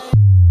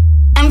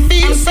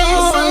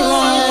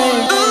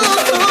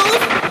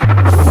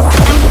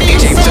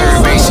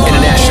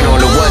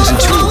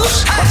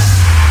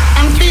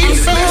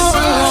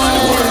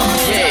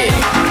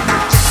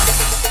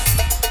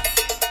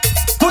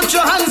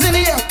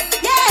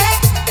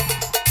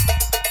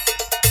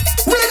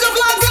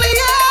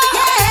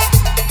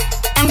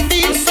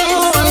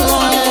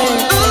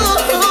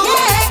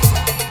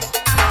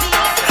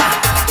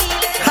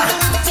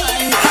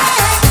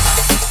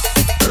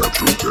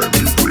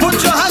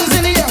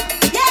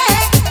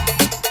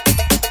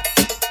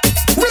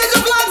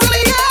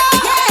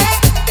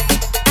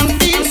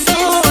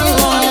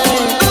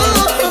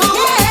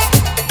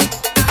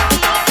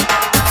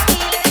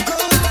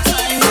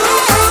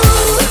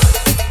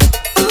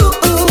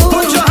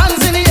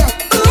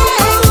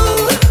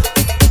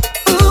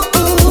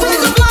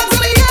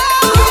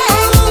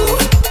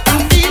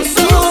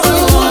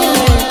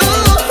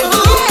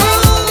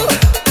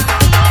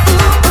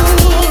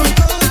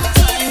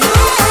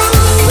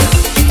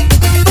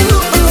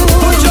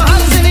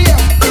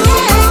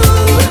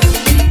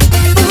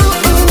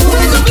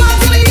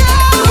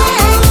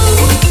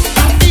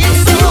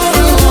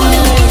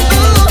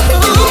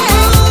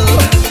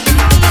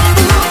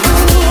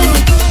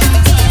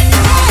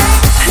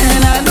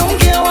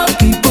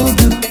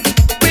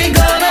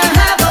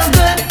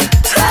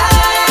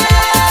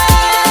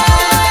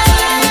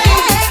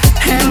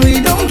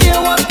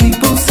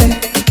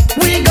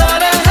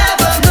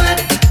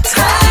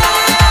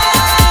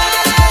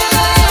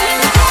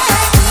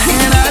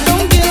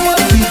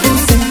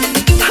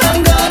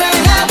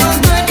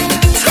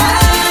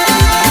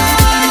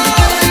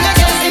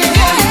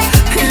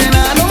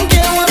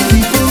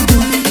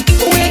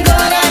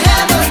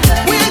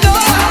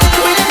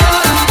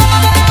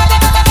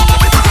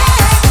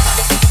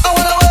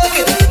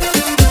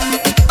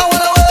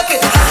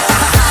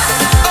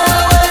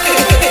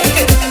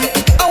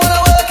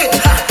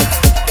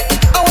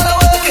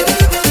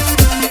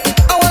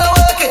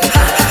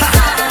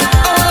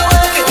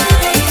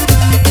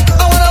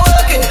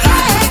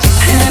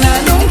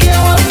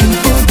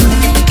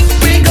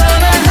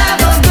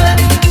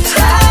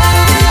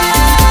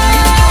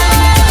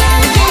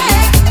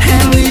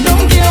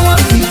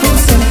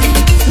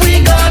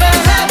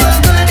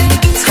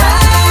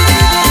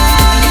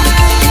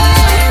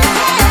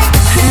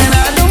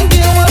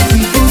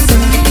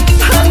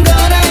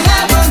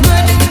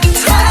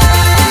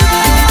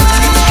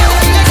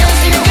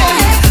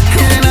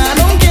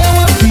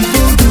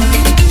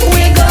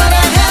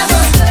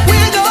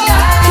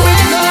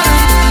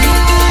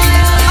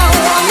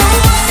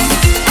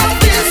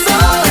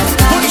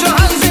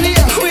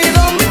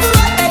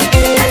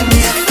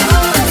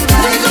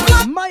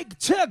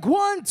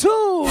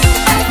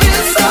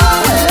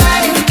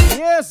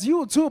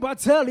I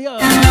tell ya.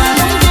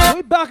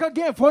 We back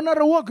again for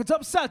another Woke It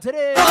Up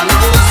Saturday. All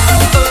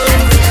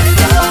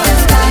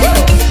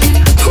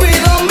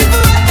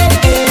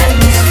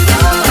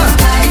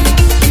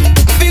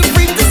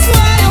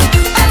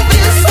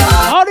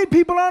the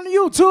people on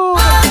YouTube,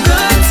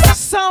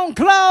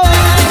 SoundCloud.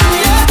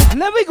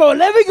 Let me go,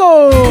 let me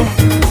go.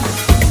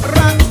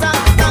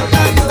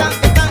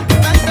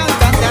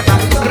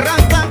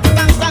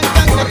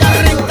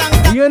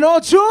 You know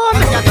tune?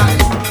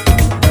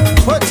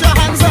 Put your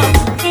hands up.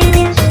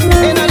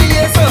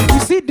 You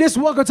see this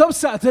Woke It Up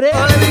Saturday?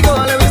 Let me go,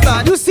 let me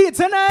start. You see it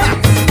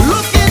tonight?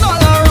 Looking all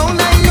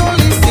around, I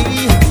only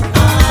see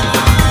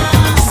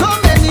so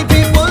many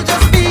people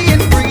just being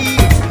free.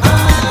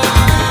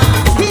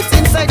 Heat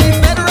inside the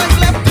bed, right,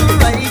 left to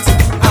right.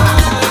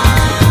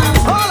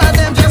 All of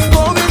them just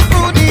going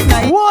through the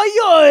night. Why,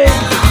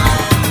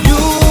 you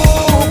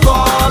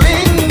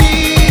calling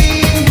me,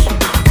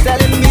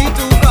 telling me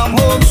to come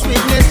home,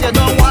 sweetness, you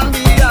don't want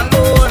me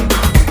alone.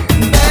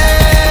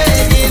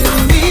 Begging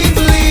me,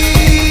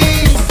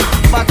 please,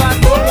 but I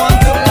don't want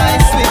to lie,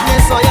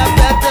 sweetness, so you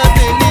better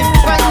believe.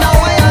 Right now I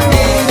am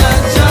in a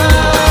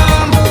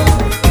jam.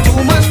 Too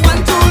much fun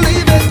to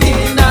leave it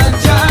in a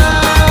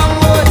jam,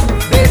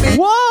 baby.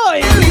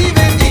 why? Leave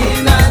it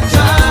in a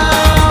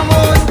jam.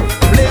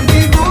 Blame the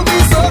groovy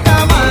soca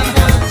man.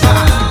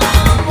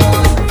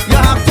 You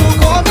have to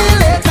call me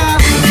later.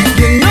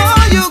 You know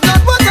you got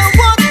what I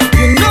want.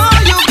 You know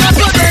you got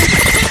what I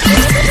need. You know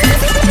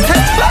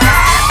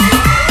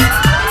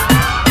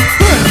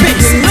you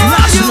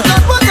got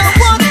what I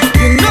want.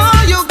 You know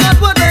you got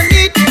what I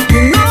need.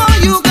 You know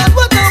you got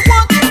what I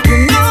want. You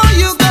know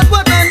you got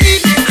what I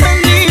need. I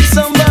need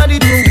somebody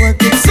to work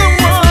with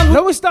someone.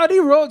 Now we start the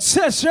road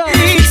session.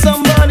 Need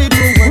somebody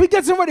to work. We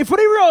getting ready for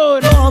the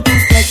road. I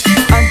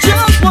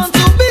just want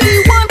to be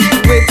the one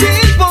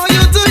waiting for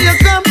you till you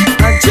come.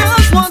 I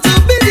just want to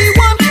be the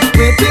one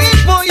waiting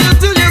for you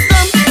till you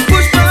come.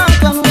 Push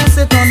back and rest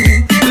it on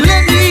me.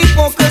 Let me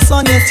focus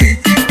on your tea.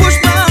 Push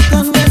back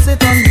and rest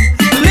it on me.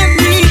 Let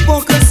me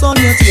focus on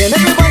your tea. And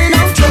everybody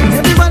now jump,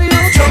 everybody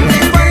now jump,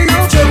 everybody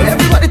now jump,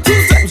 everybody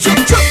 2 times jump,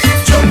 jump,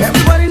 jump.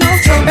 Everybody now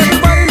jump,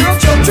 everybody now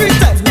jump 3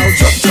 times now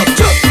jump, jump,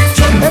 jump,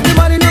 jump.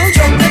 Everybody now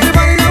jump,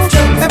 everybody now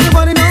jump,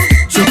 everybody now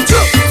jump,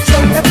 jump,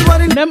 jump.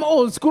 Everybody now. Them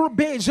old school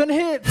Bajan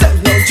hits. Now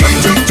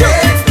jump, jump, jump.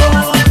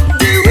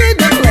 Do it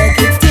not like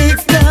it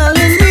takes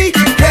telling me.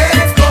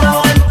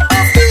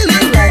 I'm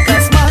feeling like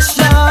a smash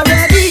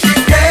already.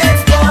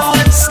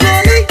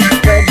 Slowly,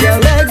 spread your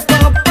legs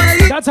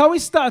properly. That's how we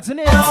starting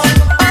it. I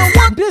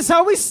want This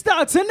how we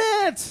starting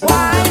it.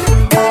 wine,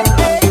 hey,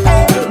 hey,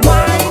 hey,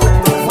 wine.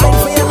 Wine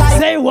for your life.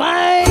 Say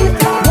why?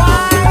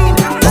 Wine.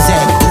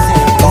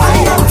 I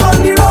am on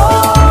the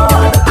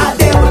road. I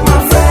there with my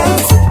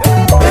friends.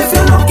 If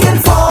you're looking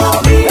for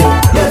me,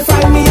 you'll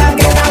find me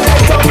again. I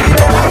like to be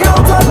there. I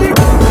am on the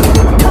road.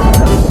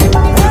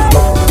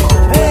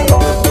 Hey,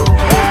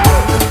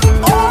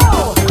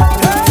 oh,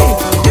 hey,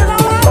 you know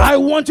what? I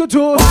want you to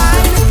Wine,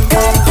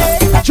 hey,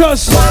 hey,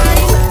 just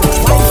wine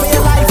for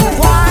your life.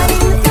 Wine,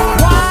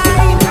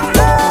 wine.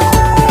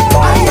 I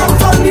am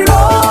on the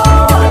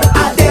road. I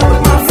there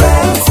with my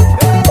friends.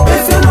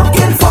 If you're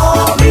looking for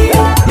me,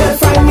 you'll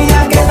find me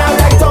again. I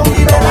like to be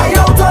there. I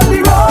out on the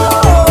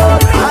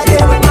road. I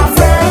there with my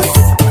friends.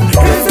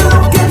 If you're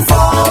looking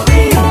for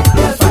me,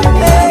 you'll find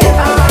me again.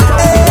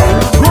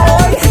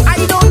 Boy, I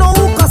don't know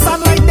who 'cause I'm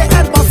like the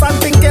head boss. I'm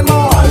thinking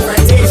more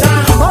confrontation.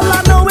 All I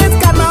know is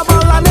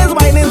carnival and it's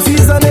whining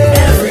season.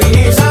 Every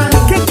nation.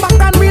 Kick back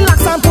and relax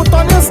and put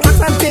on your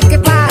slacks and take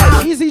it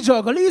light. easy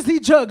juggle, easy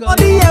juggle. Oh,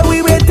 yeah,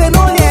 we waiting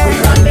on yeah. We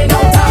running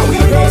out and we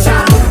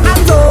patient.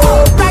 And so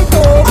bright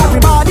up,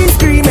 everybody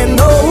screaming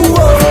no.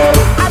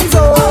 And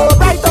so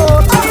bright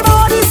up,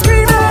 everybody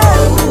screaming.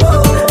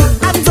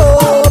 And so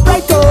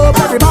bright up,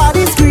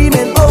 everybody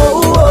screaming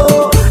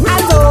oh.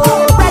 And so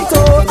bright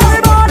up,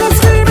 everybody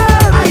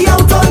screaming. I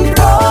out on the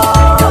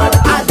road,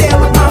 I there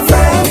with my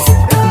friends.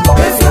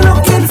 If you're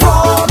looking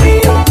for me,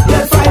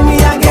 you'll find me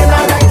again. I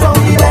like on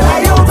the bed. I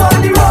out on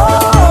the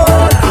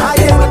road, I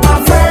there with my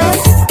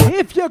friends.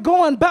 If you're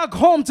going back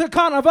home to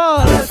Carnival,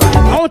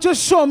 I want you to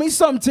show me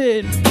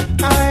something.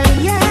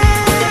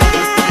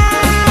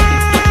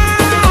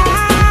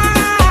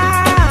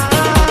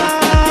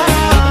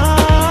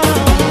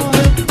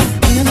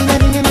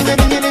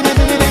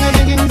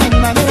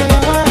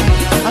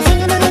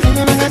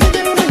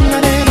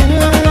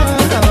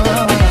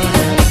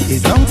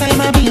 It's long time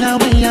I've been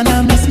away and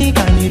I miss me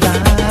carnival.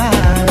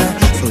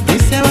 So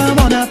this year I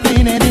wanna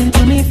play it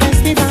into me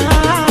festival.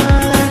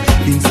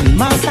 Vince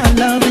must I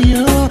love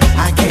you.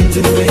 I can't do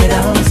it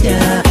else,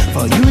 yeah.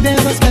 For you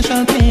there's a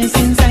special place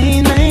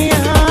inside my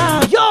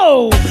heart.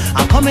 Yo!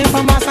 I'm coming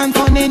from Mass and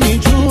Fun in the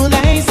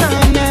July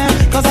sun, yeah.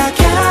 'Cause I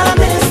can't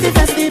miss the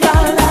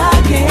festival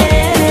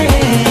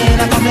again.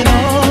 I'm coming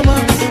home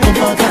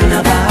for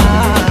carnival.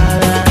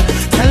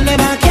 Tell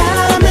them I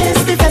can't miss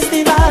the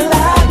festival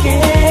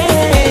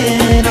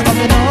again. I'm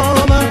coming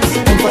home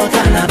for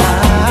carnival.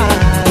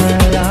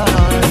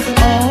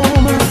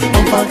 Home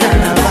for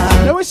carnival.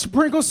 Let me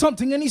sprinkle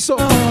something in the song.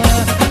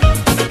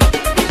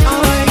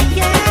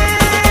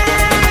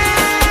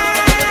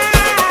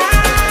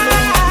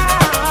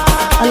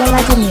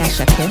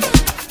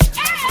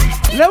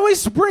 Let me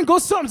sprinkle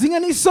something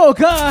in his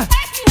soca.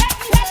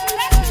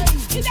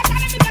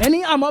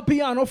 Any I'm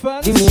piano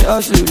fans? Give me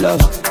hustle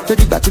love. To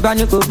the back to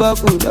bani go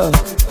buckle love.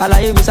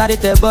 Alaye mi sáré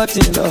tẹ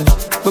button love.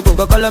 Gbogbo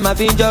nǹkan kọ́ ló máa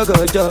fi ń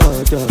jọ́gọ̀jọ́.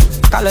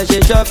 Ká lọ ṣe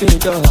shopping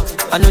jọ.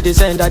 I know they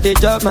send that they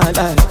job my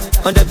life.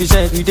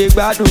 100% we dey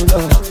gbádùn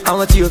lọ.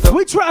 Àwọn tí o fẹ́.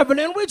 We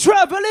traveling.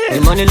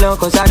 The money long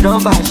cause I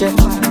don't buy shit.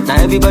 Now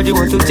everybody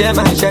want to tear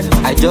my shirt.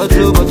 I just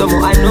blow but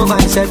I know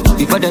myself.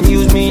 Before them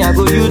use me, I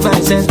go use my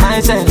sense.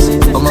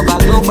 I'm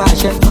about to buy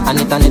shit.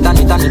 Anita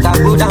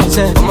go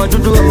downstairs. I'm a do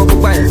I'm a go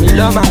buy me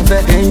love my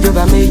fat. Ain't you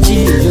got me G,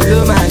 you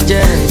love my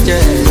jet.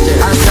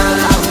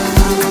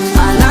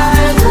 I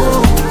like you.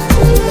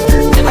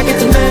 I get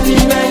to many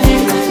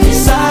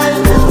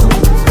disciples.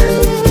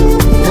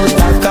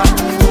 Motaka,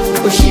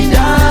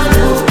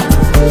 Oshidano.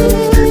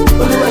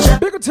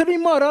 Big up to the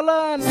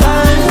motherland.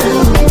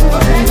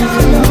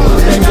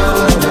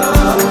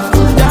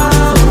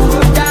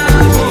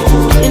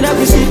 In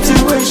every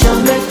situation,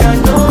 make I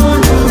know.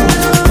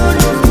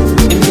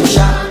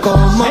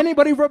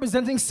 Anybody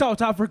representing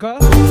South Africa?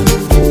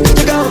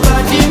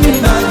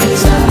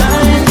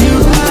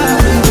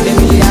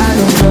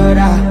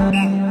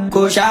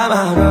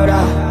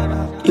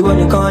 You want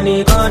to call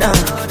me corner?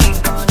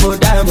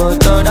 Put that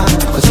motor down.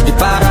 Cause you the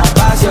para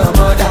pass your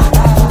mother.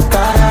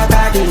 Para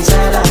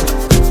seller.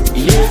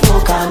 Yeah, for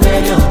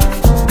chameleon.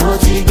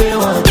 Motivate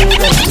one.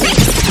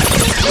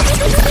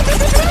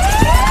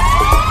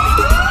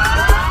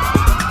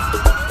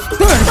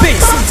 Third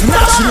base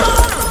international.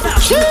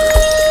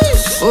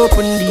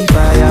 Open the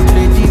fire,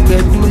 play the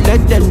bedroom,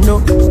 let them know.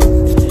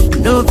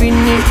 No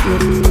finish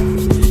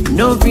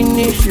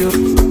you.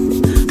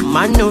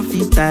 Man, no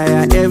fit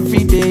tire.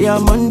 Every day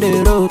I'm on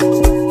the road.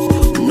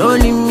 No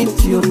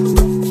limit you.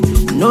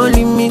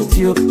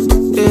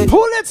 Hey.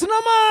 Pull it, no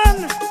man.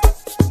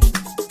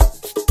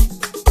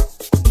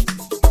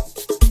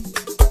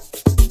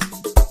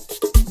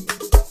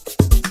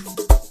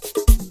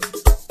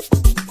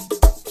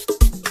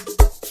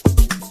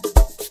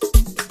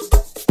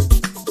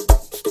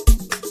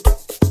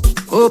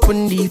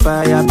 Open the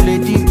fire, play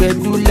the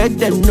bedroom, let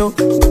them know.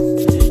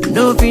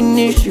 No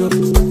finish you.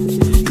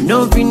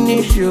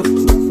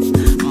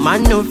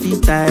 Man, no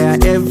fit tire.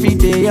 Every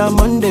day I'm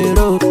on the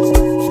road.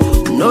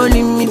 No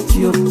limit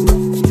you.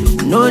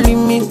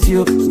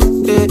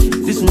 Hey,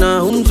 this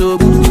now so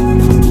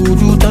good.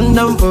 You turn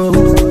down for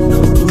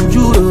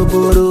you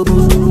robo.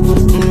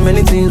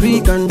 Many things we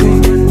can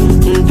do.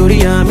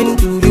 Tori, I'm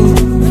into you.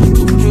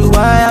 You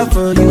wire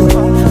for you.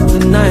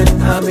 Tonight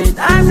I'll be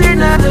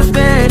dancing at the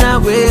pain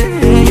away.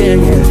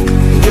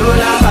 You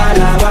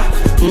lava.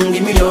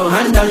 Give me your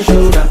hand and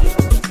shoulder.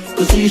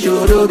 To see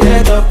shoulder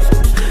get up.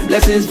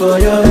 Blessings for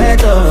your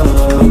head up.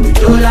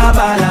 You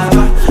lava.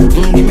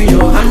 Give me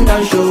your hand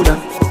and shoulder.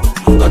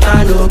 But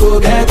I know go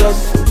get us.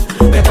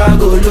 Make I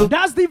go look.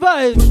 That's the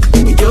vibe.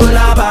 You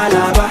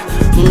lava.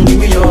 Give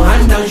me your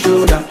hand and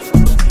shoulder.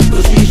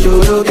 To see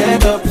shoulder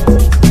get up.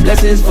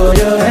 Blessings for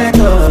your head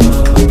up.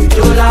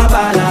 You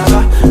lava.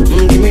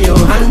 Give me your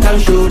hand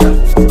and shoulder.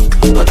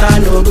 But I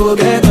know go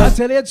get us. I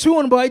tell you,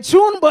 tune by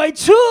tune.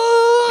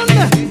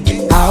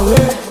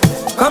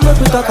 Come up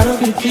to talk, I don't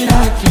be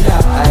killer.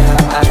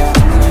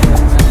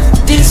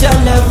 This your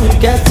level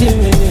getting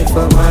me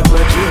for my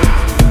body.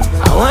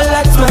 I want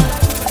light man,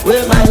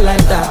 with my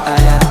lighter.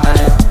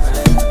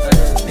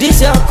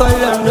 This your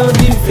color, no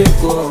be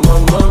fake, oh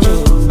mommy.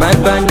 My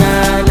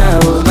banana,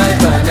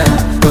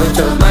 go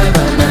chop my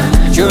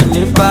banana. Show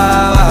me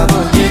power, go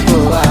keep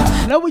over.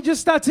 Now we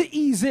just start to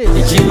ease it.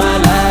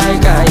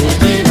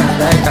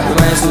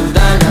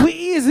 We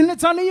easing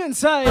it on the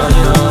inside.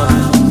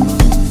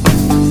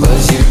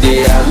 Cause you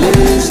dey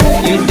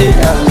amazing,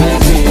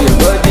 your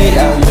body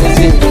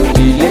amazing, don't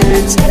be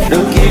late,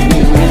 don't keep me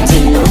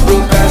waiting, no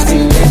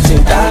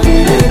procrastinating,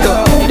 terminator,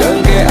 you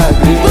don't get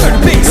angry, no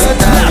terminating,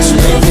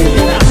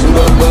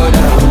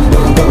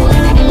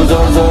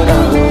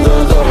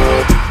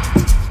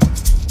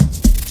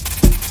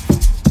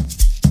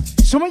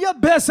 Some of your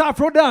best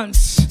Afro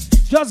dance,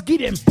 just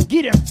get him.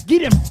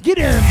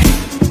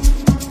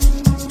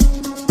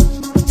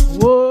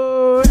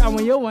 Whoa, and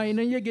when you're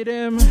whining, you get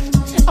him.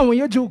 And when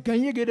you're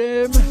joking, you get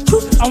him.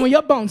 And when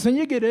you're bouncing,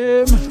 you get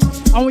him.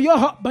 And when you're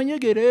hopping, you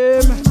get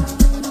him.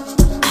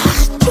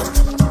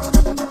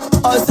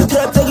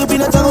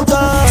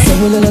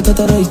 Sabolela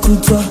tatara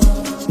ikutwa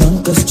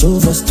Nanka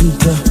schova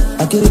stuka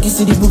Akere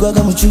kisiri buga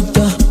kama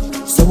chuta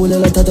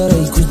Sabolela tatara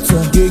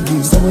ikutwa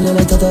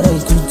Sabolela tatara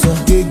ikutwa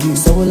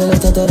Sabolela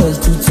tatara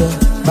ikutwa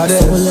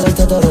Sabolela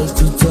tatara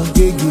ikutwa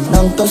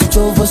Nanka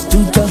schova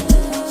stuka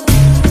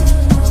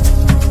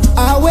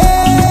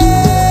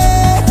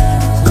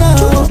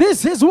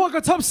This is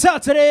Walk Top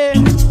Saturday.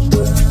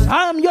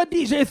 I'm your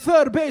DJ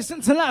Third Base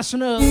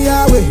International. Way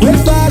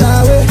far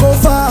away, go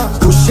far,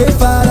 push it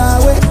far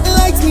away.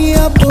 Light me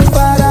up, go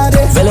far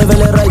away. Vele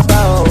right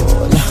now,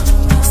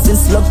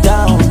 since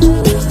lockdown.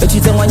 Bet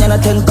you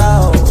 10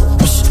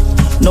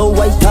 pounds, no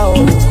white out.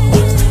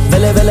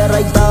 Vele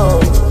right now,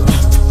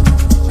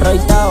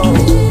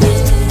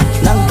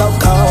 Nang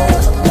cow,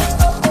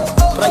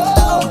 right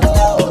now.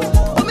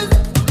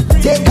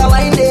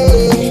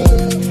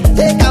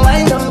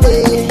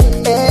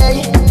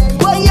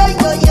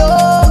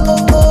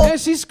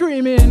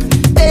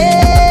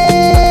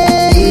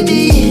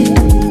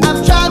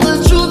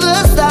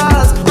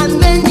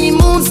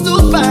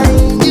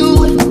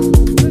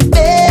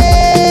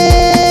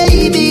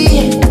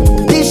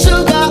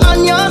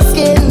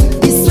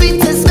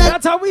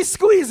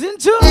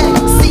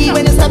 into. See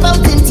when you step out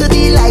into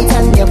the light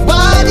and your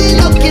body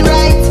looking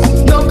right.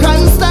 No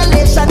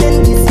constellation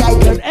in the sky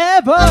could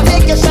ever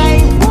take your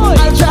shine.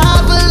 I'll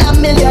travel a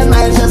million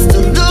miles just to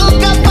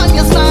look up on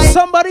your smile.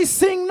 Somebody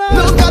sing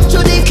now. Look up to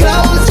the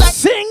clouds. Like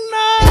sing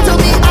now. to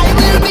me, I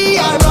will be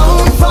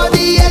around for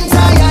the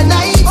entire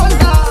night.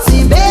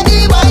 See,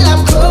 baby, while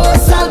I'm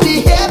close, I'll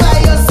be here by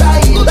your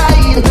side.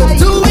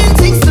 Doing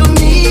things to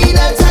me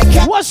that I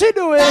can't. What's she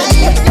doing?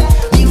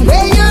 The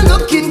way you're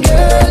looking,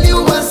 girl, you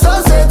are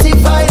so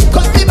certified.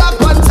 Cut me back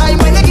one time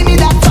when you give me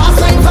that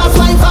fast line, fast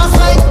line, fast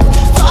line.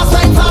 Fast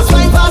line, fast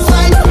line, fast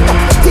line.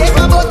 Take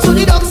my boat to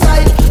the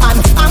dockside and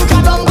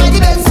anchor down by the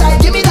bedside.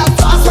 Give me that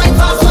fast line,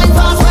 fast line,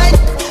 fast line.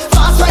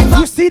 Fast line, fast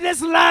line. You see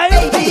this line?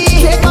 Baby,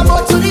 take my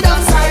boat to the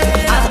dockside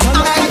and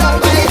anchor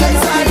down by the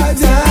bedside.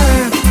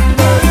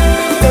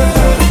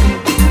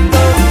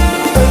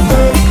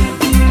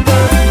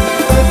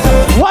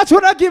 Watch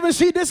what I give and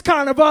see this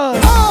carnival.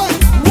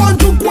 One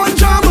took one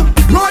jam,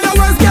 right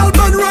away, girl,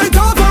 burn right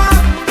over.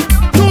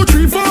 2,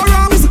 3, 4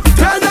 rounds,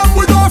 tell them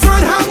we go for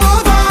a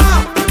hangover.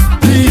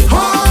 The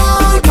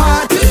whole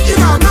party in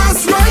a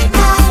mess right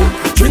now.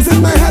 Drinks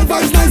in my head,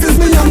 vibes nice, it's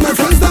me and my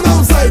friends, them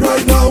outside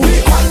right now.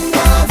 We on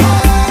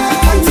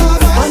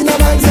the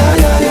vibes, yeah,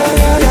 yeah,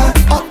 yeah,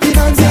 yeah. Up the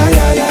vibes, yeah,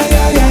 yeah, yeah,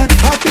 yeah, yeah.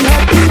 Happy,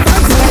 happy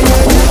vibes, yeah,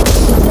 yeah, yeah.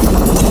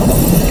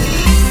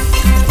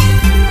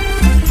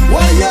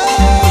 Why, yeah.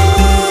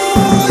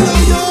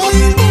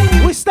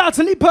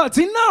 Starting the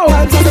party now.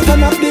 One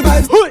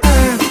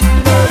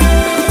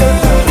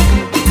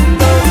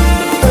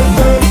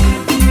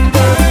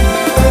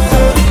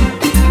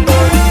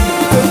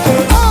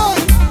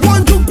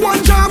took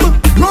one jam,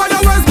 right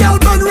away, girl,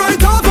 burn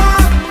right over.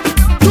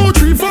 2,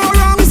 3, 4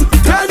 rounds,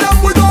 tell them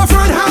we go for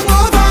a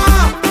hangover.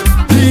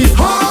 The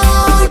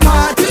whole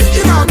party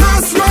in a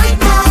mess right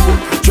now.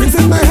 Drinks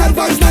in my head,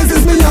 vibes nice,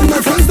 it's me and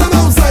my friends, them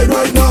outside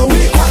right now.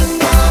 We on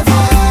the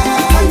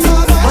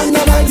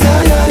vibes,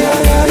 yeah, yeah, yeah,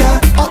 yeah, yeah.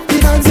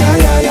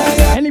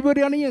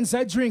 Anybody on the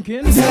inside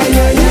drinking? Yeah,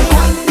 yeah,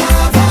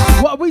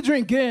 yeah. What we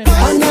drinking?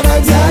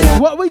 Yeah.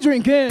 What we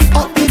drinking?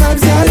 Up the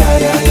vibes, yeah, yeah,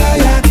 yeah, yeah,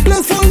 yeah.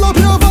 Let's fill up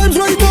your vibes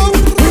right now.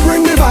 We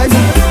bring the vibes.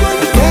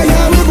 Yeah,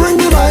 yeah, we bring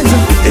the vibes.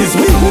 It's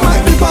we who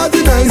make the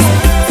party nice.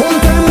 Full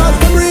time, let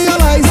them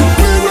realize.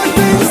 We run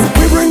things,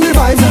 we bring the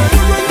vibes.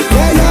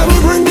 Yeah, yeah, we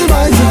bring the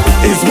vibes.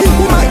 It's we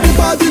who make the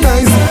party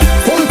nice.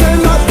 Full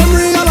time, let them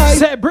realize.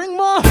 Say, bring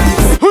more.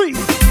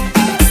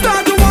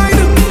 Start to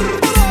wine.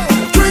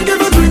 Drink if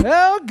you drink.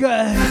 Oh,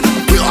 God.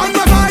 We on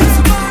the vibes.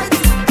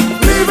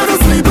 Leave it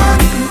asleep.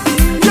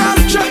 Yeah,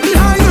 check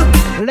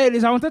behind.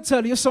 Ladies, I want to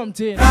tell you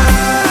something.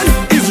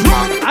 It's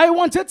wrong. I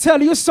want to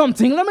tell you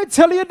something. Let me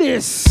tell you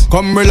this.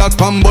 Come relax,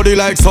 pan body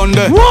like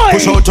Sunday. Why?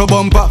 Push out your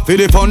bumper, feel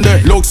the fun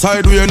there. Look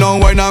sideways now,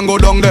 wine and go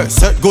down there.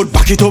 Set good,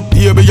 back it up,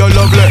 baby, you're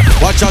lovely.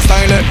 Watch your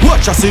style,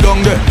 watch your sit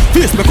down there.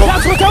 Face me come.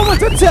 That's what I want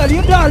to tell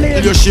you,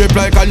 darling. You shape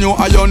like a new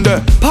iron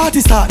there. Party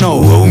start now.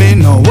 Me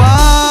no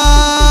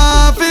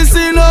want to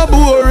see no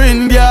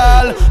boring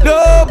girl,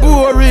 no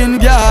boring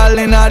girl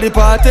in the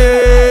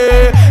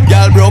party.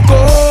 Girl broke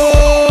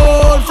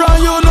out from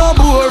you, no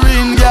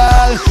boring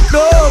girl,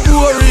 no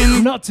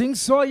boring. Nothing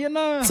so, you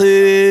know.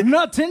 See,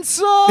 Nothing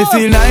so. me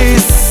feel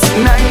nice,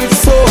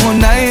 nice, so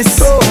nice,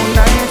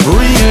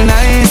 real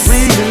nice,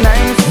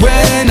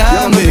 when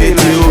I'm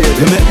with you.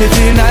 You make me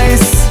feel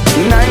nice,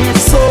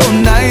 so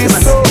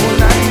nice,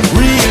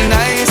 real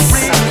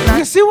nice.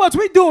 You see what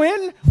we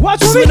doing?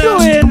 What we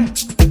doing?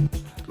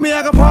 Me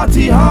I go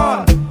party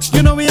hard.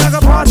 You know me I go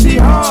party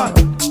hard.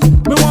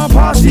 Me want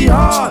party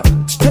hard.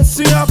 Yes,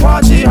 me I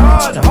party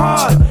hard,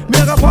 hard. Me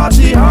I go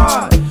party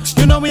hard.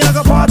 You know me I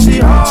go party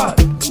hard.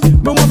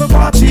 Me want to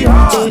party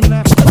hard.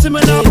 Yes, me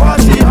now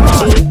party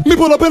hard. Me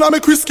pull up in a me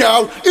Chris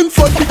car in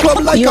front the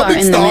club like a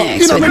big star.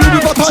 In a me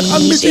Louis Vuitton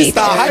and me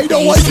sister. I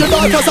don't want your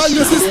daughters and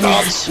your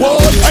sisters. Whoa,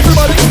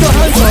 everybody put your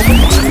hands up.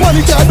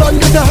 Money can't run,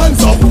 get your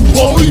hands up.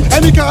 Whoa,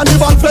 any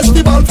carnival,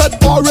 festival,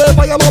 fed or rave,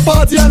 I am a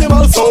party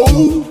animal. So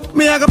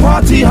me I go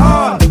party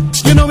hard.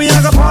 You know me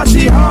I go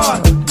party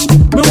hard.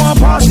 Me want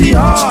party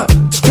hard.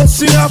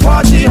 Yes, me I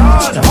party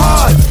hard,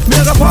 hard. Me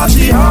I go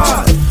party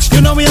hard.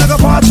 You know me I go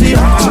party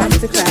hard.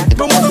 Me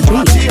want to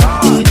party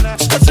hard.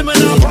 Yes, me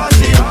now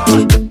party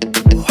hard.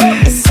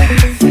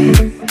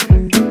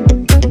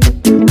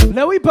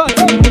 Let we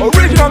party.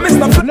 Original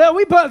Mr. Let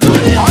we party.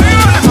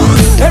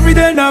 Every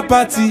day na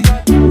party.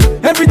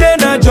 Every day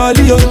na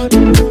jolly, oh.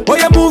 Oh,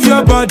 you move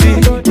your body.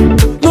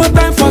 No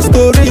time for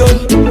story,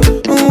 oh.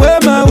 Where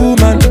my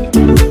woman?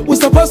 We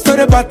supposed to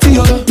the party,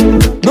 oh.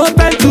 No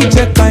time to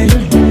check time.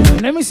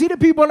 Let me see the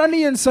people on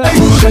the inside.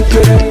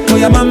 Oh,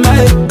 your mama,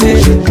 eh.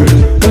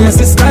 Oh, your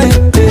sister, eh.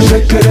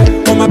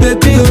 Oh, my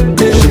baby, oh.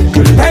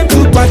 Time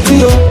to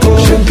party, oh.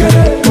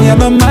 Oh, your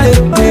mama, eh.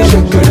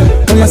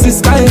 Oh, your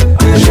sister, eh.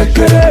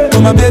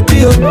 Oh, my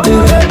baby, oh.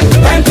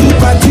 Time to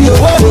party,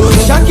 oh.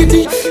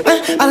 Shakity,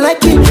 I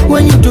like it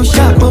when you do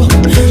sharp, oh.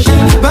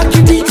 Back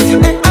it,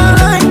 I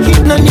like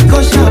it, no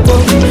Nico sharp,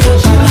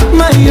 oh.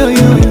 My yo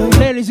yo.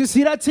 Ladies, you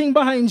see that thing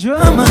behind you?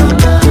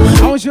 I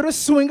want you to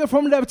swing it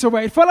from left to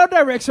right. Follow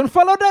direction,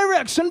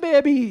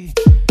 baby.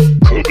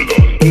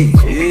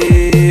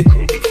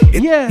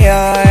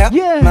 Yeah.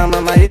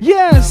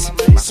 Yes.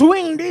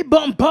 Swing the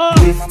bumper.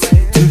 To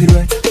the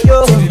right,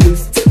 yo. To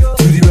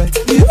the right,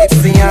 it's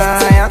the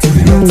eye.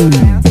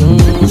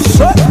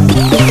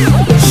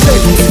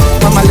 Shake it,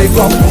 mama, let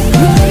go.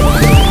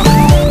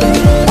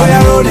 Boy, I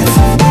roll it,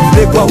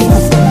 let go.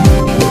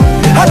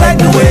 I like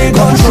the way you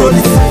control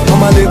it.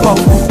 Mama, let go.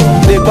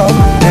 Boy,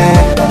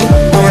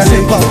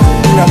 let go.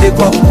 Now let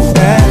go.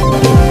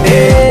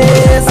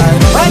 Yes, I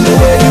like the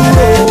way you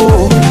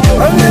roll.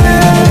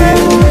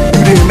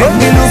 You didn't make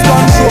me lose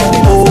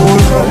control.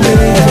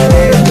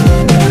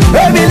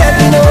 Baby, let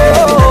me know.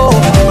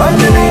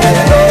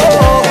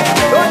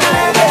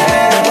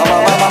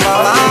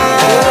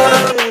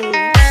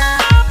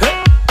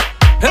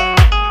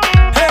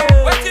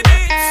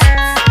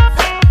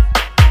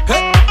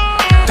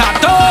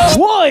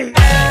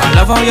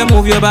 How you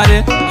move your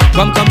body,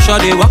 come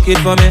shorty, walk it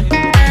for me.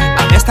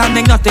 I'm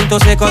standing nothing to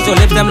say, cause your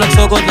lips them look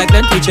so good like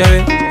plenty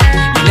cherry.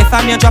 You lift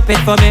and you drop it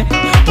for me.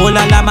 Oh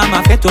la la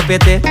mama, fit to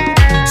pity.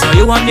 So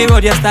you on the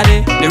road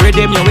yesterday, the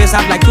rhythm your waist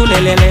up like two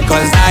lelele.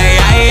 Cause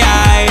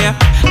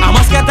I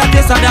must get a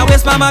taste of that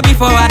waist mama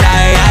before I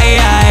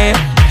die.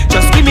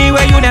 Just give me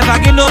where you never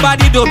give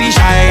nobody, don't be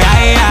shy.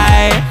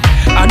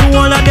 I know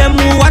all of them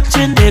who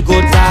watching, they go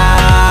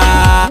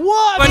die.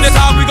 What? When they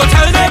talk, we go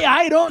tell them,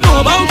 I don't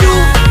know about you.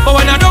 But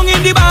when I don't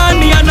in the band,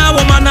 me and a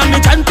woman and me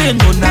chanting,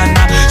 no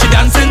nana. She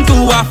dancing to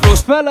a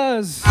frost.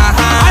 Fellas,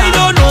 I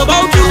don't know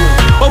about you.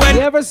 But when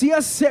you ever see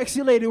a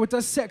sexy lady with a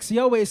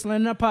sexier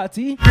waistline in a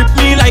party, grip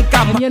me like a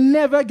and you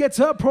never get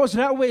to approach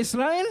that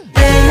waistline?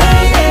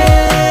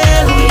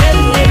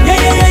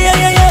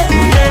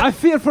 I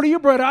feel for you,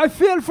 brother. I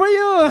feel for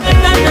you.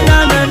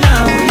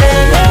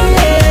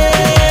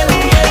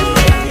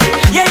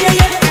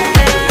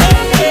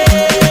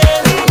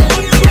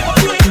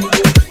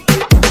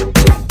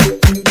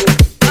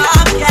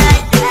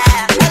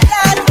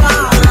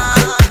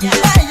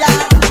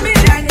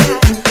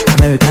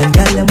 American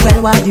girl, them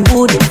well what the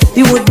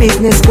wood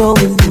business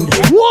going good.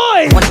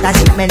 Why? What a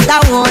shipment I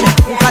want,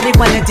 for the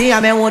quality I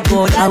may want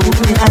go. I would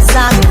put it as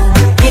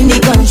in the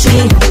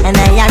country, and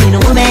I am in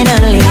women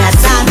only.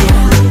 As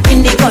in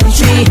the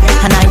country,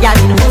 and I am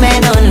in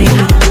women only.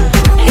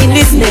 In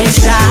this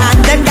nation,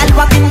 them girl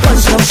walk in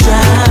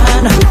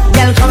construction.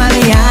 Girl come on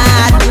me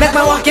hard, make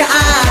me walk your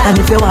hard. And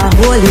if you want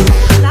holy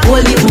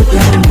hook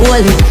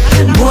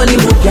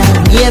girl,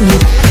 hear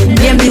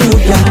me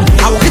hook girl.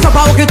 I walk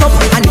it up,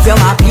 and if you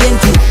want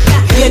painting,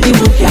 hear the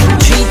hook girl,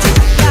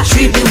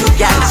 treat the hook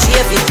girl,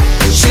 shave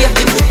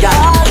the hook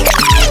girl.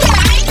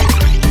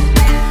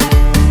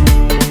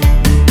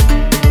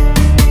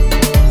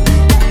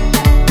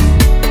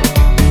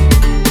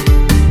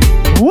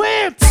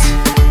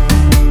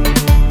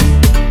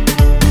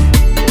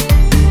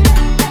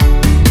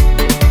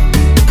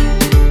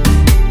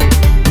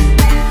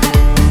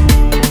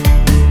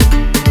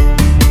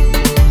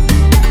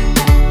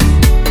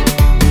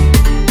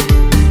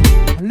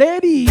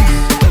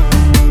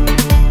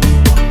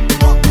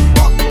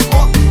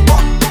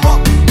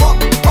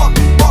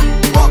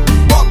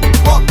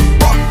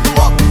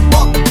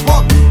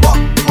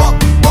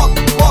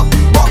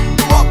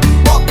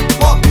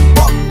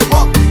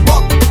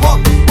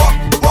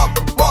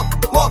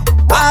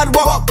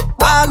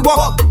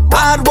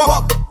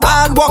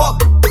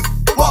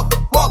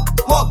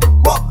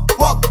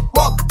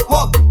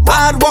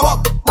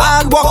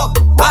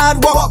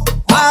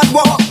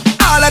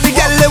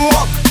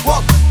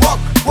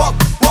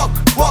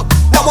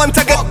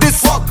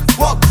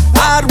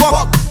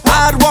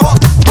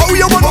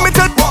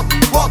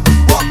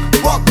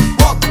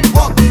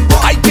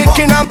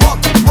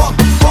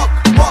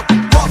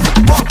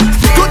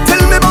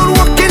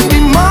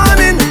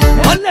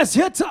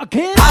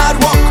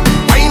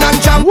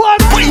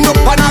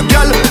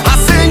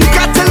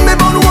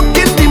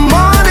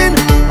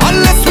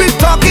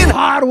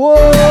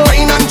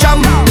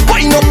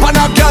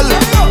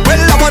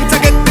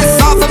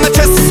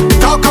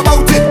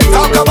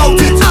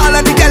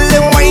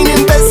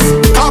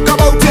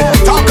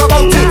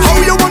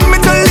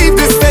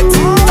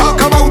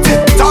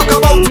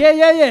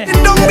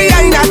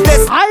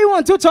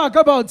 Talk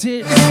about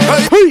it.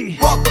 Hey.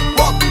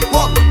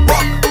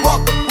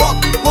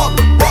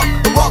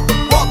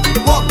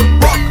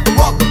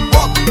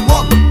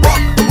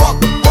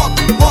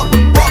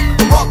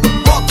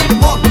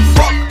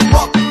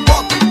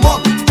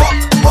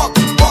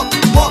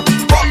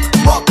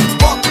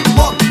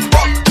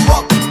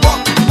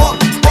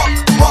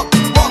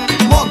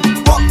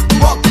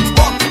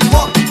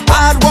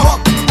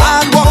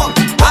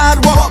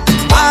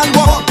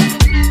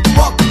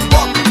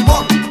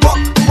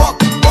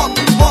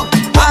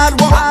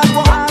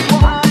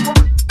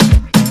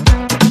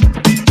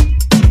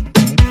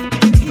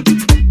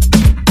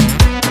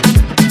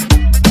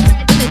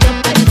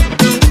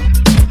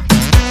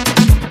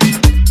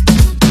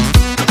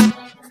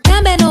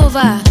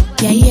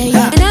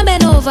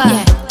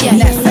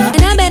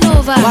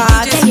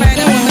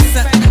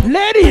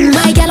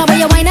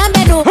 you wine and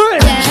bend over.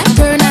 Yeah.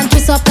 Turn and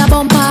twist up the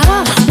bumper.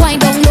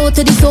 Wind down low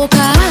to the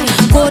soca.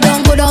 Go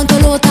down to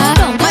lota.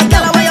 My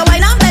girl, why you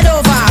wine and bend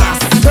over?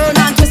 Turn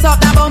and twist up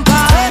the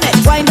bumper.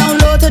 Wind down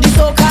low to the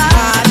soca.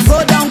 Go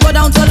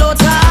down to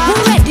lota.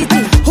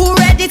 Who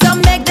ready to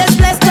make this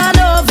place turn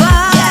over?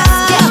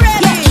 Yeah.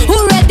 Who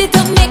ready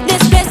to make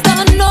this place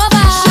turn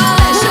over?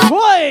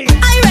 Boy.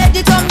 I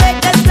ready to make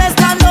this place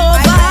turn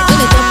over.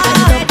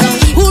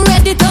 Who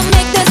ready to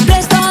make this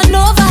place turn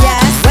over?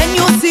 Yes. When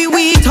you see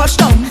we touch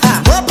down,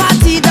 whole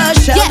party does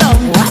shut down.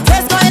 What's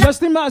going on?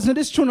 Just imagine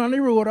this tune on the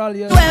road all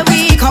year. Where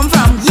we come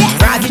from?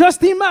 Yes.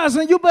 Just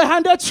imagine you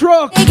behind the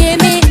truck They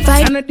give me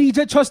five and the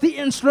DJ trust the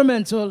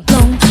instrumental.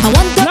 long. I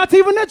want to Not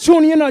even the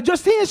tune, you know,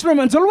 just the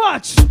instrumental.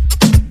 Watch.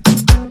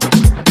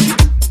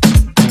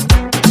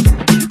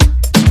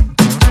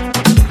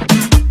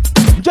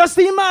 Just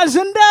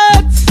imagine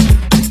that.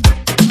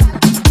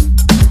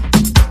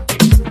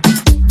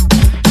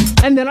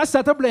 And then I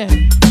start to blend.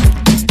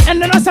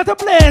 And then I start to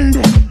blend.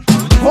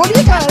 Hold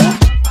the girl.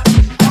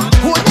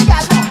 Hold the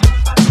girl now.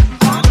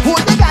 Hold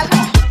the girl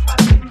now.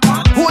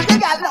 Hold the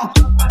girl now.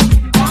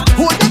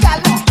 Hold the girl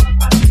now.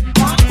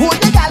 Hold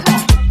the girl now.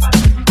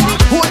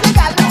 Hold the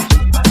girl now.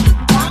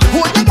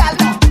 Hold the girl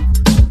now.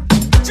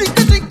 Drink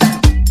the drink that.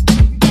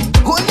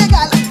 Hold the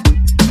girl.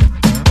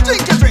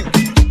 Drink your drink.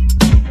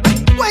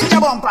 Wine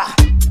your bumper.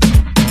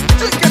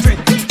 Drink your drink.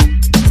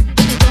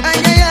 Ay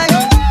ay ay.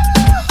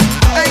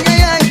 Ay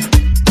ay ay.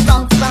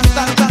 Dunk dunk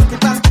dunk dunk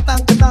dunk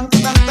dunk dunk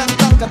dunk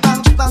dunk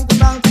dunk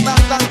dunk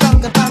dunk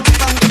dunk dunk.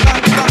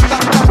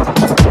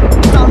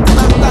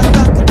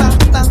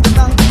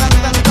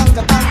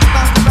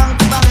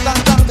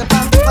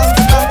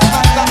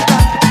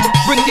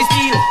 Bring the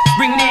steel,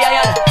 bring the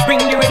iron, bring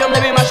the rhythm,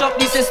 let me mash up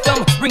the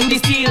system. Bring the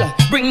steel,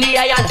 bring the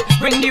iron,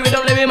 bring the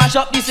rhythm, let me mash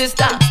up the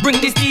system. Bring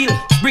the steel,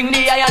 bring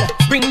the iron,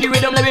 bring the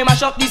rhythm, let me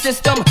mash up the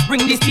system.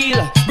 Bring the steel,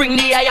 bring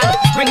the iron,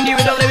 bring the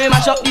rhythm, let me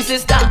mash up the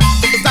system.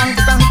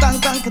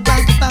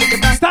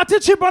 Start to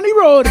chip on the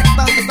road.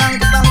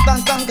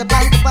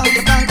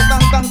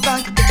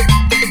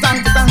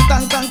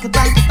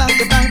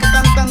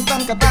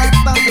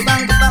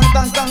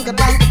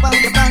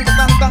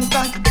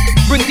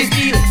 Bring the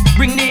steel,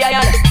 bring the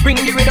iron, bring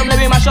the rhythm, let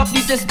me mash up the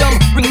system.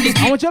 Bring the I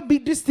steel, want you to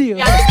beat this steel.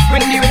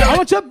 bring the rhythm. I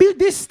want you to beat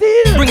this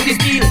steel. Bring the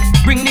steel,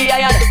 bring the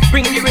iron,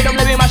 bring the rhythm,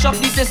 let me mash up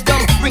the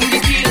system. Bring the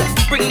steel,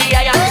 bring the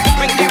iron,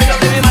 bring the rhythm,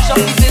 let me mash up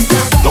the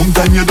system. Long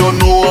time you don't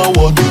know I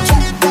want it.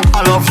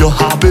 I love your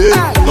habit.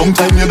 Long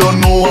time you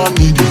don't know I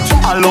need it.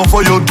 I love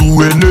how you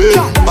doing it.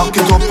 Back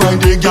it up right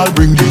there, girl,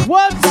 bring it.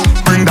 What?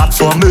 Bring that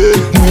for me.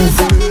 Move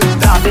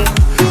that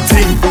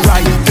thing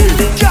right there.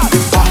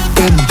 Back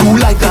and do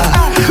like that.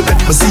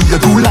 Let me see you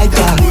do like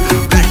that.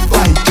 Big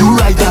bite, you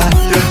like that.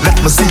 Let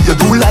me see you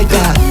do like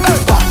that.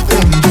 Back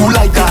and do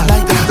like that.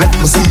 Let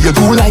me see you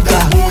do like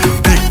that.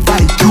 Big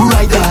bite, you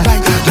like that.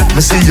 Let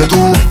me see you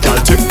do. Girl,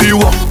 take the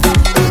walk.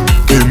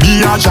 Give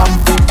me a jam.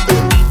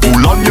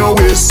 Pull on your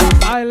waist.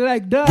 I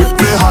like that. With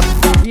me hand.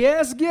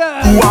 Yes,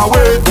 girl. Who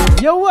away?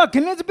 You're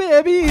working it,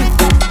 baby.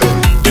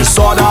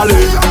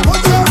 Disorderly.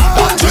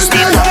 Just be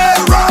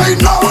right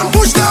now and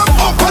push them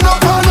up and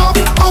up and up,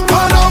 up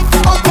and up,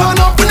 up and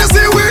up. When you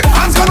see we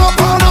hands gone up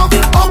and up,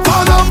 up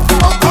and up,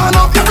 up and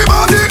up.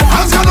 Everybody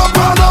hands gone up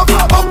and up,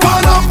 up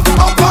and up,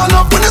 up and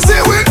up. When you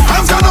see we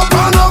hands gone up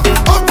and up,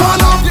 up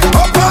and up,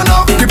 up and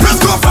up. The place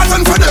go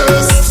fighting for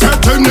this. Set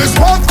in this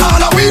spot,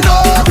 all we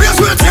know. The place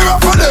will tear up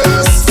for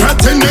this.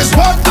 Set in this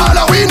spot,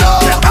 all we know.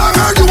 I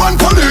heard you want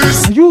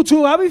police.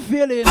 YouTube, how we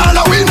feeling? All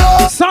we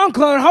know.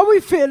 SoundCloud, how we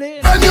feeling?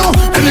 And you,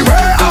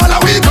 anywhere, all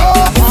we go.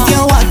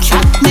 You watch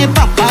me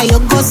proper, you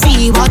go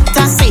see what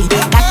I say.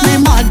 That me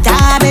mother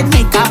did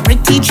make a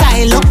pretty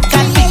try look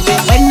at me.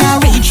 When I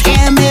reach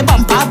here, me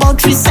bump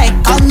about 3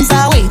 seconds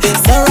away.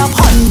 Stir up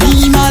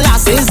honey, no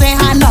lasses, they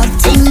had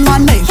nothing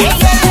on me.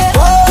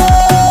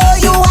 Oh,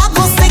 you are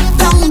go sit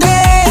down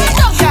there.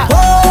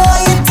 Oh,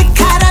 you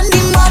thicker than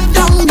the mud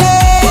down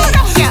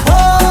there.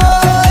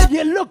 Oh,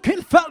 You're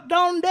looking fat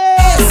down there.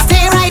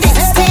 stay right there,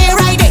 stay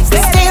right there,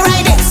 stay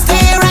right there,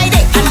 stay right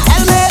there. And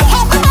tell me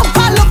how come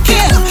I'm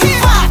looking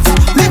fat,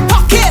 me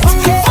pocket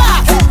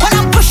fat. When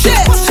I push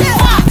it,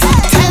 fat.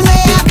 Tell me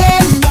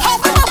again, how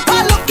come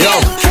I'm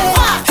looking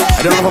fat?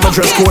 I don't know if I'm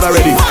dress code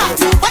already.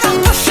 When I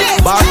push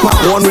it, Back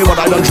one way, but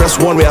I don't dress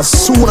one way. As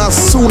soon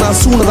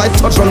as I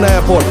touch on the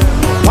airport,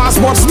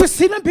 passports You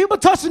see them people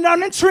touching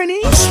down in Trini?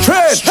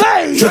 straight.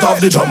 Hey! Straight off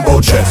the jumbo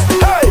jet.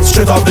 Hey,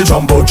 straight off the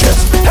jumbo jet.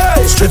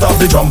 Hey, straight off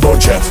the jumbo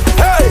jet.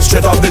 Hey,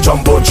 straight off the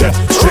jumbo jet.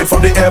 Straight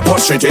from the airport,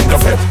 straight in the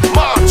fed.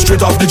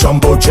 Straight off the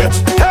jumbo jet.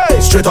 Hey,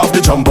 straight off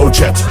the jumbo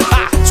jet.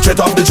 Straight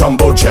off the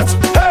jumbo jet.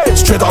 Hey,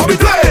 straight off the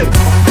plane.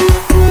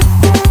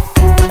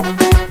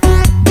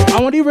 I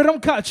want the rhythm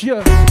catch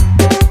you.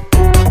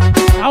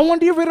 I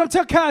want the rhythm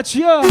to catch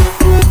you.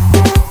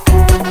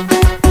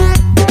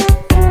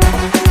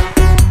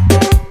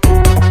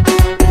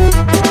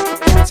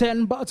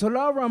 10 bottle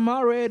of rum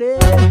already.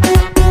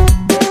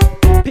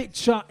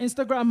 Picture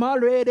Instagram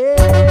already.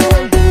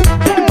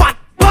 Bad, bad,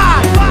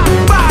 bad,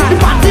 bad,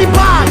 bad,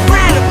 bad,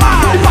 bad,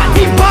 bad,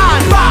 bad,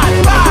 bad,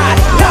 bad, bad.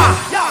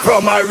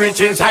 From a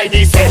rich inside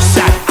the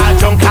session, I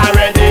drunk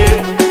already.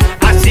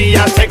 I see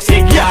a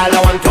sexy girl,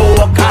 I want to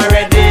walk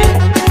already.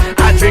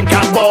 I drink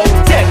about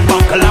 10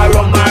 buckle of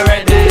rum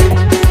already.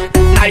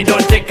 I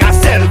don't take a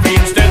selfie,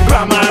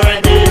 Instagram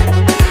already.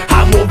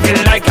 I'm moving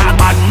like a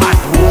madman.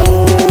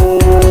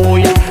 Whoa,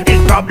 yeah.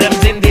 It's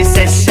problems in this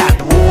session.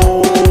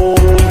 Whoa,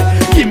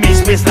 give me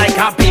space like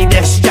a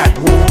pedestrian.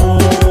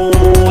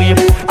 Whoa, yeah.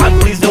 And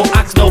please don't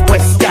ask no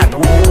question.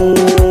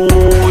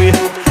 Whoa, yeah.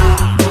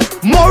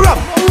 More rum,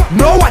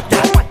 no water.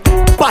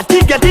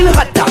 Party getting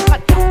hotter.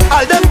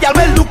 All them girls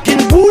well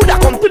looking good. I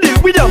come to deal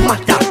with the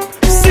matter.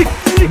 Sick,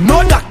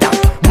 no doctor.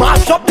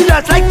 Mash up the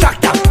dance like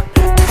tractor.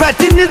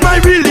 Fighting is my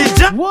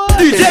religion. What?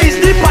 DJ is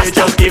the pastor.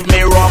 Just give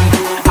me rum,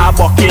 a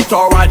bucket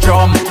or a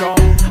drum.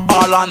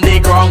 All on the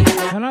ground.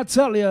 Can I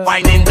tell you?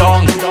 Whining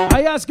down.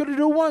 I ask you to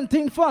do one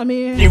thing for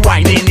me. The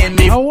whining in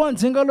me. And one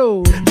thing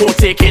alone. Don't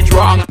take it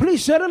wrong.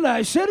 Please share the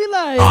light, share the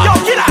light. Yo,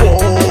 killer.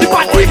 The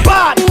party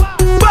bad.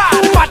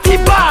 Bad. The party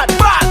bad.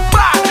 Bad.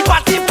 Bad. The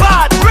party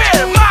bad.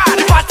 Real mad.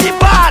 The party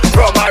bad.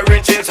 From a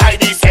rich inside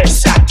the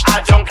session,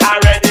 I drunk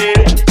already.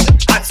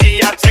 I see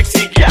a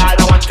sexy girl, I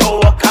want to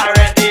walk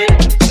already.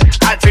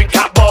 I drink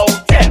about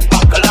 10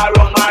 buckle of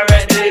rum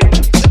already.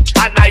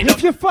 And I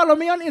If you follow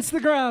me on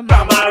Instagram,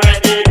 rum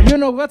already. you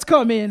know what's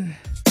coming.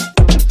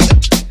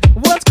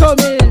 What's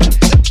coming?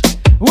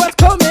 What's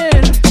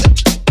coming?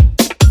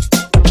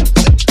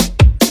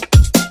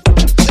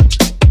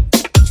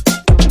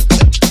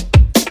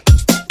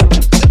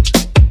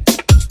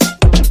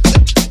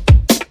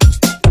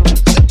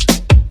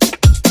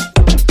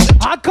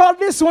 I call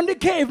this one the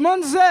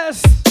caveman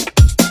zest.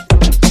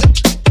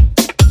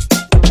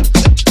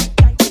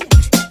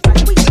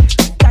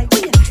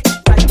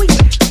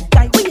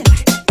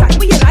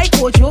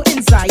 You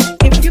inside.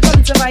 If you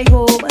come to my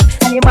home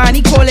and your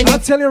money calling I'll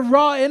tell you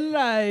raw in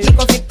life. Take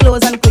off your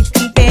clothes and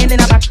quickly pain in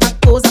a backpack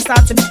pose. I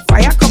start to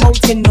fire come out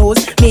your nose.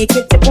 Make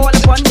it tip all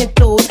upon your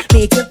toes.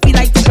 Make you feel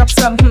like to drop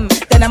some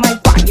Then I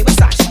might buy you a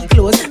sashi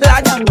clothes.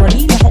 Lad down run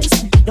in your house.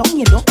 Down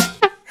you know.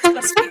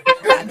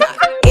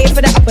 A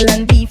for the apple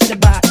and B for the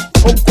bat.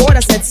 Oh God, I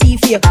said C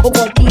for you. Oh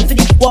God, D for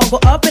the one go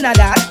up in a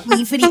that.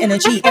 E for the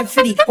energy, F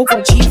for the oh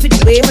God, G for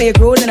the way how you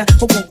growing in a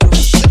oh God,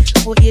 push.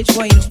 Oh H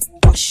boy, you know,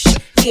 push.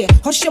 Yeah,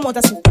 hush your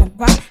mother so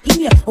back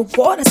in here. Oh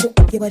God, I so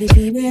your body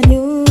feel brand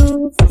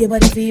new. Your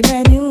body feel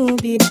brand new,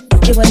 babe.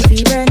 Your body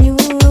feel brand new.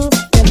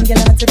 Them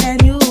girl have to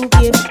brand new,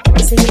 babe.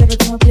 You say you never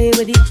come play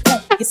with it.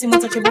 You see me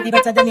touch your body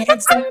better than your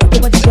head song. Your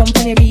body jump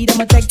and you read,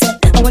 I'm a tech.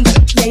 I want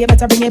that, yeah, you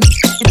better bring it.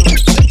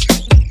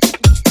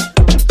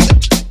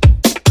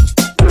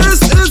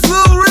 This is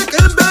Will Rick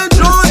and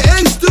Benjo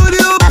in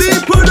Studio B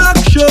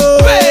Production.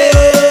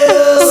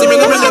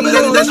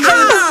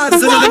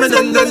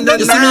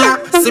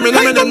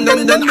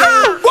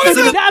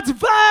 That's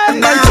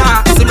fine.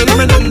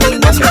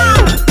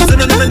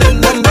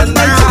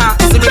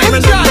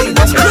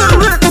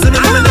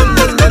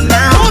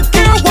 Don't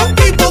care what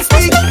people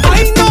speak.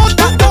 I know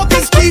that talk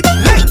is cheap.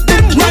 Let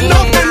them run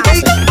up and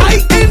beat.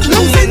 I ain't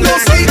losing no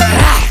sleep.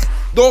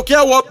 Don't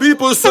care what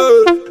people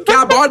say.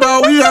 Can't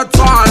bother we at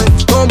all.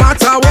 No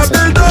matter what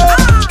they do,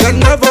 can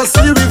never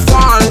see we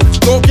fall.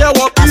 Don't care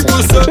what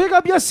people say. Big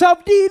up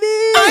yourself, Didi.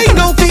 I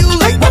don't feel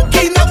like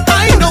walking up.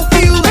 I don't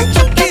feel like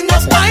choking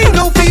up. I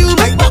don't feel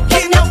like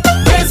walking up.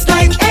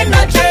 Baseline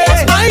energy.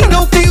 I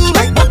don't feel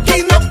like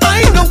walking up.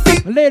 I don't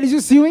feel. Ladies, you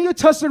see when you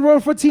touch the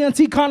road for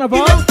TNT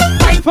Carnival,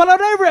 follow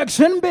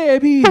direction,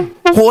 baby.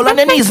 Hold on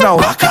the knees now,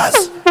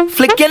 backers.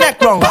 Flick your neck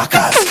wrong,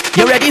 backers.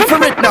 You ready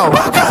for it now,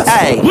 backers?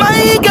 Hey,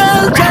 my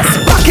girl,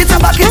 just back it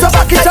up, back it up,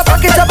 back it up,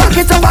 back it up, back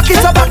it up, back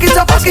it up, back it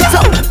up, back it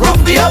up. Rock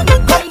me up,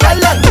 come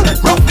girl,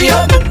 rock me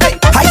up. Hey,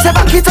 I say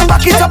back it up,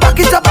 back it up, back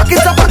it up, back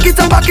it up, back it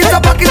up, back it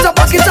up, back it up,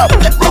 back it up.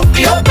 Rock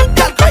me up,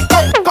 girl,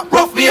 come,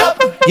 rock me up.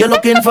 You're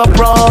looking for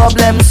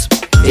problems.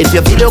 If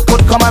you feel you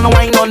could come and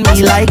whine on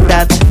me like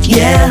that,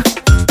 yeah.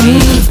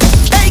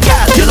 Hey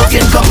girl, you're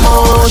looking for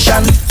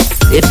motion.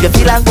 If you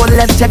feel I'm gonna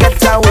let you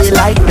get away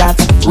like that,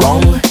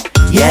 wrong,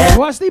 yeah.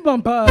 What's the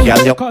bumper?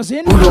 Girl, you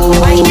cousin.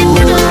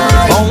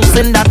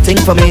 Bouncing that thing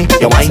for me.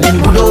 You're whining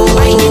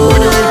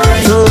good.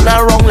 Turn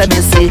around, let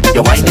me see.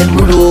 You're whining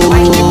good.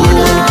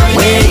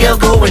 Where you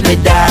going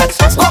with that?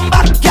 Come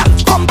back, girl.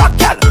 Come back,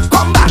 girl.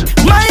 Come back.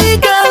 My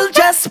girl,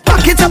 just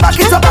back it up, back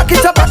it up, back it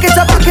up, back it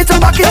up, back it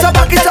up, back it up,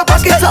 back it up,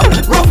 back it up.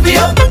 Rough me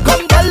up,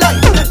 come girl,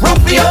 rough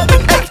me up.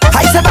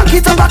 I say back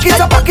it up, back it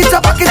up, back it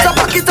up, back it up,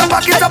 back it up,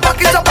 back it up, back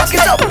it up, back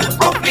it up.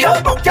 Rough me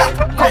up, girl.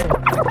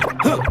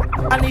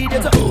 I need you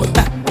to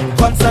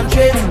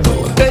concentrate.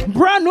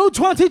 Brand new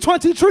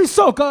 2023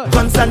 soca.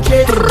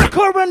 Concentrate.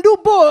 Current new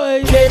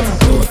boy.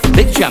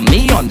 Picture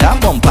me on that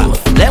bumper.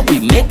 Let we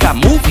make a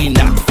movie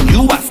now.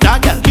 You a star,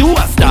 girl. You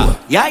a star.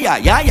 Yeah, yeah,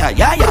 yeah, yeah,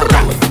 yeah, yeah.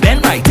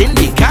 Then right in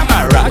the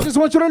camera. I just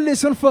want you to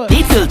listen first.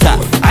 The filter.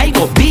 I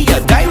go be your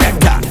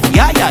director.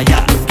 Yeah, yeah,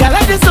 yeah. Girl,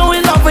 I just so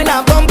in love with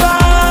a bumper.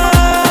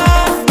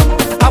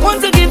 I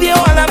want to give you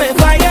all of my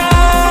fire.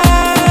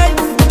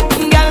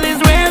 Girl,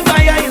 it's real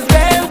fire, it's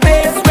real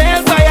bass.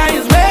 Real fire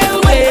is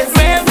real bass.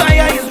 Real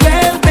fire is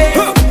real bass.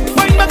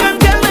 Bring back and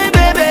tell me,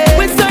 baby,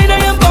 which side I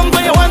am from.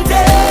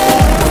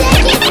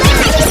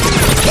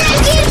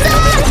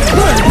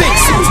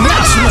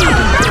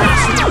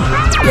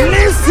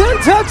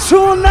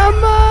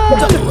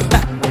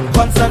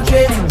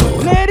 Concentrate.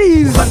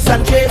 Ladies,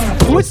 concentrate.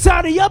 Which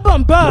side of your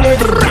bumper?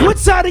 Which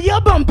side of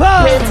your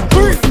bumper?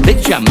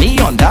 Picture me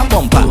on that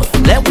bumper.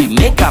 Let we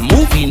make a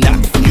movie now.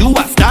 You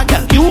a star,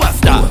 girl, you a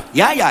star.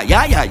 Yeah.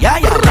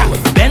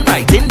 Bend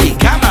right in the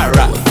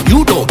camera.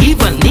 You don't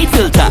even need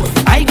filter.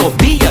 I go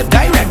be your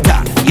director.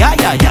 Yeah.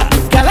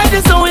 Girl, I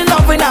just so in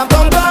love with that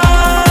bumper.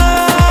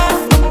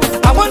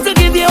 I want to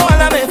give you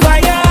all of my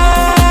fire.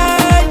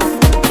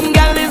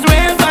 Girl, it's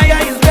real fire,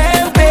 it's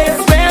real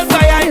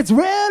fire. It's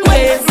real.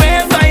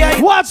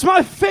 What's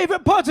my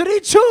favorite part of the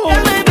tune?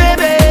 Tell me,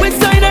 baby, which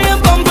side of your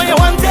bumper you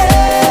want it?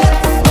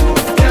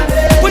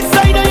 Which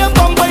side of your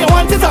bumper you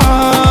want it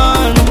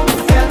on?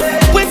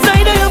 Which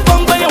side of your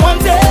bumper you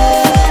want it?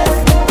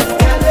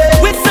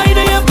 Which side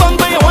of your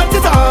bumper you want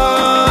it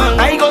on?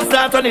 I go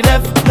start on the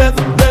left,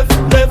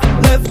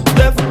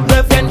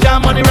 then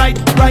jam on the right,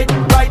 it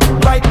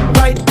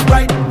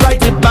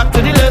back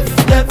to the left.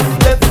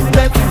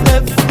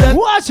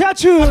 Watch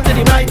out, you. To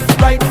the right.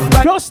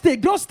 Don't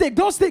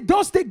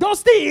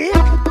stick.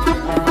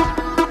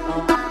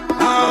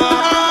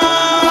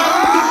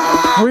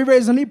 Are we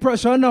raising any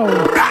pressure? No.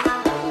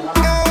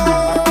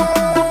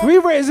 We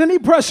raising any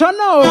pressure?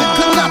 No.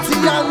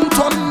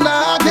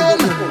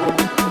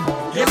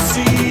 You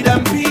see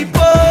them people.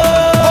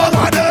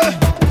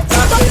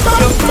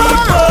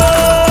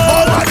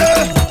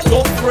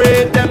 Don't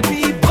pray them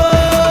people.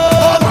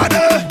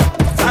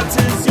 That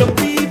is your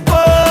people.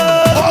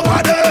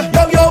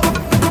 Yo,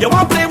 you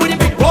want to play with the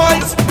big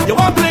boys? You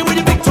want to play with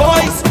the big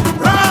toys?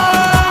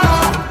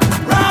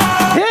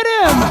 Hit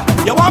him.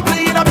 You want to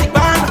play in a big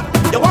band?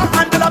 You want to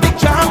handle a big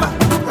jam?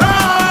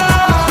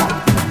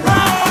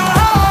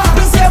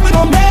 We say we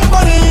don't make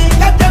money.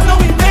 Let them know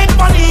we make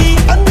money.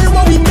 And we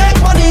when we make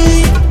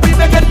money, we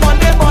make it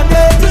money.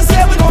 We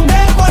say we don't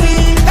make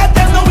money. Let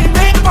them know we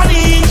make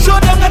money. Show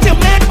them that you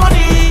make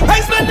money. I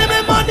spend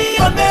my money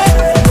on me.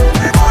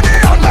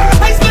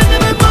 I spend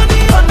my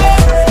money on me.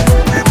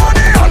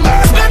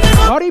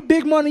 All the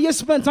big money you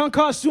spent on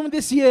costume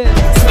this year.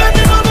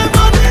 Spending all the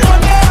money on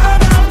me.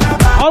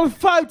 All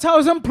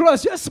 5,000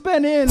 plus you're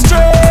spending.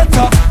 Straight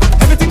up,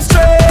 everything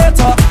straight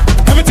up,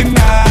 everything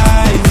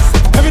nice,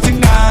 everything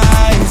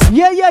nice.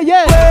 Yeah. Way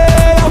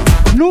up,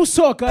 New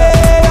soccer.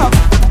 way up,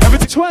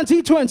 everything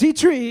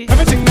 2023.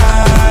 everything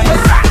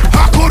nice.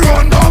 I could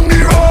run down the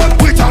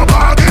road with a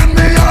bag in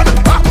me hand.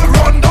 I could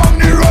run down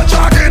the road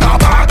jogging a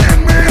bag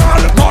in me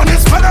hand. Money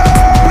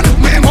spending,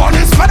 me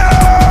money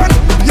spending.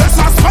 Yes, I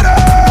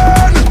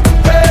spending.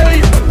 Hey,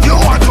 You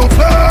want to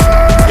play?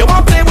 you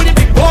want to play with the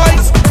big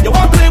boys? You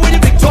want to play with the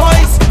big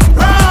toys?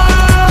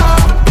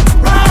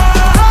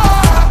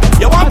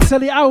 You I want to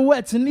tell you how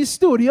wet in the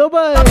studio,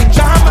 boy.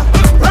 jam?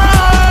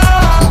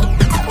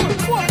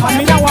 I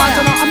mean,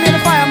 I'm in the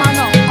fireman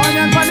now.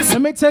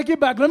 Let me take you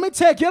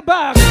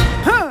back.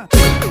 Huh?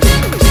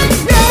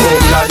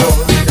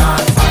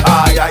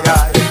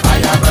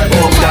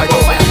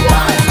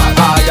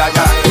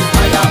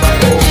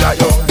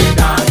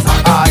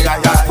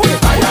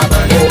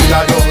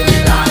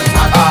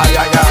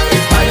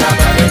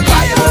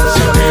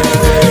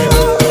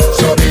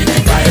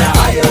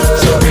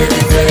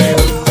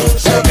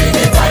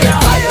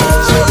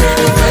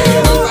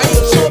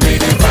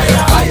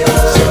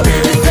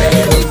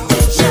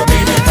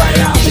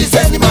 She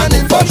send the man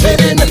in for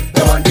training.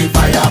 They want the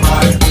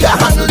fireman. They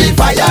handle the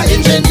fire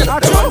engine. They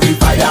want the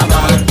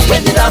fireman.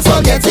 When the dance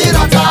all gets it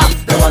hotter,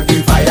 they want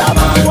the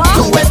fireman.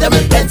 To wet them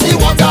with plenty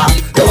water,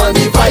 they want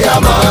the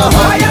fireman.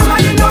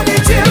 Fireman, you know the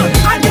chill,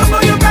 and you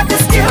know you got the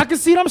skill. I can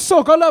see them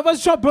soca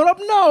lovers jumping up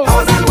now.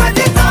 Thousand when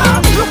it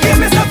up, look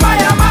at Mr.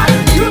 Fireman.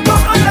 You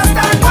don't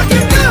understand what you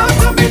do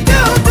to me.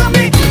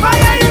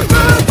 Fire you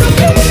do to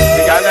me.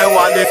 The girl they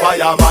want the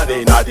fireman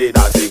in a the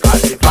dance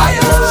because the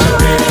fire. Show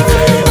me the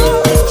fire.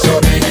 Show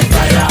me the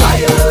fire.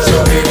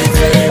 Show me the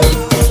fire.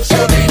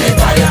 Show me the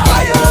fire.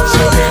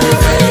 Show me the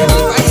fire.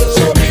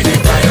 Show me the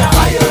fire.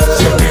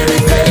 Show me the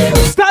fire.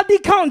 Start the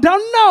countdown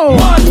now.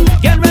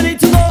 1, get ready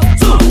to go.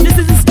 2, this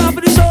is the start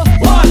of the show.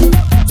 1,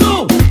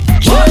 2,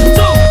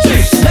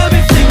 3.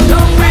 Everything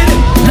done with it.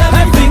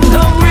 Everything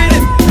done with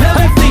it.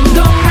 Everything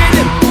done with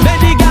it. Let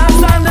the guys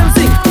stand and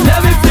sing.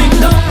 Everything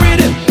done with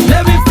it.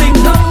 Everything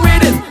done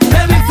with it.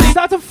 Everything.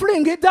 Start to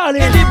fling it,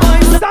 darling. Hey, the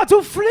boys. Start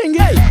to fling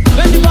it.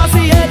 When the bossy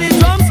hear the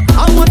drums, I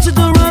want you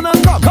to run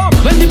and come.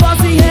 When the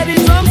bossy hear the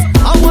drums,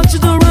 I want you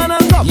to run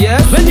and come.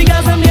 Yes. When the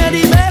guys them hear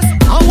the bass,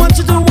 I want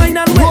you to whine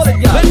and whisk.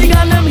 When the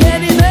guys them hear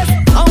the bass,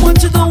 I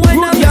want you to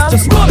whine and whisk.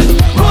 Just roll it,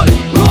 roll it,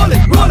 roll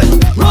it, roll it,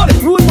 roll it,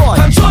 rude boy.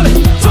 Control it,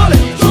 control it,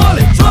 control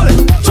it, control it,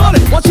 control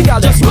it. What you got?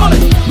 Just roll it,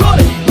 roll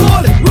it,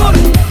 roll it, roll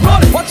it, roll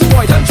it. What you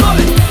boy? Control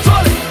it,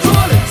 control it,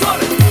 control it,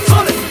 control it,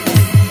 control it.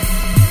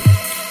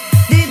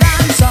 The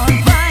dance on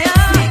fire.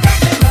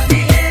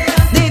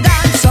 The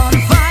dance on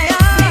fire.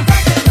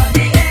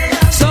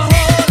 So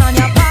hold on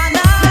your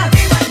partner.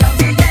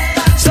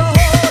 So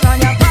hold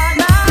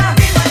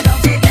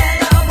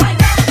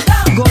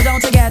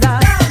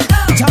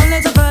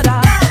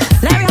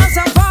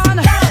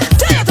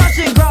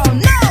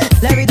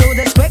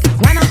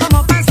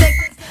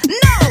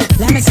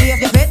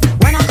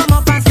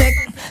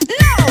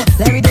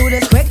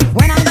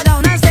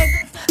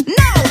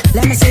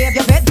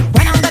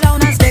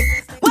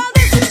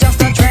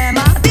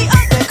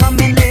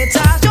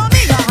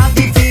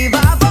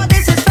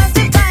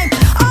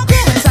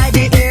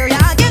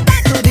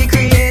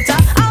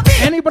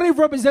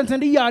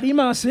content in the Yardie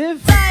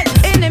Massive.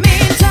 In the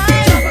meantime,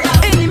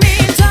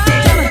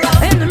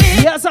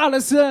 Yes,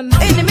 Allison.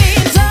 in the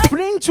meantime,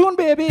 Bring tune,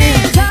 baby. in the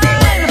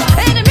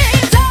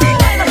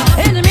meantime.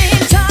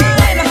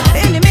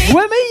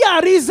 Where me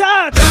Yardies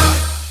at?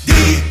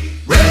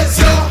 Raise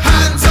your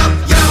hands up,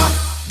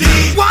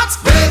 yeah. What?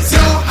 Raise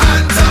your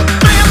hands up.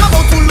 I am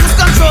about to lose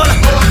control.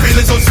 Oh, I'm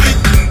feeling so sweet.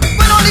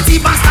 When all the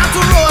T-bans start to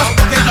roll. I'm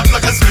walking up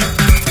like a sweet.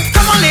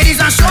 Come on, ladies,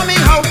 and show me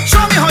how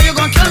you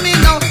gonna kill me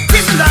now.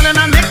 Kiss me, darling,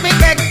 and make me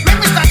beg. Make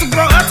me start to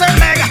grow a third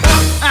leg.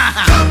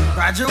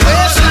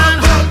 Graduation.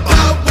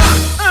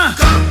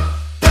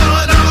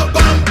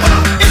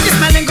 If you're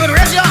smelling good,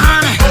 raise your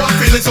hand. Oh, I'm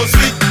feeling so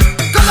sweet.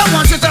 Cause I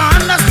want you to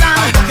understand.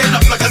 I'm walking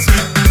up like a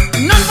sweet.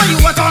 None for you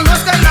at all, no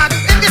sky lot.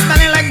 If you're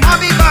smelling like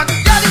Bobby Buck,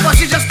 yeah, the boss,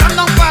 you just come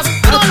down fast.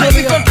 You don't like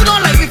me, you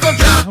don't like me,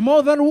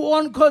 More than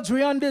one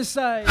country on this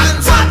side.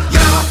 Hands up,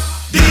 yeah.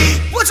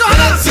 Put your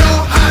hands Raise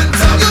your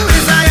hands up. You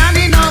is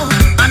I now.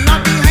 I'm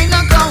not behind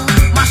the gun.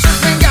 My shit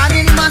been got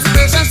in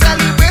emancipation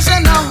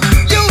celebration now.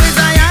 You is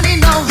I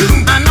now.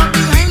 I'm not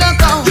behind the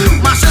gun.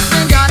 My shit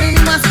been got in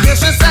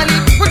emancipation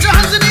celebration. Put your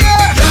hands in the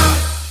air.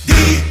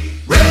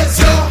 Raise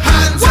your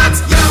hands. What?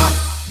 Yeah.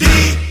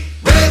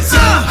 Raise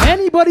your hands.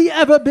 Anybody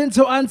ever been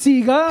to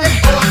Antigua?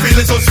 Oh, I'm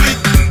feeling so sweet.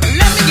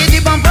 Let me get the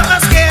bumper a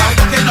scare. I'm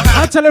walking up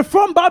I tell you,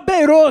 from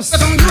Barbados,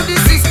 Don't do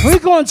this. we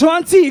going to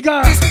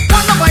Antigua.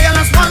 One no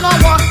violence, one no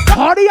war.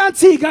 All the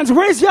Antiguans,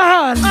 raise your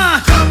hand.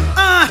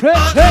 Hey,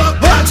 hey,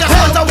 I just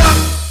want to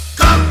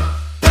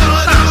walk.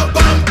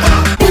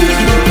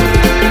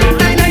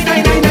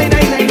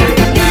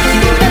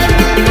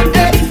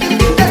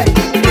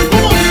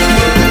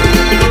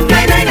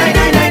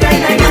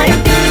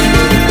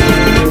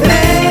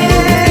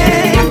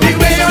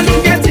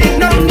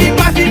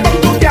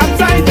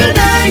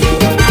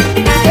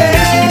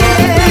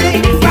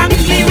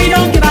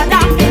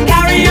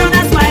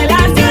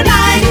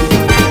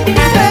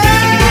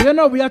 You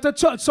know, we have to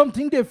touch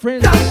something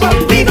different.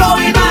 We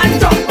going on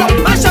jump up,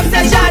 mash up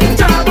session,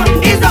 jump up.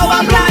 It's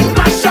our plan,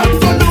 mash up.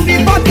 So now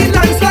we fucking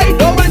landslide.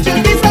 No one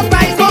should be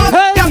surprised.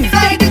 Hey.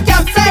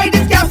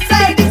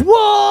 Capside.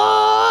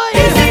 Whoa!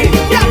 Easy,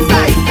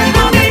 capside.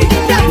 Mommy,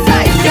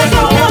 capside. You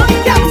know what?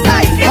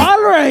 Capside.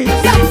 All right.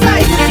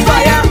 Capside.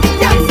 Fire,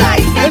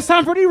 capside. It's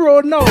time for the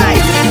road now.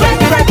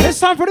 Red. It's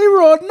time for the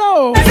road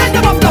now. Set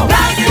them up now.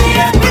 Right in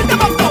here. Hit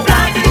them up now.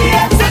 Right in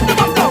here. Set them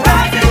up now.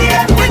 Right in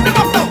here. Hit them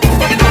up now.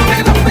 Pick it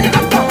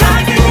up now.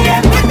 Right in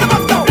here. Hit them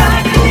up now.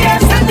 Right in here.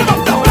 Set them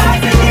up now.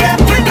 Right in here.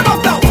 Hit them up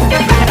now.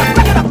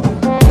 Pick it up.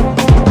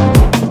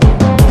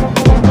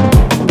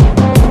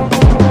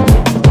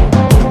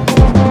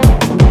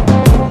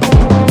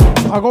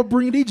 I go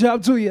bring the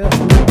job to you.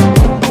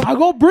 I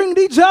go bring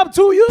the job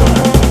to you.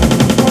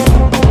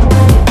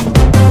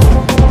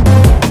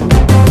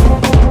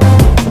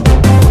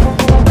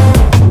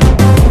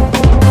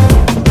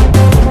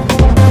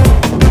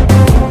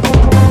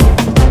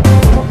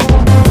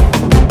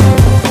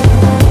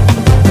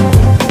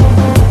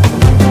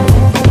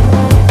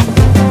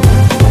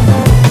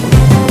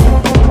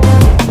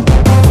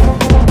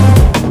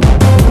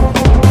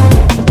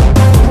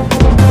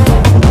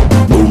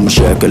 Boom,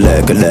 shaka,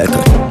 leka, leka.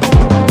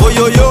 Oh,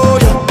 yo, yo,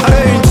 yo,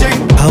 arranging.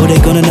 How they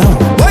gonna know?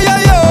 Oh, yo,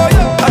 yo,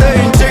 yo,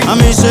 arranging. I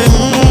mean, say,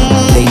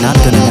 they not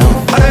gonna know.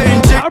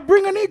 Arranging. I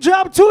bring a new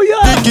job to you.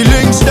 Dicky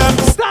links them.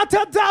 Start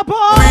a dapper.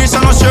 Please, I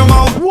know your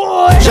mouth.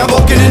 Boy. You're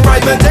walking in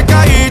private. Take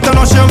a hit, I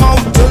know your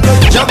mouth.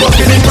 You're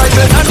walking in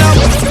private. And now.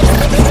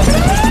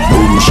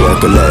 Boom,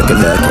 shaka, leka,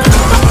 leka.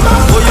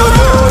 Oh, yo,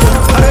 yo,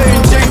 yo,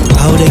 arranging.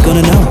 How they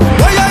gonna know?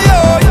 Oh, yo, yo,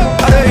 yo,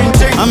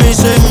 arranging. I mean,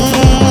 say,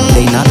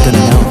 they not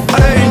gonna know.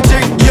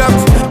 Arranging, yep.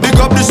 Pick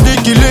up the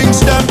sticky links,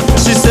 them.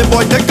 She said,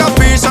 boy, take a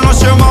piece and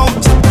wash your mouth.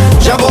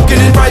 You're walking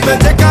in private.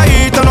 Take a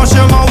hit and wash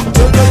your mouth.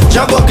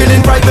 You're walking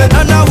in private.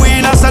 And now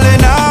we not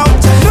selling out.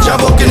 You're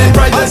walking in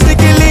private.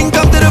 Sticky link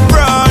up to the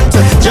front.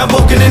 You're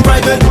walking in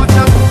private.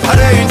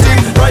 Arranging,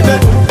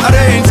 private.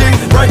 Arranging,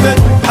 private.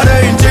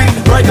 Arranging,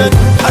 private.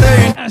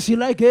 Arranging. As you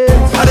like it.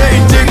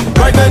 Arranging,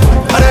 private.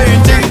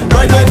 Arranging,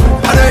 private.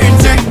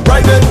 Arranging,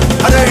 private.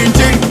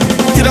 Arranging.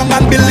 Sit down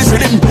and build this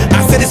rhythm.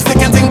 I said this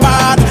freaking thing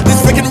bad. This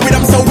freaking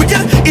rhythm so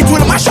wicked. It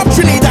will mash up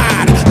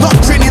Trinidad. Not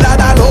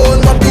Trinidad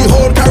alone, but the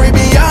whole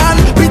Caribbean.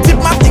 We tip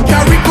my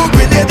Caribbean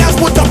grenadiers.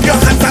 Put up your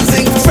hands and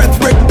sing. Fred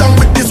break down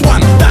with this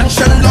one. Dance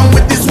along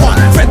with this one.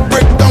 Fred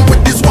break down with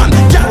this one.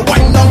 Girl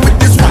wind down with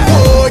this one.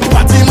 Whoa, you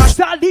party mash.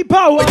 Start the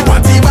power. You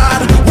party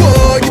bad.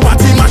 Whoa, you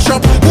party mash up.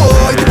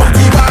 Whoa, you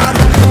party bad.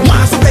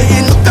 Master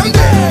playing, look them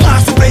there.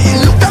 Master playing,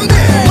 look them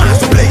there.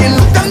 Master playing,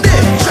 look them there.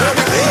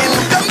 Master playing,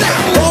 look them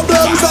there.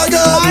 Problems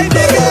again.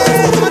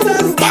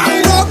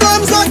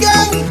 Problems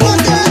again.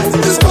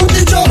 This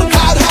funky job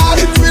hard.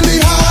 It's really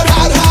hard.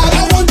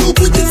 I want to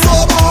quit it so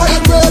hard.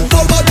 I'm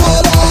grateful but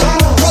hold on.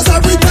 Cause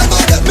every time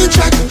I get me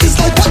check, it's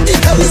like what the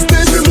hell is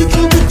this? A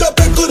little bit of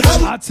it could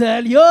help. I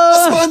tell you.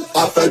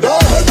 I fed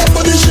up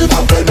on the ship.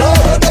 I fed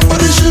up on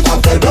the ship. I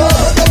fed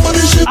up on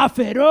the ship. I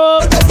fed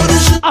up. On the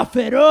ship. I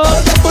fed up.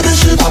 On the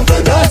ship. I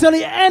fed I up. tell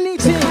you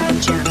anything.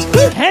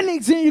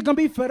 Anything you can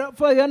be fed up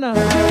for, you know.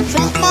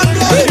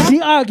 The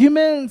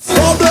arguments,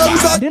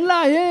 the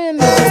lying,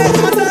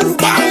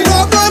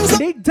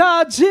 the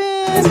dodging,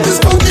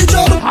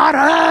 hard,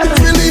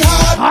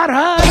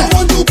 hard. I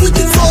want to quit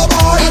it so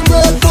hard. I'm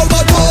grateful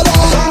but all.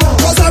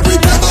 Cause every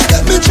time I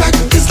get me check,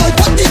 it's like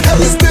what the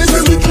hell is this?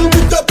 A little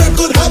bit of them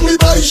could have me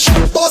by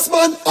shit. Boss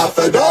man, I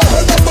fed up,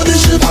 up on the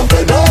shit. I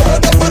fed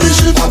up, up on the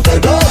shit. I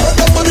fed up,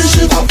 up on the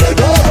shit. I fed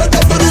up,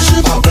 up on the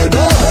shit. I fed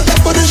up,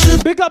 up on the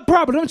shit. Big up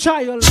problem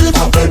child.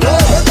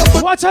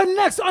 Watch our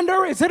next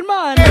underrated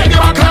man. Take the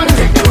road,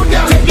 take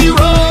the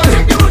road,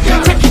 take the road,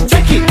 take it,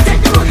 take it,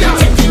 take the road,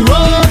 take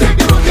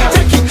the road,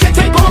 take it,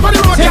 take over the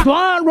road, take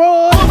one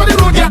road, over the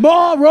road,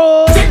 more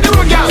road, take the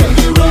road,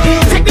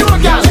 take the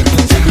road,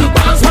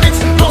 balance on it,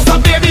 don't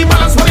stop, baby,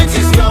 balance on it,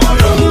 wind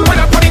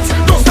up on it,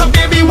 don't stop,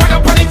 baby, wind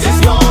up on it,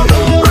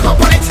 rock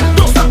up on it,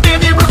 don't stop,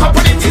 baby, rock up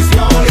on it, take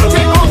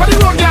over the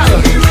road, yeah,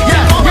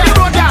 over the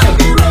road,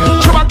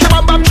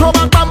 throw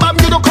back, bam, bam,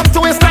 you don't come to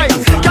waste time,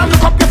 girl,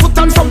 look up your foot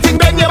on something,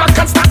 then your back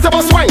can start to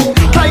bust wine,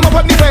 climb up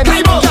on the fence,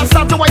 just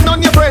start to wine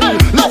on your friend,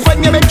 love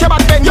when you make your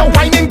back bend, your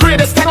whining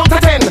greatest 10 out of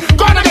 10,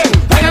 go on again,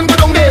 wine and go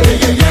down there,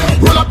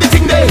 roll up the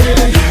thing there,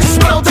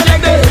 spread out the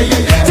leg there,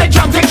 take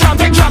jump, take jump,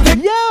 take jump,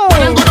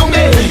 wine and go down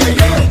there,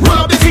 roll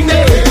up the thing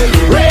there,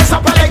 raise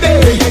up a leg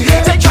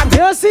there, take jump,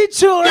 you see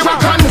sure,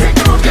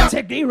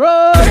 take the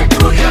road, take the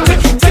road,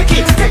 take it, take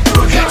it, take the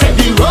road, take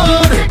the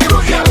road,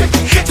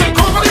 take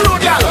over the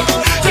road, girl,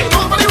 take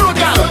over the road,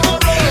 girl,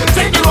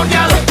 take the road,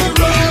 girl,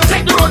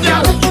 take the road,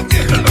 girl.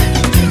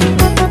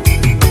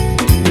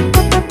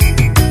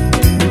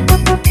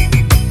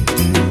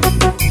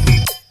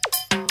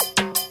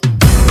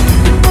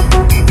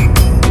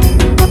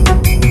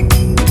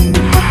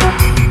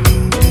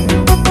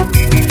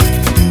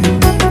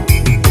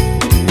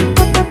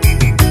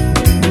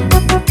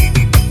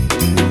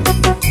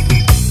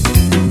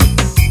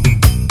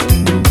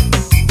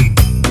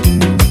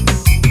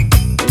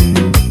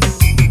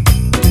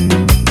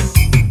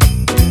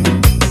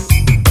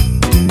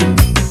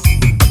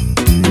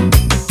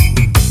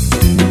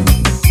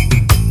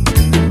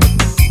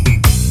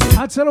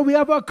 So we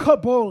have a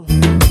couple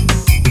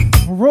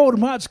road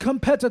march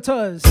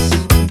competitors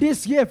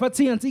this year for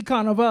TNT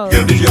Carnival.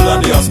 Give the jail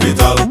and the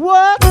hospital.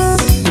 What?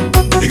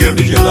 They give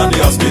the jail and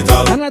the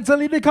hospital. And I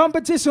tell you, the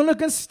competition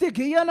looking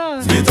sticky, you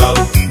know. Hospital.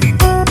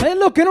 They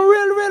looking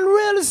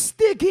real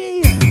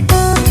sticky.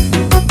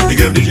 They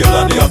give the jail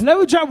and the hospital. Let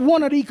me drop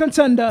one of the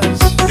contenders.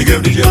 They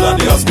give the jail and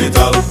the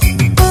hospital.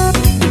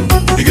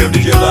 They give the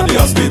jail and the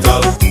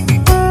hospital.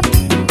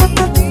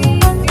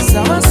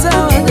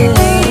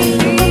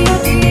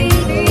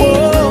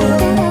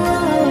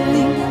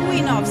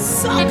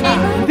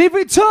 The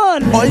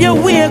return. All you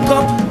wake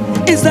up,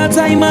 it's that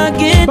time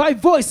again. By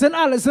Voice and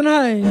Alison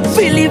Hines.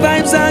 Feel the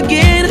vibes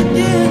again.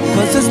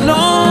 Cause it's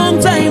long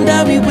time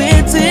that we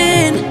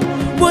waiting.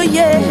 Well,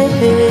 yeah.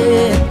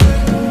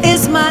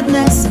 It's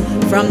madness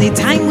from the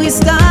time we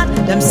start.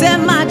 Them say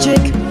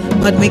magic,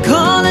 but we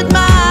call it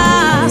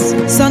mass.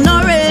 So no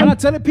rain. And I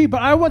tell the people,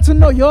 I want to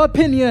know your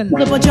opinion.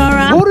 Who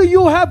do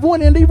you have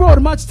winning the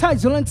road match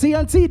title on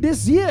TNT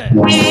this year?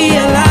 Be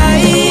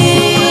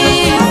alive.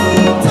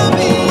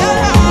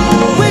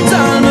 With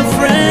all my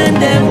friends,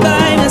 them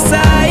by my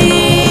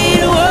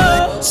side.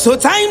 Whoa. So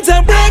time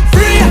to break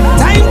free,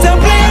 time to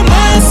play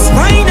mass.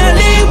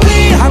 Finally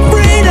we have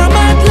freedom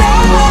at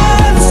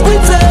last.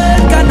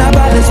 Return,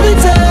 carnival is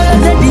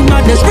return. Let the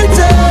madness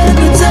return,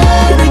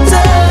 return,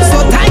 return. So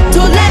time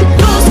to let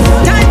loose,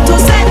 time to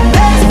set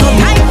pace. No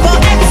time for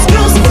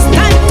excuse, it's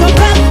time to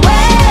cut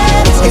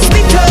waves. It's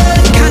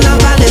return,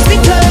 carnival is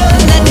return.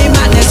 Let the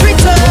madness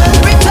return,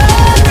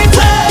 return,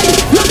 return.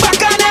 Look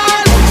back on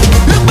all,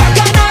 look back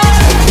on all,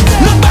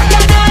 look back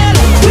on all.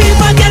 We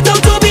forget how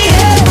to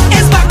behave.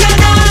 It's back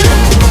on all,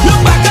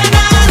 look back on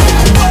all,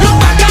 look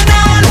back on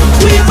all.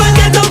 We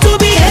forget how to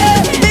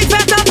behave. Big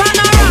fat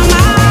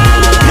panorama.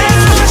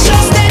 Let's mash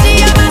up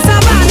stadium and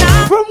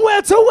Savannah. From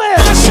where to where?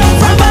 From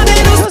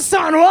Barbados to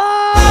San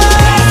Juan.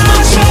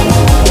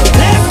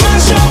 Let's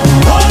mash up,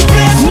 whole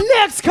place.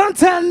 Next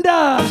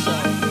contender.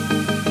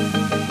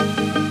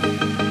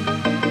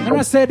 And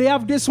I said they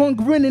have this one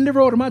grinning the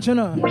road match, you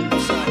know.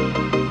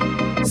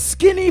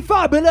 Skinny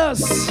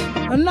Fabulous,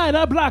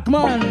 another black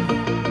man.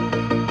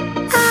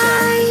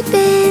 I've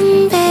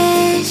been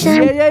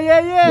patient.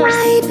 Yeah.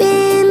 I've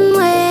been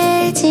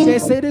waiting. They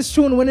say this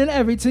tune winning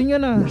everything, you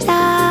know.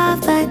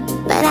 Stop it,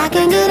 but I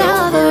can get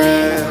over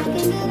it.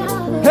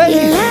 Hey.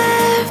 You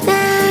left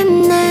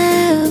and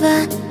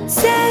never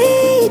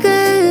say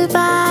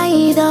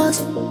goodbye. Those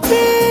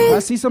tears. I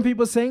see some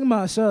people saying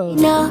Marshall.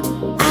 No,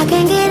 I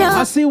can get over.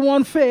 I see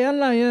one Faye and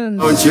Lion.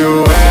 Don't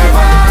you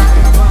ever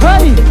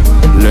hey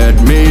let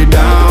me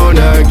down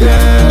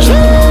again.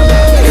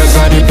 Yes,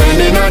 I'm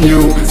depending on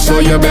you, so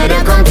you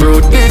better come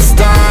through this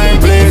time.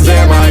 Please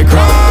hear my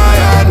cry,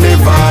 and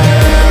if I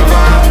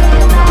ever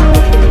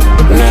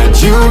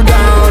let you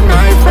down,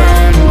 my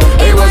friend,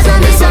 it was a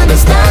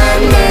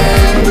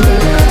misunderstanding.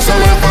 So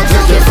if I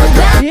took you for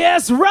granted,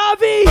 yes,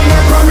 Ravi. I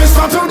promise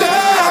for today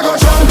I go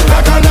jump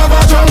like I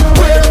never jump,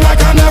 wave like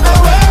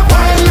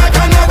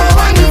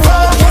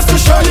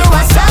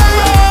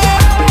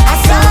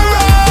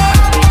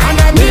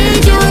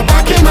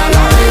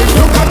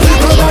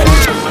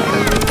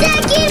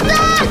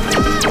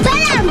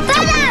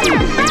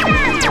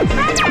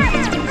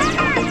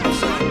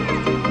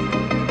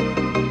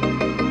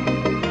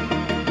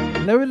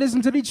listen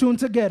to the tune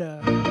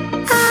together.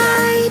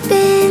 I've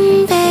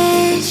been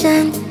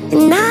patient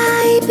and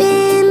I've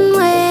been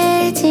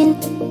waiting.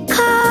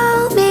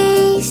 Call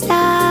me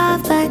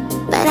stubborn,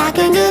 but I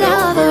can't get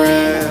over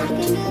it.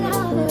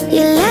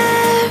 You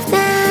left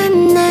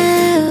and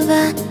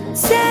never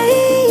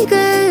say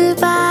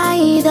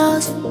goodbye.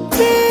 Those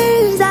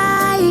tears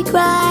I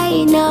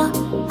cry, no,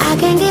 I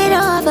can't get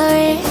over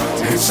it.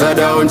 So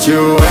don't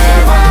you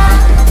ever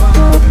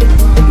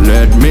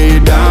let me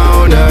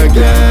down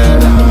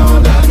again.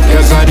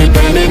 Cause I'm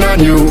depending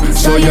on you,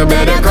 so you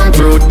better come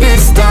through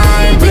this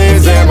time.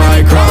 Please hear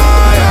my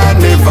cry.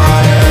 And if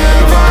I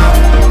ever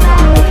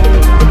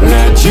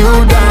let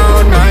you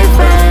down, my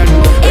friend,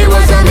 it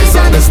was a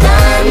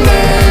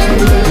misunderstanding.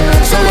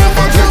 So if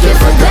I took you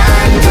for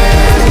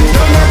granted,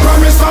 then I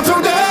promise for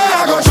today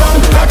I go jump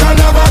like I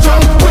never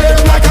jump,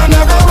 wave like I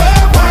never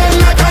wave, wine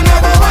like I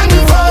never went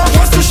before,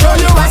 just to show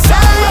you I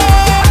sorry,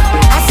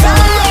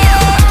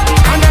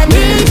 and I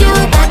need you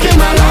back in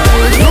my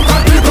life. Look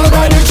at people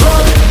by the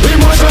truck,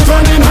 emotions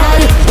running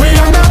high, we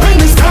end up in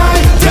the sky,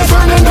 tears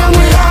running down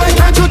we high.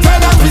 Can't you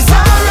tell us we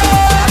sorry,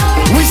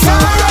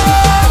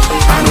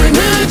 and we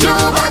need you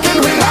back in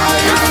we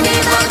life. I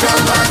need my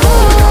come back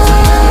home.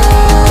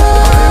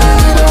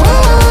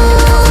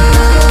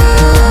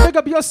 Pick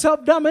up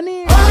yourself,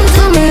 Dominique.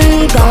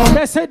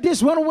 They said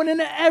this one winning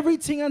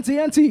everything on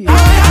TNT.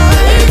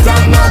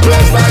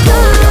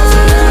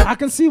 I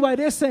can see why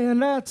they're saying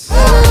that.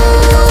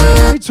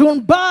 It's tune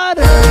bad.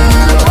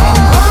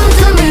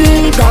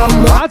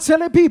 I tell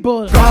the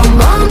people,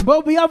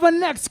 but we have a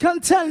next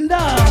contender.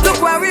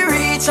 Look where we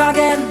reach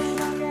again.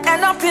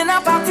 End up in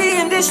a party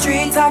in the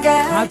street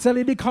again. I tell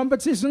you the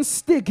competition's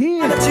sticky.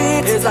 The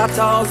cheat is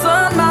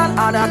 1,000 man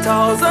and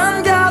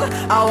 1,000 girl.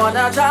 I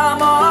wanna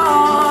jam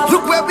on.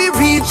 Look where we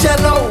reach,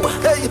 hello.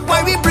 Hey,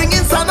 why we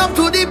bringing sun up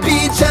to the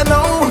beach,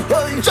 hello.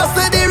 Just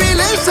let the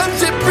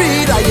relationship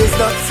breed. I is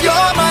not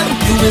your man,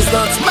 you is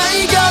not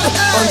my girl.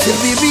 Until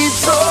we reach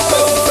so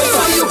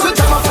you could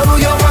jam up on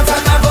your want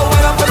and never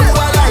wanna put you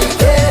like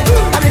it.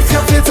 And if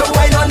you feel to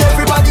wine on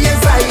everybody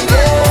inside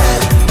it.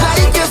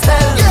 Like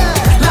yourself,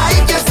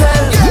 like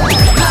yourself,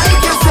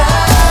 like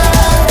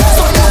yourself.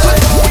 So you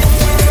could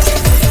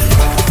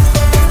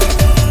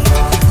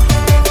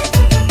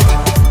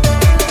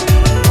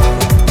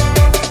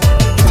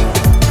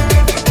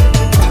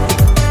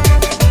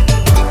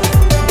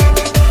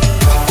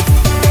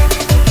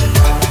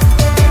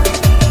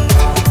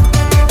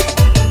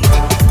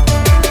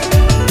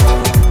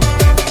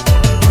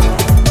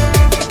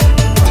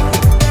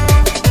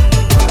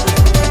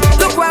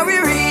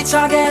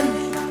again.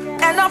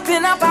 End up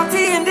in a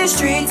party in the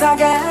street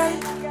again.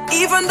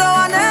 Even though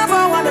I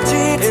never wanna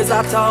cheat, it's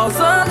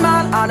 1,000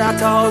 man and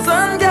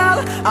 1,000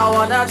 girl. I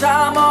wanna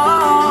jam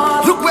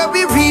on. Look where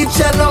we reach,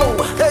 hello.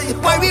 Hey,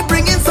 why we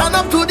bringing sun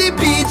up to the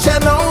beach,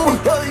 hello.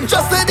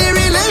 Just let the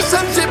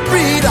relationship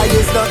breed. I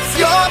is not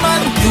your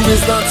man, you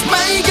is not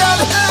my girl.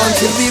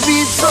 Until we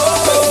reach so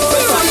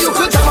you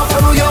could jam up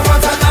on your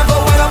want and never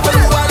wanna put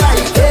you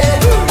like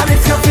it. And if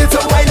you feel to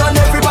wine on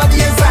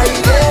everybody inside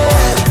it.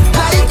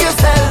 Like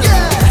yourself,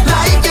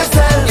 like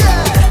yourself,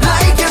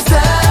 like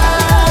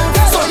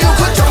yourself. So you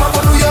could jam up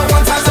on your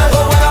want and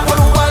never wanna put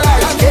you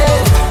like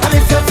it. And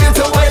if you feel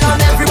to wine on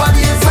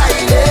everybody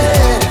inside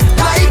it.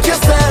 Like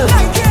yourself,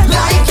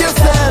 like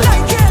yourself,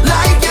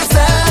 like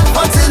yourself.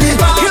 Until the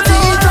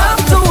party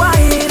come to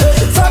wine.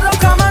 So don't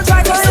come and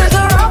try to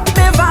interrupt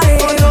me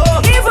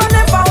vibe. Even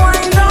if I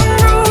wind down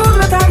rude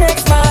with the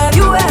next man,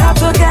 you will have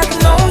to get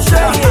no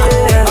shade.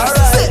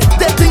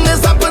 that thing that's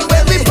happen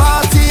when we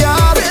party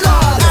hard.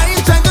 I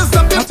ain't trying to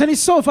stop you. I tell you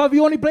so far, we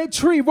only played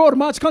 3 road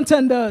march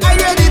contenders. I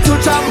ready to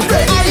jump.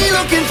 I ain't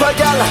looking for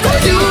y'all.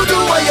 You do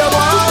what you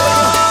want.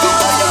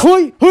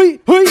 Hui, hui,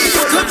 hui.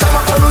 You jump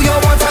up on who you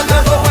want and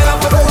never when I'm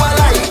with who I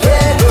like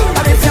it.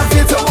 And if you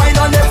feel to wine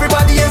on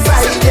everybody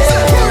inside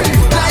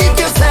it. Like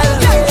yourself,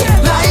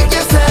 like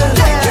yourself,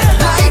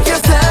 like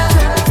yourself.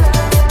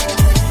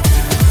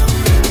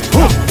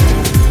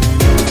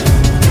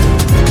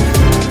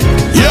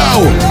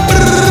 Yo!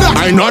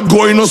 I'm not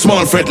going no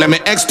small fret. Let me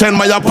extend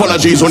my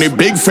apologies. Only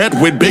big fret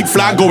with big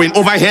flag going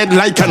overhead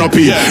like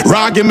canopy.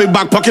 Rag in my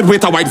back pocket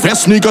with a white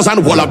vest, sneakers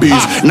and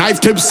wallabies. Knife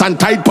tips and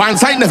tight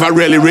pants. I never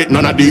really rate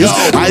none of these.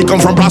 I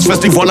come from brass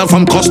festival and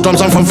from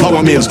customs and from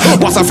flour mills.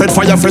 Was a fed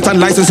fire fret and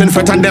licensing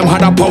fret and them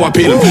had a power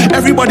pill.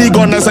 Everybody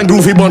gunners and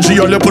groovy bunchy,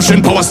 all you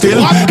pushing power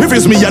still. If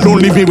it's me, you don't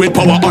leave me with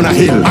power on a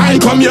hill. I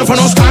come here for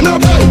no stand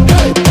up.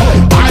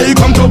 I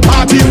come to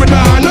party with my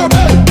hand up.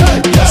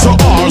 So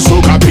all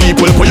soca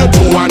people put your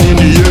 2-1 in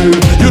the air.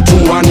 You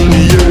 2-1 in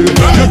the air.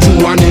 You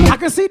 2-1 in. I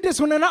can see this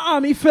one in the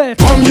army fair.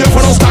 Come here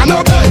for no stand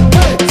up.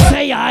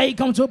 Say I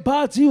come to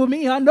party with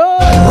me, I know.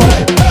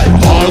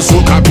 All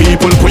soca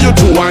people put your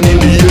 2-1 in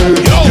the air.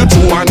 You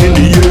 2-1 in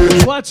the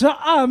air. Watch your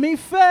army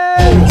fair.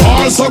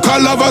 All soca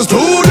lovers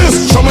do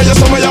this. Show me your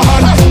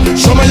hand.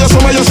 Show me your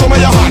hand. Show me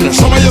your hand.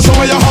 Show me your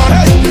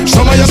hand.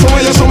 Show me your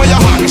hand. Show me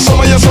your hand. Show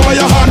me your hand.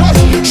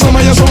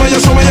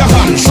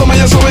 Show me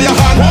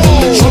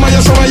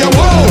your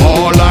hand.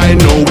 All I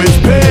know is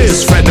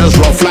pace. Feathers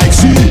rough like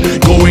sea.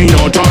 Going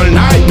out on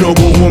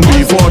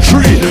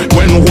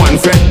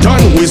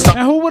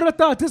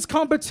artist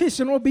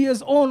competition will be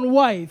his own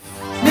wife.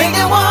 Make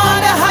them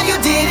wonder how you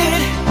did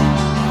it.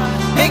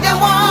 Make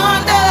them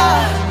wonder.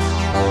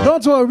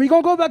 Don't worry, we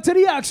gonna go back to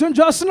the action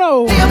just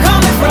now. Where you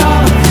coming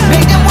from?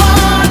 Make them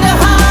wonder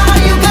how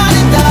you got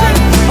it done.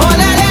 All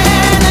that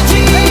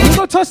energy. We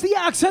gonna touch the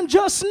action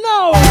just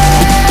now.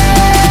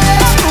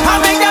 I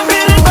make them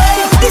really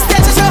brave. This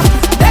stage is your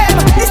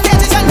name. This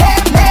stage is your name.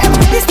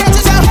 This stage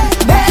is your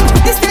name.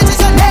 This stage is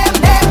your name.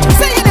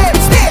 Say your name.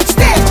 Stage.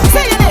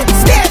 Say your name.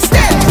 Stage.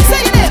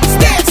 Say your name.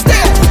 Stage.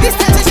 This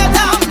stage is your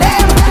damn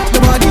name.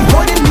 Nobody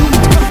holding me.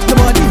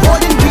 Nobody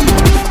holding me.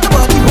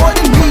 Nobody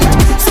holding me.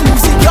 Some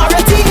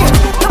security.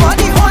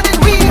 Nobody holding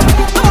me.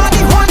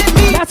 Nobody holding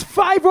me. That's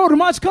 5 road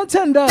match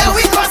contenders. Now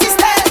we cross the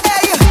stage.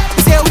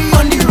 Say we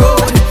on the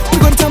road.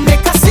 We're going to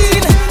make a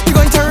scene. We're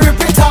going to rip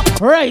it up.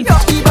 Right.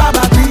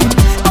 Baba Green.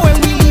 And when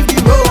we leave the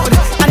road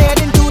and head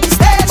into the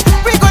stage,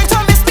 we're going to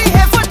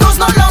misbehave for those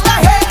no longer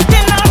here.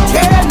 They're not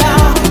here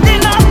now. They're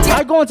not here.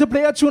 I'm going to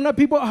play a tune that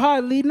people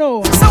hardly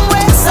know.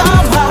 Somewhere,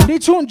 somehow. The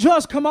tune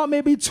just come out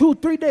maybe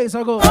 2-3 days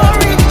ago. Show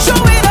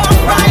it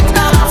off right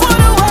now for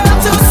the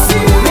world to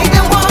see. Make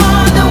them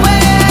wonder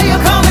where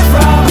you're coming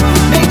from.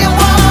 Make them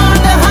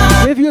wonder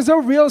how. If you're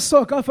a real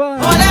soca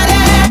fan,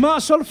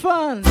 Marshall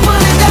fan,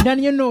 then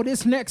you know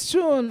this next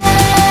tune.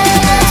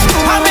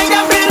 I make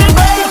them really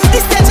brave.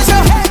 This stage is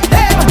your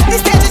name.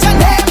 This stage is your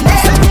name.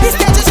 This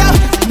stage is your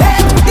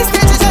name. This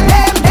stage is your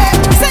name.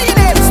 Say your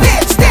name.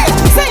 Stage.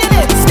 Say your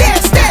name.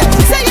 Stage.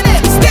 Say your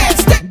name.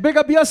 Stage. Big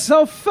up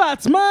yourself,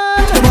 fat man.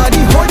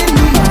 Nobody holding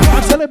me. I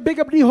tell it, big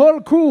up the whole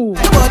crew.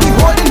 Nobody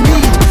holding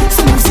me.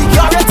 Some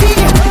security.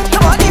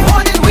 Nobody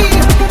holding me.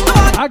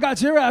 I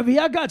got your Ravi.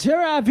 I got your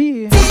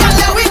Ravi. See, and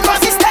then we cross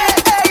the stage.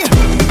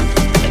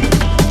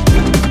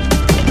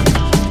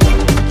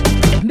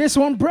 This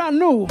one brand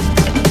new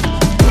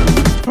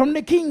from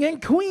the king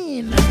and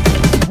queen,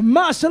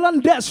 Marshall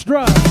and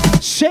Destra.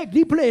 Shake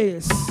the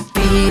place.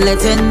 Feel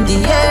it in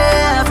the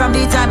air from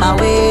the time I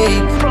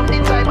wake.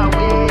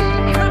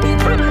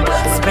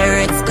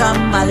 Spirits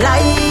come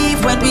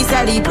alive when we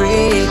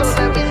celebrate.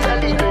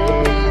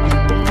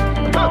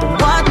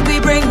 What we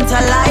bring to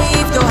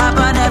life to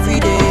happen every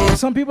day.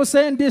 Some people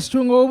saying this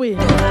tune go away.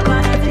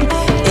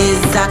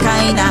 Is a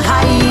kind of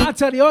high. I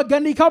tell you,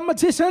 organic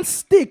competition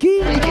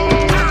sticky.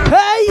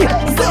 Hey!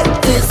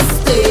 This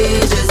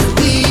stage is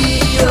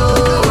real.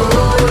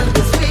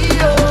 It's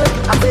real.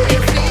 I feel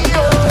it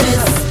real.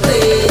 This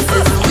place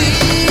is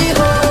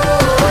real.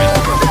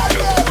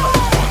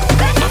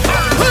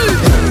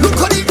 Look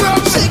how the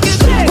ground shaking.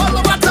 All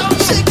over town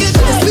shaking.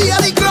 It's me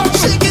and the ground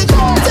shaking.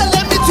 Tell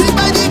them me treat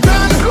by the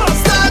ground.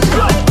 Stand.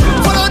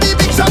 Follow the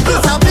big shot.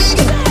 It's a big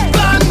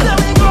band.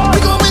 We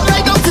going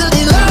right down till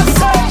the last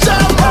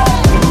jump.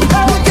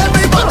 Look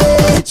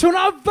everybody. Tune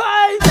up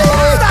vibe.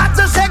 Start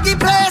to shake the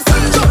place.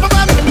 Jump about.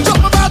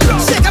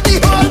 Shake up the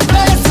whole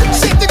place.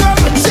 Shake the ground.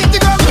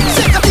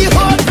 Shake up the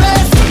whole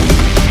place.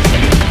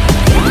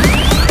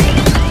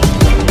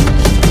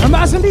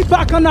 Imagine the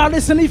back and now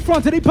listen the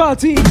front of the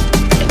party.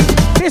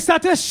 They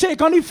start to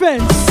shake on the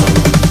fence.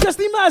 Just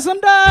imagine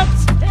that.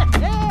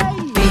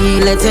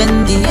 Feel it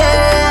in the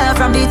air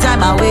from the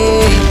time I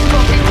wake.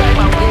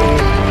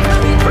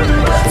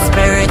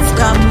 Spirits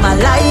come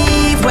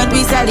alive when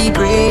we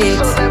celebrate.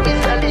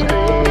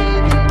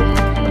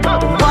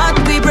 What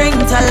we bring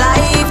to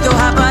life to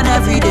happen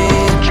every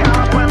day.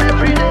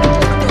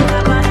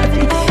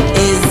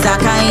 Is a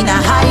kind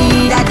of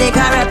high that they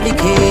can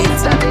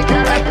replicate.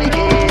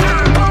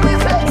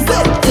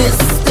 This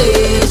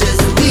stage is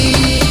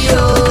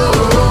real.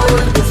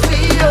 It's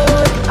real.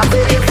 I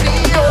feel it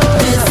real.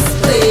 This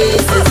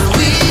place is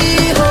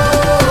real.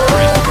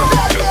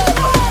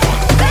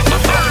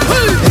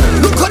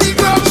 Look how the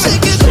ground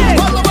shaking.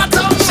 All over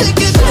town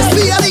shaking. It's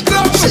me and the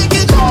ground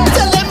shaking.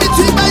 Tell them me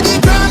treat by the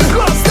ground.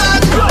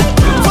 Stand.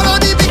 Follow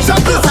the big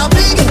shot. It's a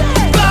big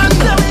band.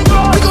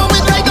 We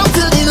going right down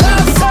till the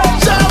last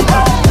jump.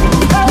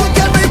 Look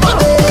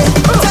everybody.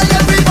 Tell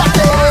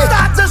everybody.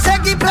 Start to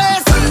shake the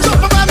place.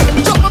 Jump about.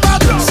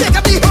 Shake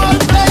up the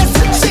whole place.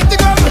 Shake the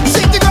ground.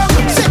 Shake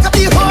up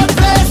the whole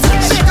place.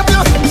 Shake up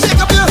your.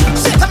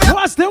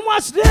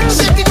 Watch them.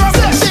 Shake the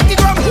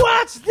ground.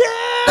 Watch them.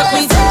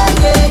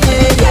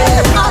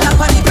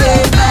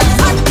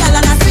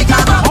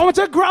 I want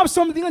to grab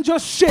something and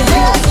just shake. I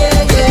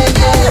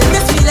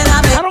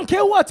don't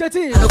care what it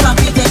is.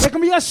 It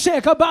can be a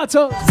shaker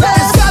battle.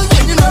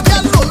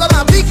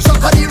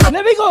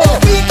 There we go.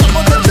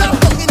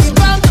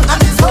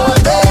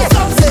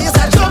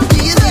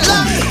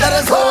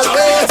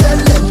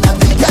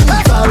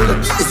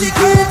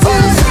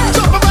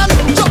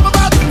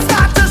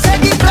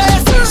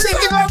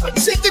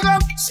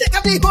 Shake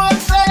up the whole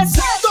place.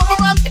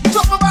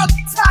 Jump about,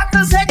 start to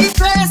shake the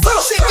place.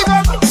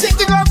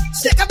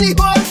 Shake up the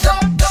whole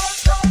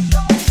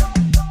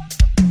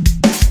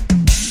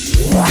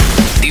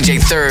DJ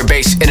Third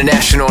Base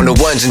International on the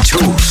ones and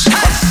twos.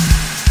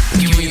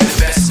 Give you the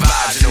best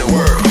vibes in the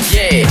world.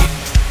 Yeah.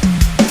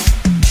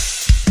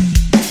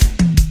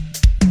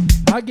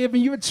 I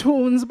giving you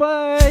tunes,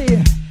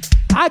 boy.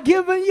 I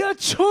giving you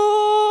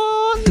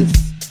tunes.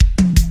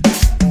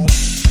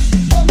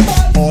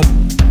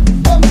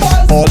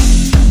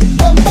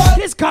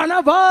 This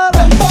carnival.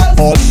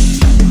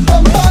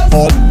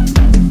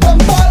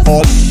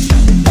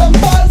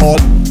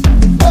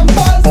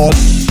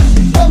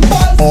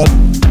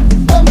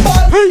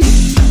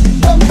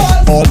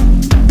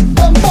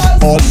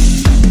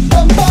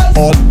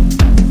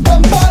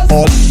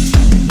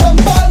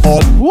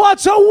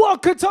 Watch a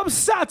walk it up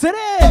Saturday.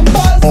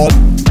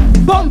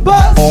 Bumper.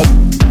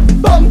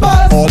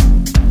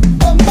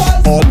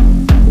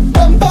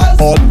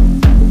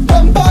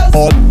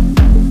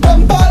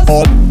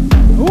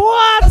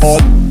 What?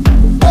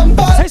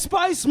 Say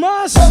Spice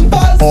Mass,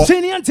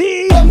 Ginny and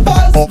T,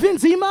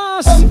 Vincy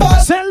Mass,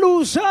 St.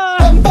 Lucia.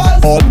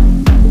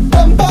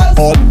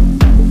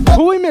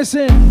 Who we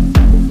missing?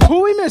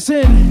 Who we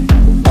missing?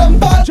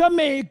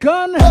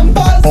 Jamaican.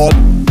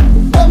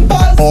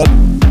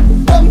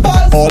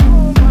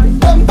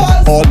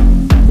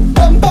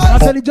 I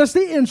tell you, just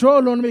the intro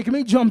alone making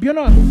me jump, you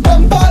know.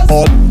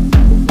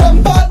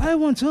 I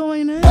want to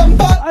wine it.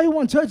 I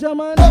want to jam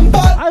on.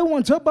 I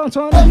want to bounce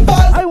on.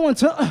 I want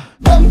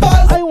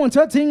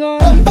to ting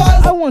on.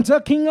 I want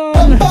to king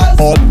on.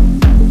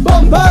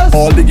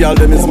 All the girl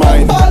them is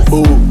mine.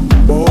 Ooh.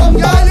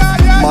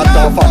 Matter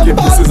of fact, if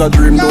this is a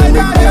dream, don't make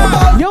me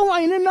up. You're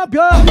winding up,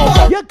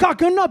 yeah. You're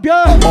cocking up,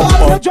 yeah.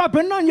 You're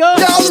dropping on, yeah.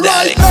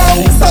 Right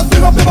now, start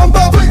fill up your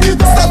bumper, bring it.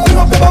 Start fill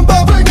up your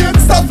bumper, bring it.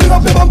 Start fill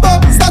up your bumper,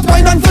 start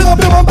wine and fill up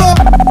your bumper.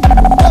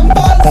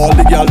 All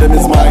the girl them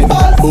is mine.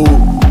 Ooh.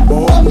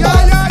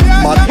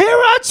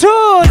 Here a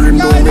tune.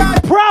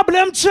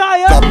 Problem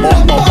child.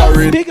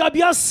 Big up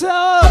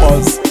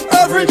yourself.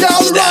 Every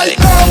girl right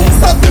now,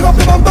 start fill up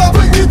your bumper,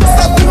 bring it.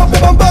 Start fill up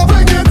your bumper,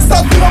 bring it.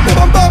 Start fill up your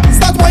bumper,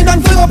 start wine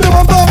and fill up your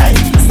bumper.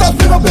 Start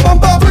fill up your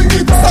bumper, bring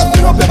it. Start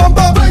fill up your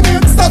bumper, bring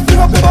it. Start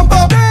fill up your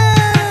bumper.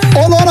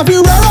 All of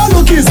you rare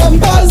lookies,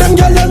 bumpers. Them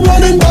girl them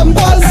running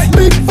bumpers.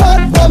 Big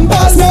fat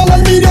bumpers, small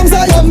and medium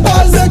size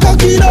bumpers. They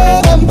cocky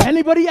now.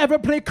 Anybody ever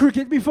play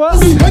cricket before?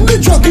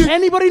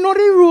 Anybody know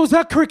the rules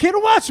of cricket?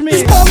 Watch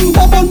me.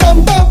 Bumper,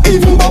 bumper,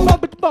 even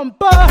bumper,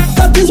 bumper.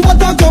 That is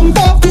what I come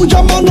for. To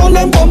jam on all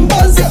them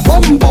bumpers.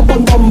 Bumper,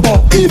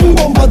 bumper, even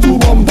bumper to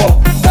bumper.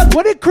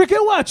 What the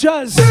cricket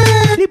watchers?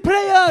 The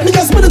players. Me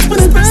just spin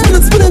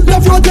it,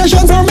 left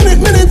rotation for a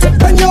minute.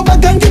 Bend your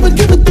back and give it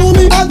to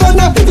me. I'm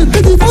gonna hit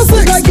it for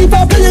six. Like if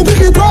I'm playing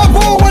cricket, draw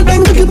forward,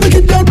 then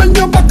wicked, girl. Bend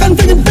your back and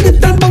fling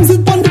it, then bounce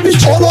it on the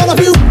pitch. All of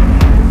you.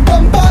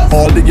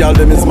 All the girl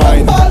them is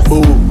mine.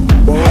 Ooh.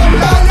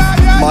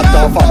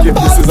 Matter of fact, if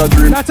this is a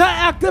dream, that's an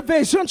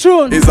activation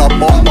tune. It's a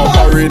bumper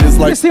parade. It's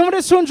like you see when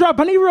the tune drop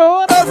on the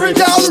road. Every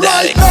girl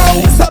right now.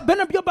 Stop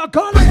bend up your back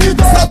on.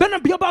 Stop bend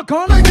up your back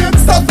on.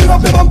 Start fill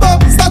up your bumper.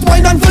 Start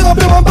wine and fill up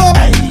your bumper.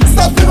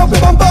 Start fill up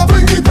your bumper.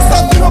 Bring it.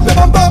 Start fill up your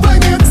bumper.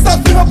 Bring it.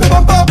 Start fill up your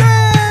bumper.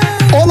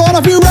 All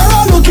of you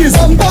rare lookies,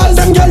 bumpers.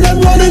 Them girl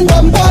them running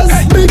bumpers.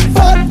 Big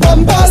fat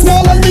bumpers,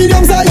 small and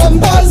medium size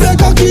bumpers. They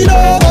cocky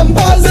now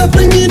bumpers. They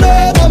flingy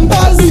now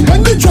bumpers.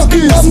 And the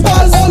truckies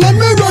bumpers. All of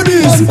me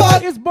runnies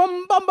bumpers. It's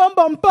bumper.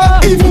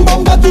 Even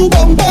bumper to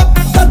bumper.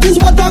 That is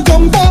what I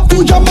come for.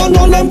 To jam on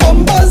all them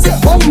bumpers.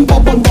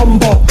 Bumper.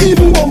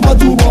 Even bumper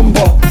to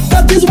bumper.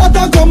 That is what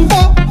I come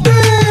for.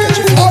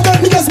 All that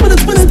niggas spin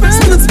it.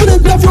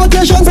 Left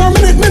rotation for a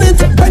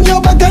minute. Bend your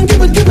back and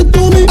give it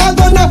to me. I'm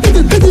gonna hit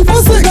it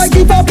for six. Like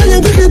if I'm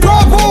playing cricket,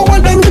 draw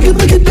forward, then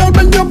wicked, girl.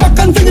 Bend your back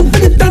and fling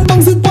it, then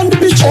bounce it on the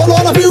pitch. All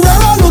of you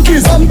rare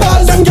lookies,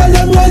 bumpers. Them girl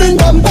them running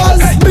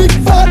bumpers. Big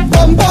fat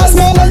bumpers,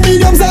 small and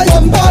medium size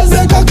bumpers.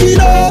 They cocky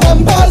now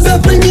bumpers, they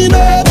flingy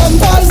now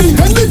bumpers.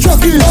 And the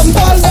truckies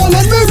bumpers, all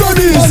of me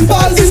running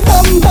bumpers. It's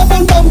bumper,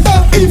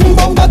 even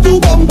bumper to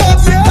bumper.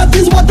 That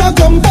is what I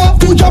come for.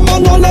 To jam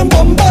on all them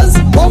bumpers.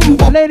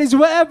 Bumper. Ladies,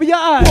 wherever you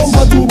are,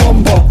 bumper to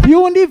bumper.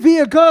 You in the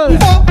vehicle,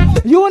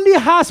 you in the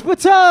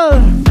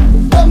hospital.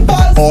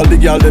 All the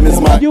girl them is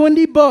mine. You in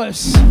the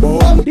bus,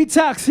 the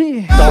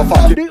taxi,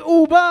 the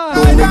Uber.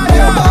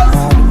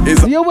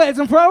 You're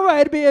waiting for a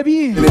ride,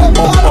 baby.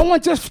 I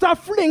want you to start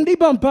fling the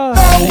bumper.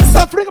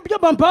 Start fling up your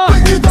bumper.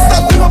 Why?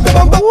 Start fill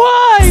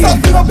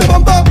up your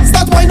bumper.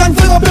 Start wine and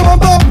fill up your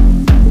bumper.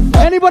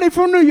 Anybody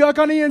from New York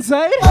on the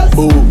inside?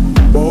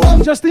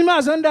 Just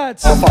imagine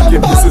that.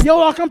 You're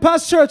walking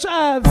past Church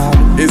Ave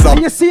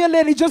and you see a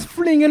lady just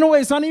flinging her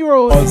waist on the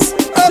road.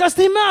 Just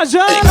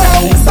imagine.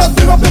 Start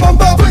fill up your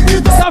bumper.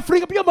 Start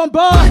fling up your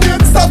bumper.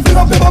 Start fill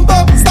up your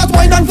bumper. Start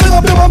wine and fill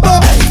up your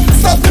bumper.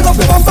 Start fill up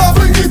your bumper.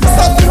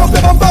 Start fill up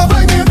your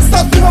bumper.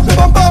 Start fill up your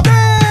bumper.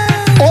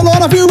 All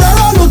of you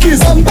rare lookies,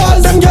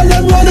 bumpers. Them girl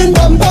them running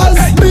bumpers.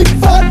 Big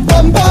fat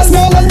bumpers,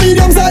 small and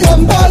medium size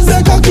bumpers.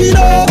 They cocky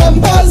now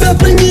bumpers. They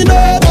flingy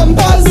now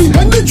bumpers.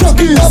 And the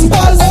truckies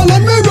bumpers. All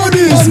of me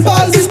running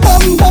bumpers. It's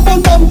bumper,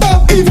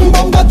 even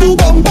bumper to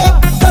bumper.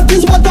 That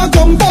is what I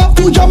come for.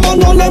 To jam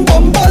on all them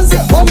bumpers.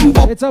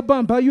 Bumper. It's a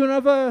bumper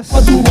universe.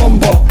 To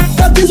bumper.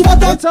 That is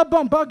what I. It's a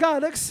bumper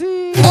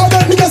galaxy. All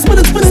that niggas spin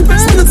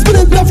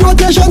it. Left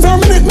rotation for a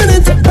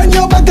minute. Bend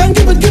your back and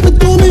give it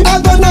to me.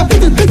 I'm gonna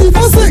hit it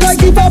for six.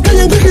 Like if I'm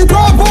playing cricket,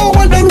 draw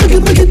forward, then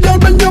wicked, girl.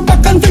 Bend your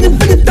back and fling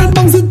it, then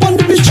bounce it on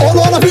the pitch. All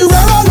of you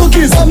rare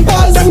lookies,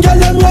 bumpers. Them girl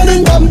them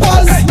running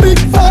bumpers.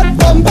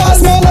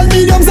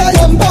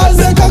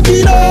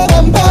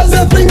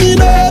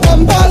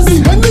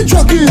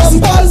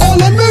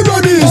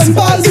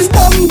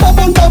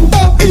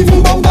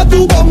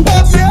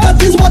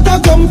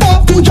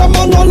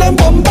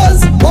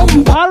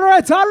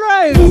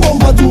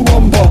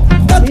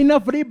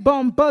 enough of the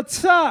bumper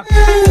talk.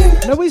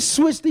 Now we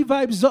switch the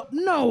vibes up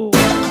now.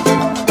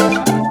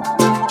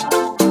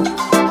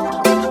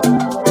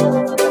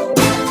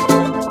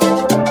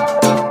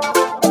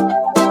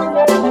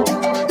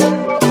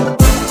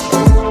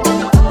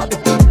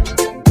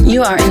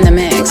 You are in the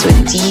mix with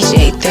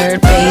DJ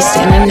Third Base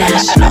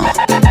International.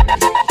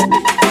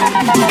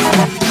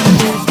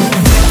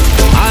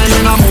 I'm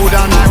in a mood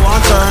and I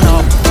want turn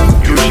up.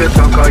 You should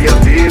talk how you're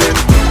feeling.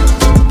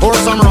 Pour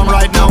some rum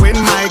right now in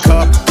my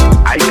cup.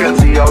 I can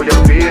see how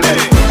you're feeling.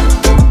 Hey,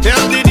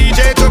 tell the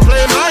DJ to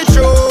play my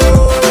show.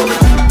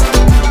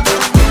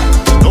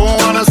 Don't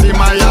wanna see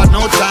my yard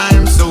no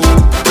time soon.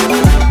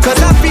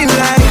 Cause I feel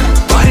like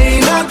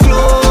buying up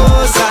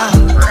closer.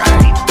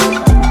 Right.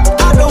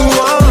 I don't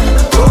want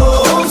to go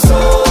home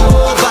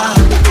sober.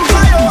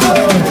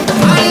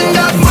 I'm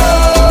that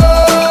more.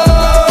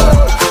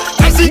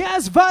 I see.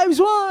 Yes, vibes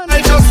one. I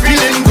just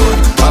feeling good.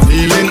 I'm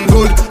feeling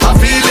good. I'm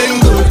feeling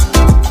good.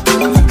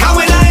 How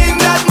when I in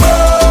that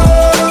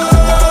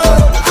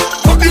mode?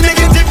 Fuck the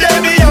negative,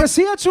 baby. You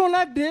see a tune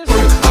like this,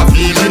 I'm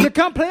feeling. you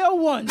can't play it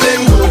once.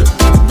 Feeling good.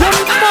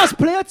 You must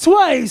play it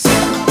twice.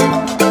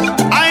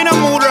 I in a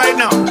mood right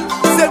now.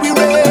 Say we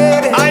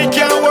ready. I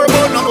can't worry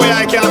about no way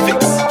I can't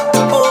fix.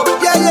 Oh,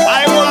 yeah, yeah.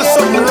 I want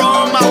some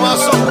rum, I want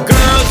some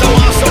girls, I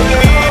want some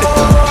weed.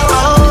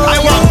 I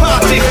want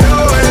party.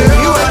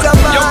 You want a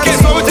party. Yo, kiss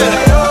my hotel.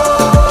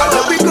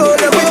 Let me go,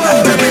 let me go,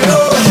 let me go.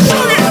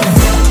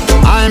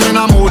 I'm in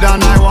a mood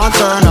and I want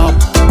turn up.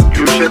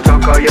 You should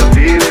talk how you're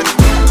feeling.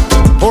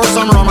 Pour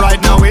some rum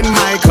right now in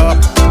my cup.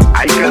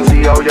 I can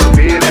see how you're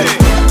feeling.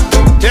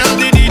 Tell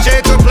the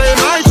DJ to play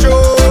my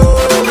show.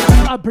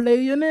 I'm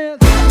playing it.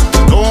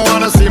 Don't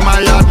wanna see my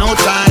yard no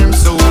time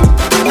soon.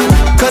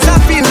 Cause I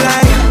feel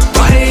like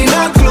buying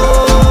up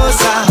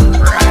closer.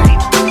 Right.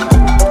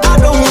 I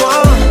don't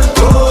want to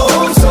go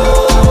home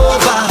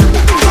sober.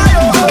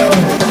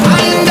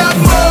 I'm that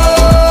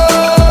more.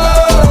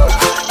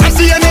 I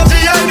see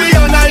energy in me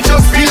and I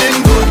just feeling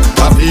good.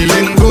 I'm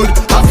feeling good.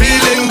 I'm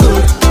feeling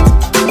good.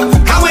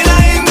 How when I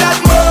in that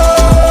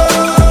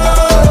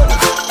mode?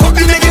 Fuck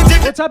the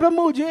negative. The type of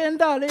mood you're in,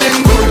 darling.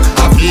 Feeling good.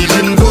 I'm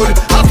feeling good.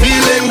 I'm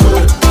feeling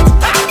good.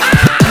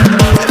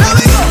 Let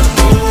me go.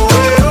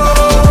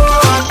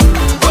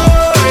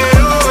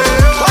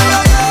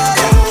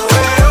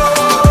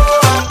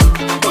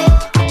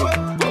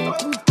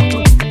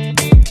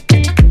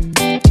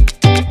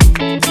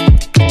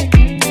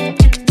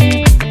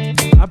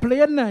 I play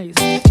it nice.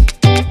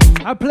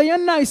 I play it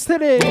nice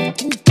today.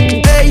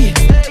 Hey,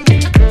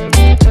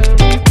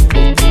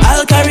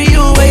 I'll carry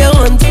you where you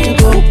want to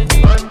go.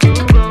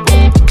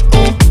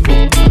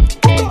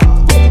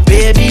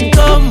 Baby,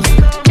 come,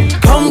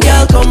 come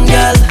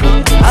girl.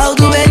 I'll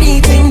do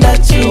anything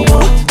that you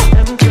want.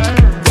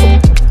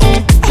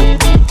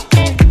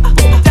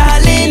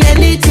 Darling,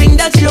 anything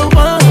that you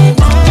want.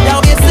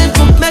 Now you still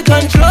put my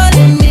control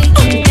in me.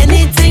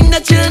 Anything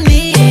that you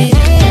need.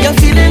 You're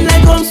feeling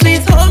like home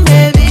sweet home,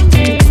 baby.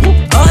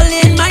 All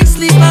in my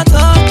sleep, I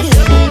talking.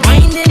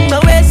 Winding my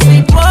way,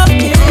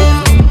 sleepwalking.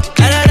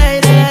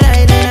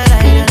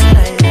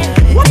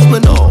 Watch me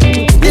now.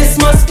 This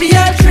must be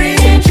a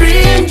dream,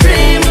 dream,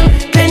 dream.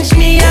 Pinch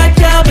me, I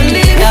can't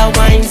believe that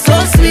wine so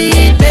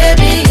sweet,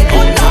 baby.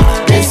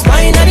 This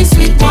wine and the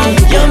sweet one,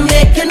 you're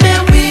making me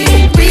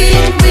weak,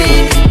 weak,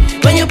 weak.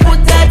 When you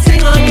put that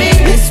thing on me,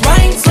 this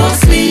wine so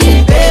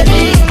sweet,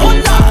 baby.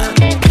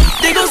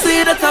 They gon'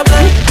 say that I'm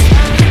blind.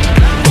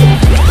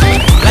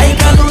 Like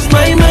I lose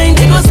my mind,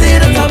 they gon' say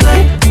that I'm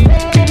blind.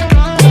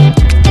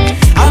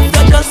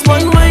 After just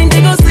one wine,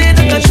 they gon' say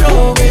that I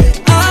throw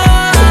it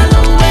all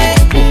away.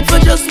 For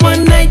just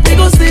one night, they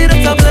gon' say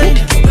that I'm blind.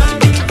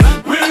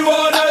 We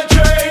wanna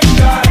drink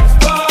that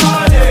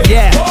party.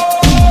 Yeah,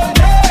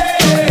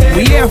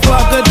 we here for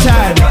a good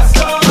time.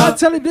 I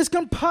tell you, this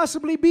can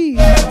possibly be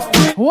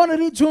one of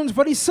the tunes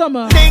for the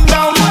summer. Ding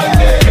dong,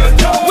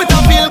 with a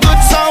feel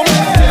good sound.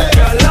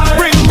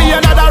 Bring me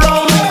another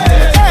round.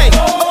 Hey,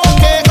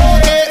 okay,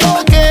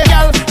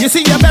 girl. You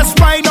see your best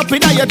wine up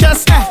in your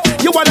chest.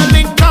 You wanna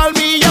link, call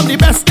me, I'm the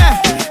best.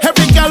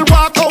 Every girl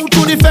walk out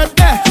to the fed.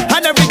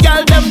 And every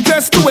girl them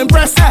dressed to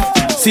impress.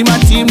 See my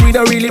team, we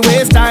don't really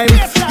waste time.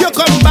 You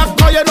come back,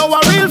 cause you know a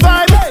real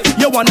vibe.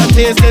 You wanna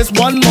taste this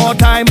one more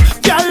time.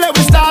 Girl, let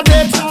me start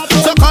it.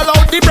 So call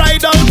out the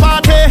bridal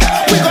party.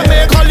 We gon'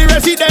 make all the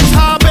residents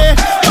happy.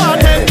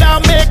 Bartender,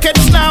 make it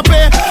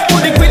snappy.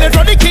 Put the queen in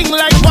front of the king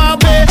like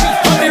Barbie.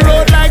 On the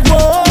road like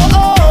whoa,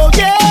 oh,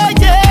 yeah,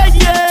 yeah,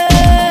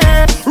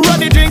 yeah. Run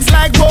the drinks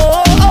like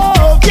whoa,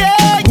 oh,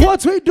 yeah, yeah.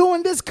 What we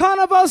doing this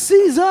carnival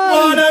season?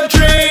 Wanna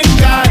drink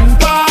and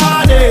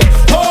party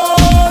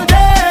all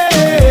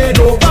day.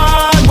 No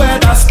bad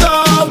weather,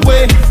 stop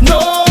way, no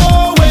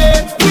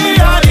way. We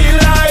are the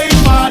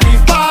life of the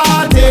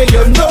party.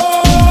 You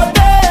know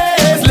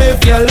this,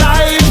 live your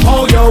life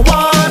how you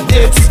want.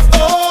 It's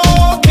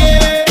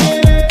okay.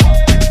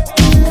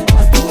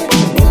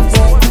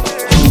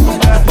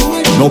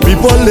 No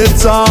people let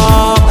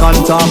talk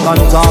and talk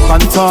and talk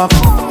and talk.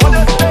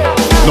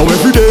 Now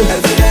every day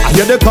I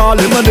hear they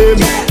calling my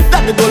name.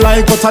 They don't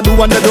like what I do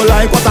and they don't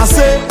like what I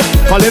say.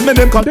 Calling me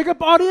name, come pick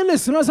up all the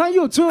listeners on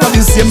YouTube.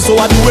 The same, so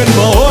I do it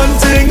my own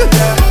thing.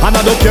 And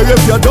I don't care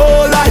if you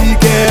don't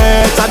like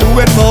it. I do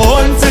it my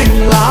own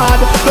thing, lad.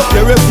 Don't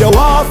care if you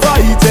want to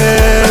fight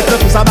it. The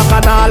piece of my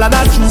canal and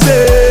I choose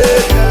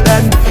it.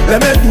 Then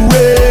let me do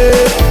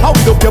it. I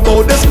don't care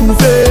about the school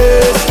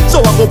face.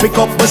 So I go pick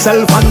up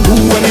myself and do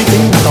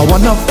anything that I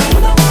wanna.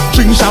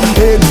 Drink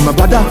champagne with my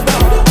brother.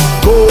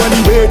 Go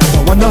anywhere that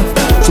I wanna.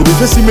 So if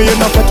you see me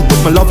in a fight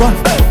with my lover,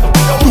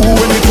 do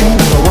anything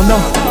that I wanna.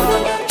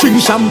 Drink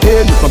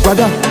champagne with my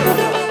brother.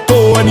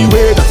 Go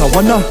anywhere that I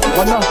wanna.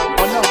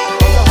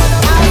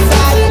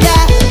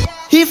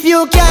 If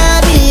you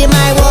can't be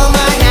my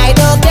woman, I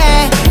don't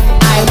care.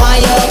 I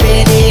want you to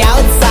be the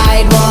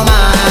outside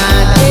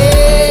woman.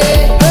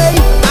 Hey.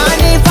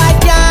 And if I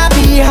can't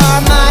be her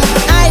man,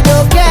 I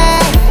don't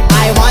care.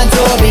 I want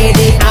to be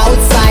the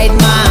outside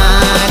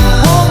man.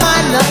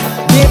 Woman,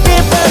 the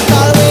people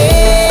call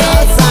me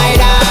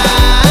outsider.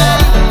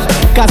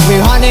 Cause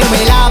we honey,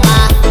 we love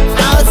her.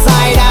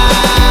 Outsider.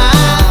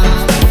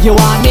 You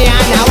want me and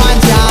I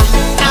want ya.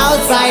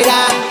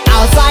 Outsider,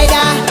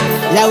 outsider.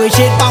 Let we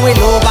shit and we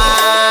love her.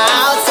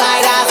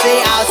 Outsider, say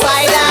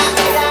outsider.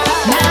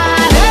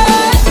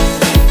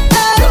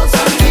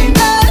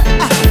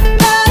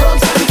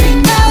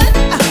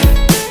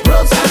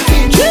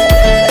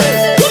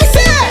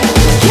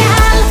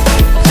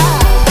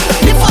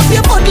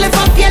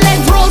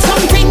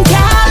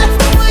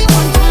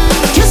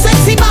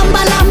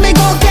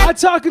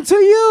 Talking to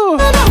you.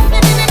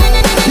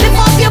 Lift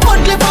up your butt,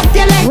 lift up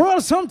your leg.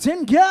 Roll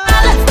something, girl.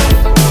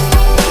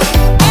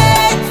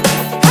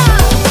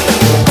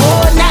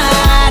 Oh,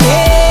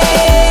 Daddy,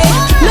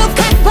 look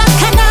at what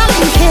can I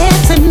here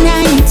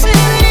tonight.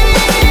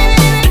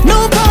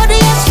 Nobody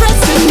is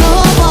stressing,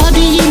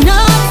 nobody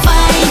not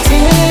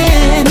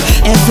fighting.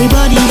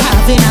 Everybody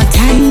having a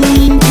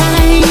time.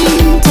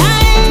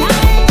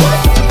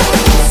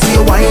 See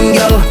you wine,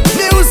 girl.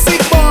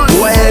 Music boy.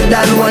 Go ahead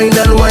and wine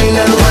and wine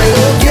and wine.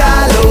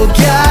 Oh,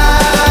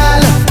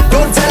 girl.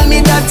 Don't tell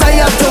me that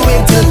I have to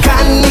wait till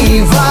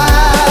carnival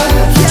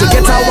to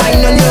get a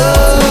wine on you.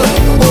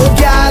 Oh,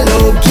 girl.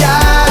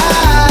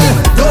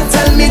 Don't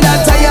tell me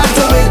that I have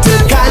to wait till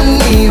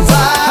carnival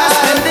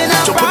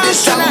to put this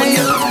song on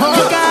you.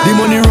 The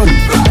money run,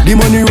 the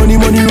money run, the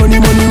money run, the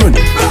money run.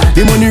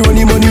 The money run,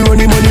 the money run,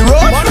 the money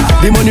run.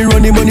 The money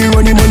run, the money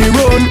run, the money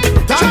run.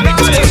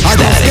 I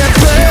just get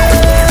paid.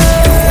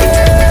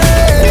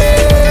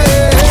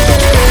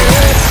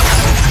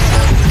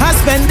 I'm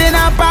spending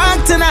a bag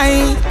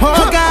tonight.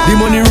 Oh God. The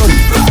money run,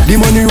 the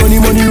money run, the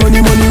money run,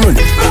 the money run.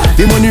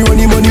 The money run,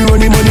 the money run,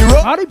 the money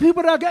run. All the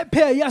people that get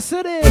paid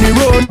yesterday. Money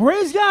run.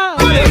 Raise y'all.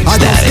 I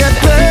just get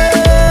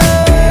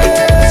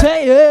paid.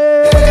 Say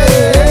it.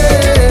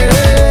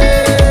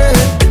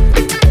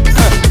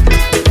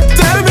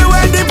 Tell me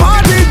when the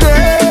party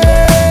day.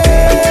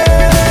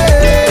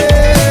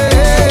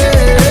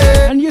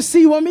 And you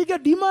see when we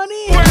get the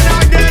money.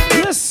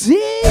 You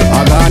see.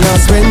 I'm gonna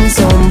spend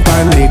some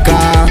pan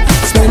liquor,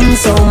 spend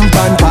some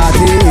pan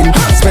partying,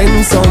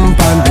 spend some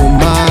pan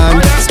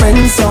woman,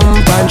 spend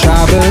some pan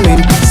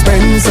traveling,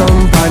 spend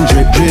some pan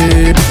drip,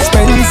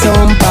 spend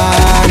some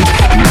pan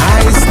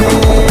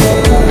niceness.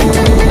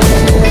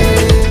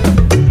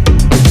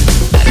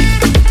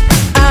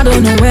 I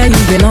don't know where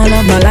you've been all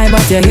of my life,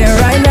 but you're here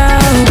right now.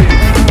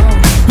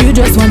 You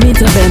just want me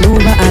to bend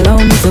over, allow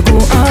me to go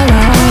all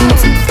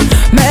out.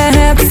 My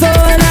head's so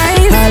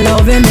nice, I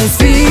loving this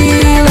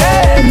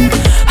feeling.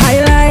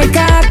 I like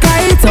a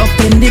kite up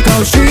in the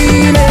cow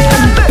streaming.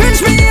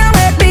 Pinch me and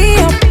wake me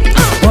up,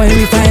 boy,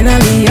 we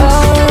finally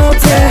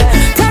out, yeah.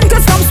 Time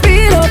to stop,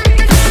 speed up.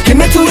 Give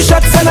me 2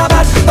 shots and a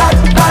bad.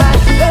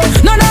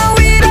 No,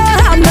 we don't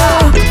have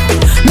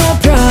no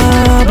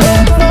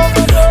problem.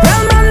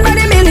 Real man by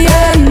the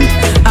million,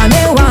 and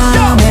they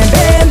want me,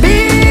 baby.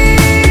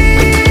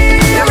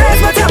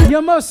 Raise my tongue.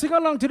 You must sing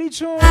along to the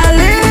tune.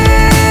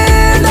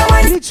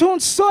 The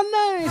tune's so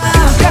nice.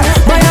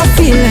 Boy, I'm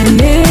feeling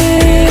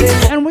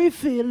it, and we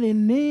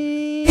feeling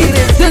it.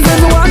 This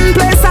is one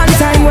place and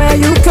time where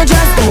you could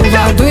just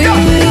overdo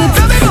it.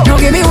 Now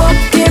give me what,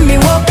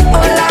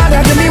 oh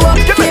Lord, give me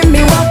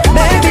what,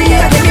 baby,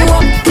 yeah,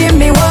 give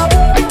me what.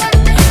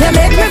 They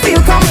make me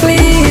feel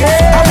complete.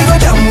 And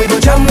we go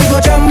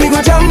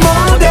jam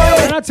all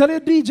day. And I tell you,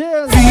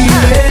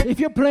 DJs, if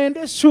you're playing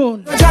this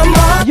tune,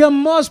 you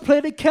must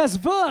play the cast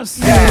verse.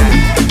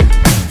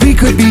 We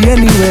could be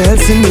anywhere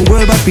else in the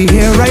world, but be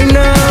here right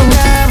now.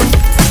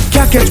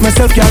 Can't catch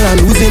myself, girl, I'm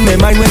losing my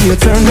mind when you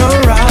turn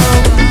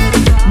around.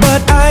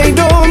 But I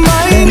don't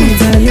mind. Let me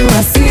tell you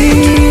a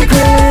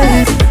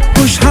secret.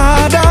 Push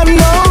harder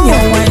now.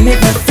 You want me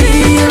to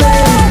feel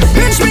it.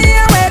 Pinch me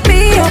and wake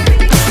me up,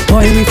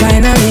 boy, we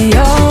finally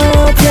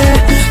out, yeah.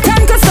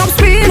 Time to stop,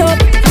 speed up.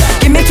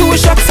 Give me 2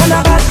 shots and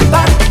a bad.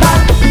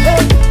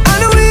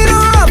 And we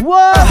don't have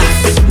what?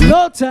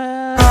 No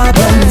time.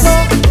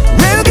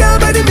 Real girl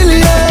by the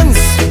millions,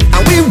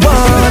 and we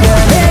want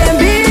her.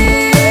 Baby,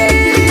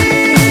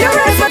 you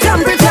raise my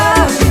temperature,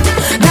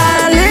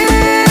 darling.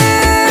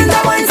 The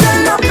wine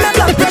send up my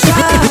blood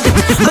pressure.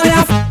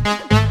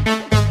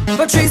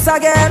 Patrice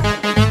again.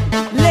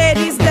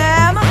 Ladies,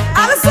 them.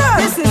 Allison,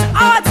 this is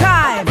our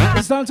time.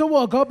 It's time to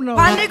walk up now.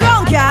 On the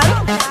ground, girl.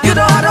 You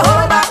don't have to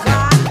hold back.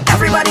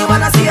 Everybody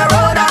wanna see a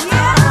roller.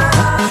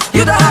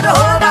 You don't have to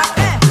hold back.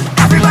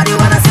 Everybody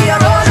wanna see a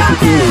roller.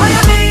 What you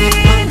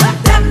mean?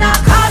 Them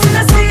not causing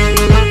a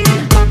scene.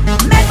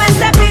 Make me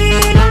step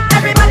in.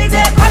 Everybody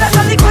take colors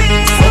from the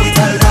queen.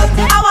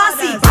 I wanna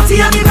see party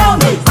on the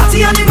ground,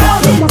 party on the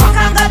ground. Walk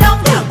and go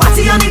down.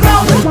 Party on the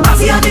ground,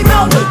 party on the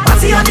ground,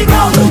 party on the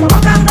ground.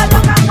 Walk and go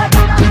down.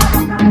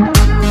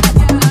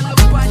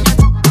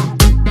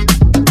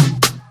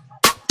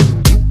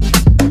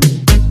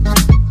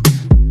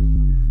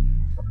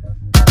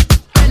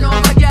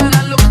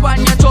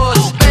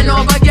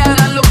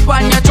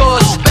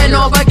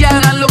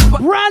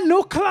 Brand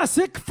new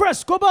classic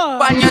Fresco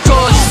bar. On your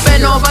toes,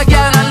 bend over,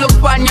 girl, and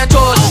look on your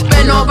toes.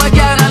 Bend over,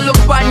 girl, and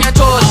look on your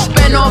toes.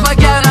 Bend over,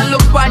 girl, and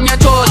look on your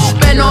toes.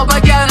 Bend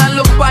over, girl, and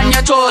look on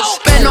your toes.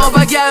 Bend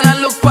over, girl,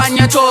 and look on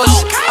your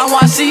toes. I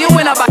want to see you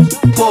in a back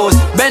pose.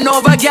 Bend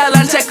over, girl,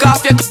 and take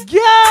off your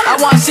I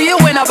want to see you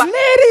in a back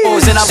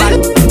pose. In a back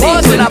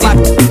pose, in a back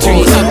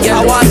pose.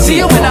 I want to see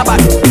you in a back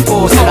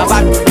pose. In a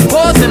back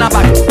pose, in a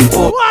back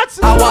pose.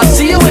 I want to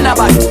see you in a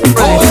back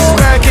pose.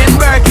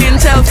 Working,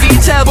 tell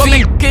feet, put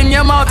me in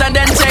your mouth and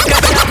then take a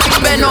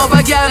selfie. Bend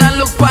over, girl, and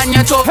look on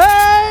your toe.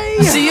 Hey!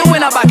 See you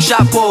in a back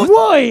shop pose.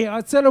 Boy,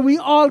 I tell you, we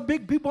all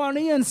big people on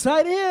the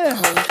inside here.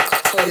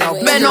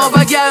 Bend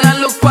over, girl,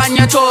 and look on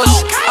your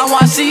toes. I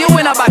want to see you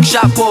in a back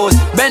shop pose.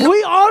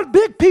 We all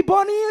big people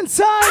on the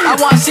inside. I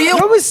want to see you.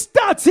 Where we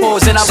started?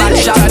 Pose in a back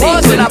shop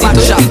pose, in a back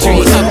shop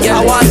pose. I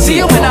want to see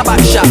you in a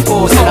back shop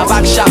pose. In a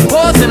back shop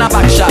pose, in a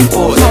back shop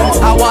pose.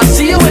 I want to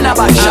see you in a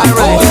back shop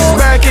pose.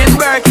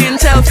 Working,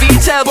 tell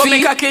feet, put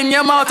me cock in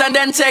your mouth and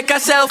then take a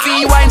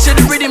selfie. Wine to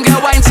the rhythm,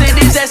 girl, wine to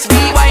this SB.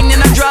 Wine in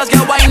the drawers,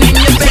 girl, wine in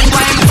your bed,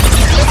 wine.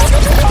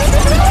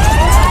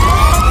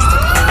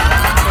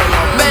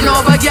 Bend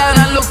over, girl,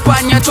 and look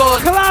on your toes.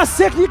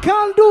 Classic, you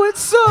can't do it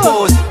so.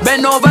 Pose.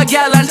 Bend over,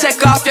 girl, and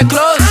take off your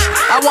clothes.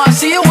 I want to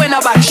see you in a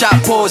back shop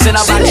pose. In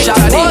a back shop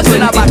pose,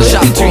 in a back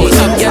shop pose.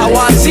 I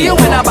want to see you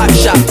in a back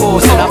shop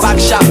pose. In a back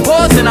shop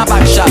pose, in a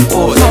back shop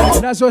pose.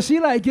 That's what she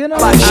like, you know.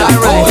 Back shop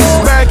pose.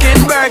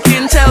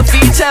 Working, tell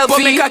feet,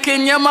 put me cock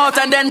in your mouth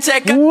and then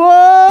take a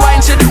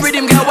wine to the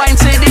rhythm, girl, wine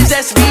to this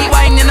SB.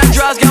 Wine in the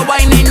drawers, girl,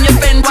 wine in your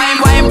Fenty.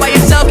 Wine by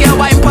yourself, girl,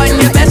 wine pon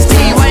your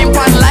bestie. Wine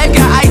pon live,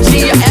 girl,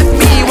 IG, your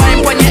FB.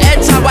 Wine pon your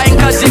head, so wine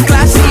cause you're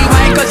classy.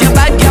 Wine cause you're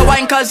bad, girl,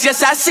 wine cause you're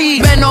sassy.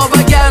 Bend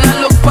over, girl,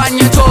 and look on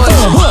your toes.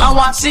 I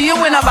want to see you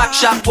in a back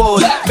shop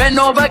pose. Bend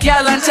over,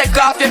 girl, and take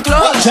off your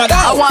clothes.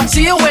 I want to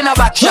see you in a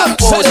back shop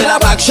pose. In a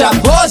back shop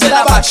pose, in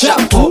a back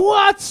shop pose.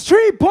 What's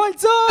 3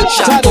 points on?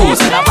 Shop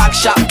pose, in a back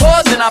shop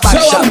pose, in a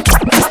back shop.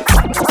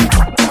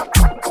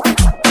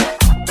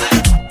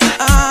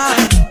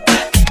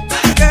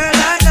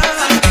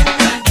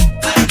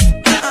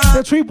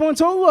 The 3 points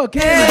all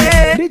working.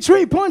 The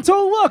 3 points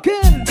all working.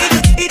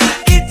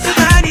 It's a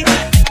body.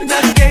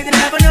 Just in case you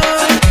never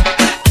know.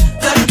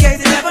 Just in case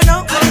you never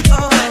know.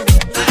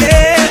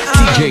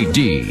 DJ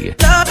D.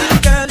 Love you,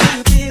 girl, if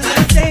you feel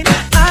the same.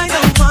 I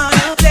don't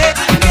wanna play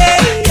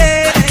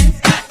games.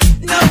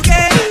 No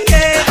games.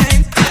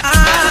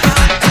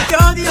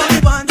 You're the only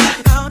one that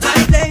can count my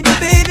play.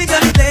 Baby,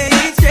 just play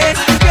it straight.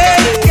 No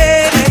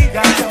games.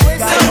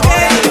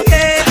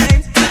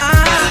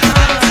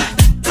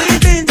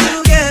 We've been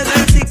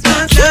together 6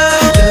 months now.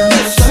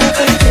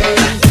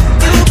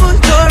 You put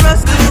your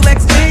rust to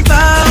exchange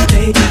vows.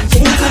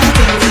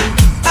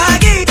 I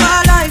gave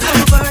my life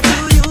over to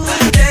you,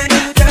 then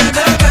you turned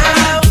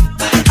around.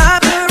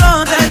 After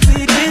all that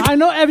we did, I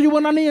know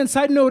everyone on the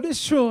inside know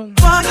this tune.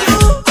 for you,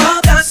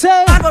 all that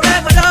Say, I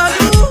forever love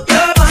you.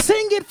 You're my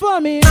sing it for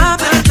me. I'm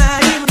not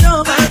mad, even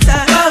though I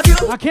love you.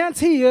 I can't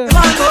hear, One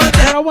more but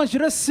time, I want you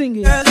to sing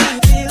it. girl, you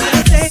feel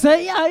the same.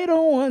 Say, I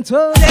don't want to.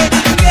 No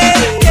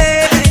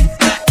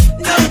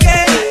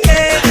games.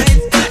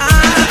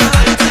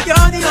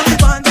 You're the only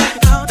one that can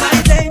count my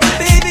play.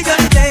 Baby,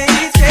 just play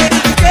it straight.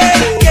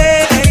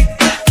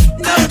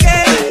 No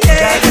games.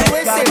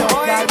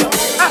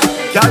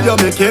 Girl, you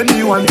making me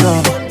wonder.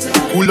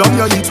 Pull on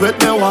your heat with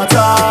me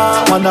water.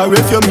 Wonder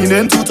if you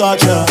meaning to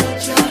touch her.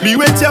 Me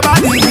with your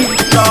body,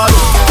 girl.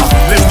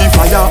 Let the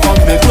fire on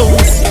me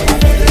close.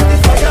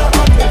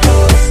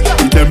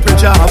 The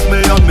temperature have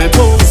me on me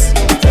toes.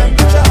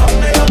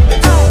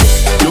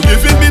 You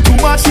giving me too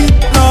much heat,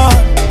 Lord.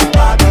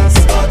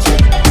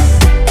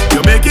 You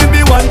making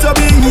me want to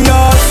be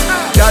yours.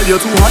 Girl, you're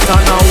too hot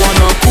and I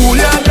wanna cool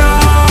you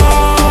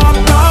down,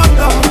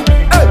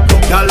 Hey,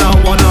 girl, I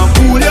wanna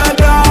cool you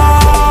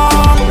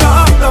down,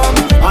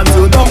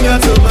 until down you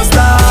to my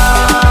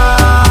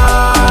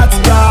start,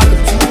 girl.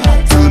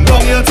 Till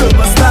down you to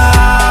my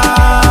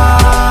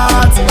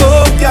start.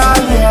 Oh,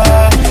 girl,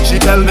 yeah. She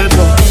tell me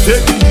to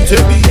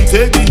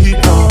take the heat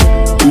now.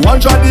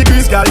 200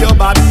 degrees, girl, your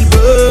body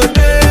burning.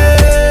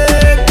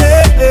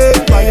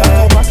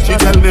 She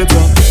tell me to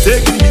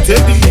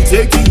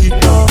take the heat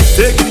now.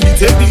 Take the heat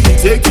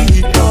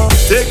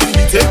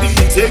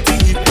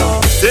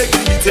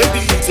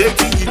now. Take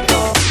the heat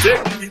now.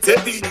 You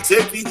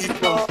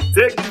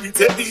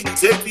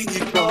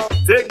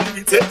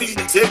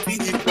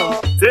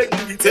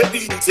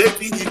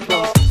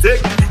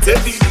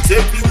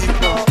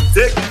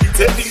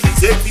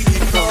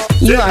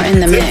are in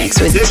the mix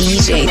with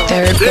DJ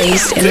Third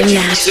Base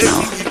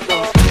International.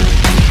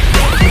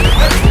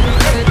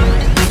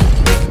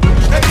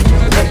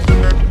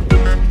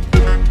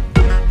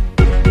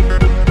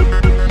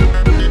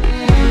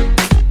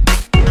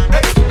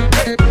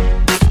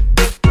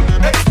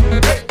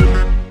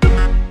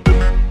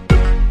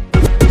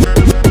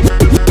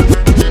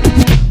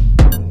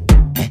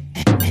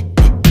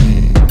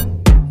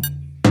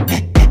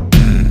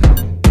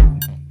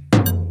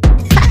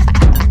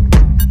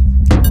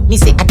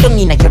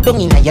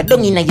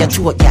 Dung inna your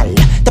throat, y'all.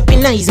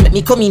 Tapping eyes make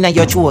me come inna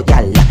your throat,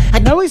 y'all.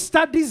 Now we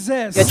start this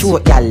zest. Your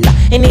throat, y'all.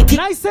 Anything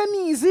nice and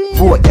easy.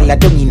 Throat, y'all.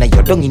 Dung inna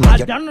your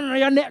down on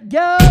your neck,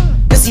 girl.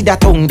 You see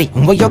that tongue,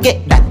 where you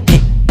get that?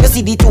 You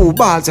see the two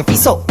balls of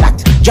his up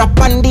that. Drop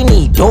on the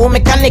knee, don't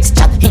make a next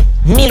chat.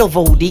 Me love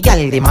how the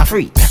gal dem a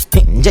freak.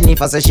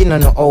 Jennifer says she no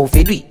know how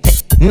to do it.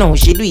 No,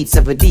 she do it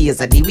 7 days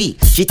of the week.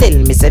 She tell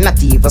me say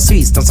not even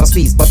Swiss, not so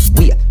Swiss, but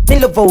we. Me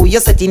love how you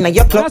set in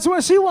your club. That's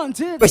what she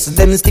wanted. Press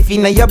them stiff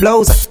in your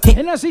blouse.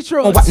 And I see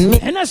throat.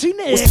 And I see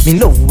neck. Me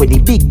love when the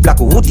big black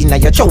hood in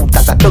your throat.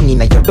 Cause I dung in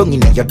your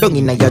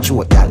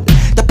throat, y'all.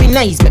 Tapping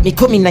nice, make me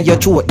come in your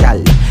throat,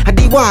 y'all. I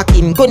the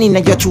walking gun in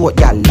your throat,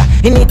 y'all.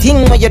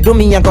 Anything where you do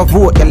me, I go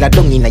vote, y'all.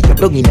 Dung in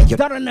your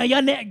down on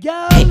your neck,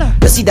 girl.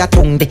 You see that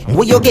tongue,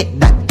 where you get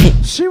that?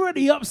 She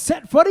really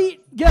upset for it,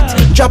 girl.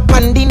 Drop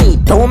on the knee,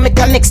 don't make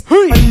a next.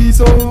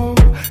 So,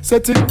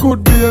 set it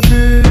good,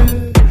 baby.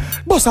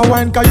 Boss a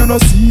wine, cause you no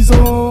see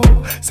so.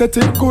 Set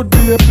it good,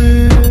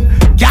 baby.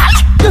 Girl,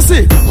 you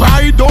see,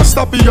 ride, don't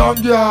stop it,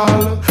 young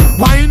girl.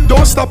 Wine,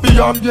 don't stop it,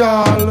 young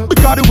girl.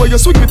 Because the way you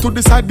swing it to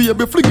the side,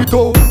 baby, fling it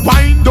out.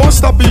 Wine, don't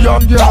stop it,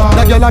 young girl.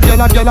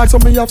 That girl, so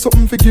me have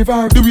something to give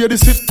her. The way they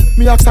sit,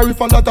 me ask her if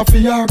a lot of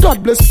fear.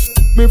 God bless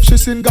me if she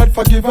sin, God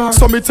forgive her.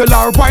 So me tell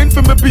her, wine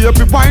for me,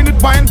 baby, wine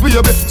it, wine,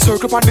 baby.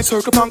 Circle on the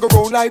circle, and go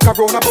round like a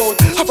roundabout.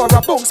 Have her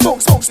a bounce,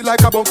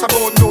 like a bounce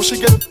about. No, she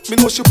get me,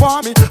 know she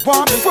want me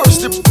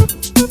first dip.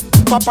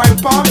 Papa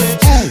and me.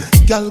 Hey,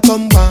 girl,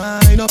 come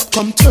wine up,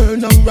 come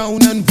turn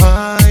around and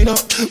wine up.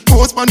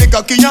 Post my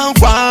cocky and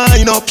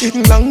wine up.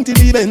 Long till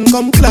the bend,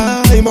 come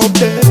climb up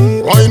there.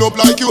 Wine up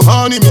like you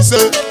honey, me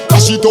say.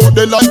 Dash it out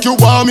there like you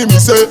want me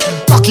say.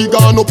 Cocky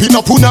gone up in a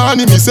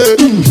punani, me say.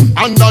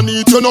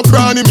 Underneath you no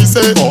cranny, me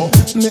say. Oh.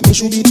 Make me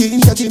should be teen,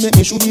 catty, make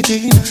me should be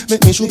teen.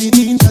 Make me should be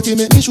teen, catty,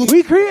 make me should.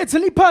 We create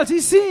any party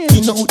scene.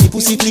 You know the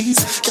pussy, please.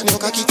 Can you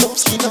cocky up,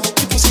 skin out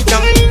the pussy down.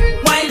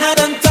 Wine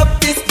hard on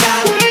top this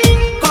gal.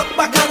 Cock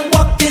back and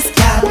walk this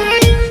gal.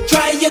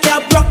 Try you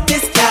can rock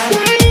this gal.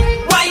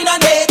 Wine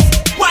on it,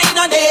 wine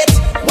on it.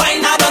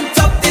 Wine hard on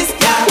top this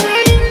gal.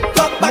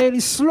 Cock back. Lady,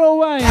 slow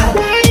wine.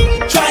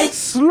 Try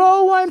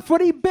slow wine for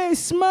the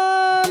bass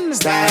man.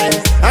 Style.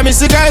 I miss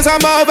the guys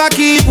I'm over,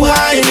 keep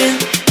whining.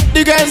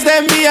 The girls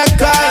them me a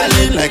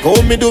calling. Like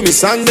how me do me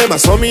song them, I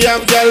saw me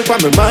have girl for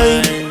my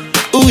mind.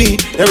 Ooh, they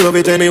rub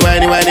it and they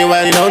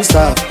whiny, don't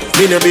stop.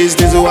 Me no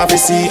business who have to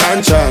see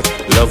and chop.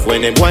 Love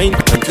when them whine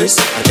and twist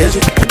and tell you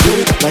and do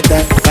it like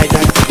that.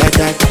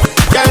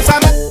 Girls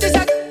I'm this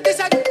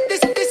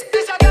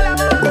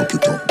rock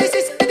it up. This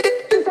is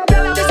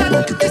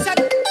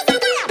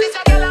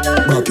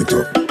rock it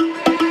up.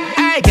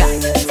 Hey girl,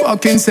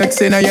 fucking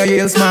sexy now your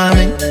heels,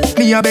 mommy.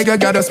 Me a beg you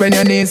goddess when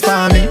your knees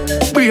for me.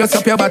 Brace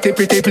up your body,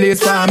 pretty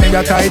please for me.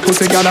 Your tight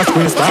pussy, girl, a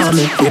squeeze for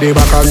me. With the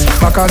backers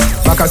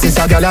is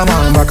a girl a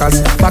man.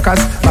 Backers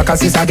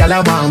is a girl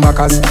a man.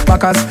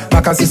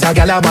 Backers is a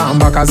girl a man.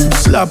 Backers,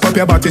 slap up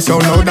your body so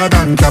louder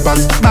than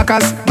clappers.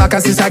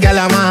 Backers is a girl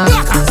a man.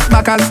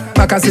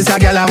 Backers is a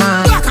girl a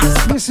man.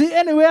 You see,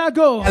 anywhere I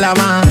go,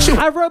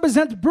 I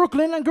represent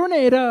Brooklyn and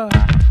Grenada.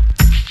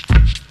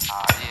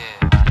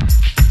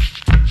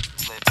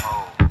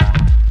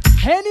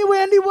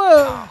 Anywhere in the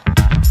world.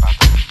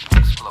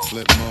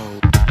 Flip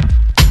mode.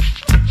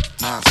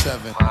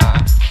 9-7.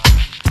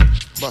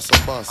 Bust a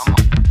bus.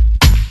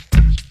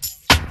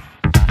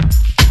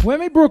 Where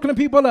me Brooklyn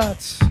people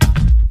at?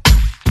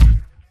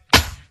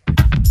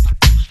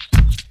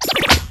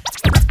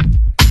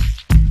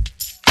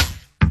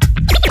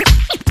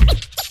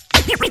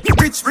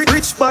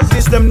 Rich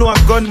badness, them know a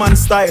gunman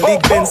style.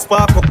 Big Ben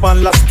spark up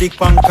and last stick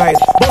pan kite.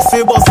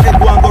 Boss head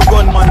one go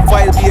gunman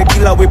file. Be a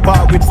killer we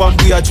part with from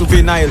we are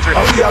juvenile.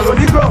 And we are on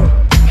the ground.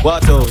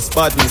 What else?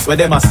 Badness, where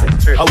them a say?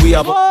 How we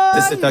have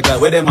a set a guy,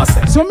 where them a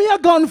say? So me a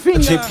gun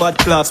finger. Cheap bad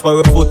class for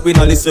a foot, we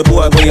no listen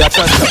boy, where you a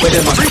chance, where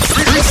them a say?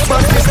 Rich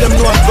badness, them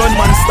know a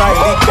gunman style.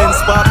 Big Ben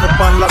spark up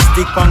and last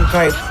stick pan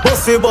kite.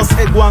 Boss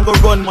head one go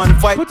gunman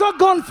fight. Put a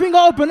gun finger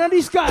open on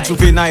this guy.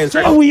 Juvenile.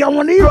 So we are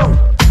on the ground.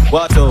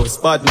 What else?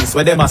 Badness,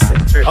 where them a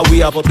say? How we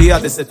have up here,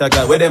 the set a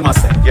guy, where them a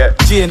say?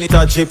 Chain it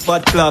a jeep,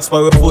 bad class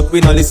for a foot, we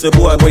no listen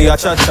boy, where you a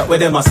chat, where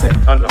them a say?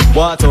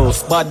 What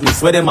else?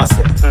 Badness, where them a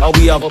say? How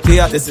we have up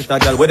here, the set a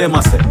guy, where them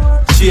a say?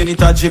 Chain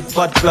it a jeep,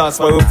 bad class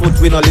for a foot,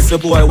 we no listen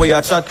boy, where you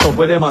a chat,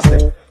 where them a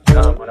say?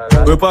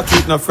 We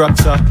pocket no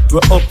fracture. We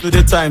up to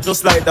the time,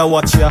 just like the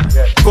watch ya.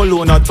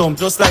 Cologne a thump,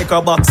 just like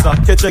a boxer.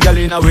 Catch a gal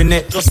in our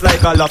net, just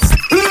like a lobster.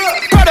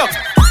 Product.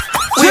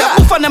 We are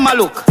off on them a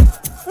look.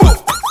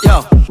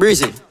 Yo,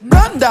 breezy.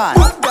 Brandon.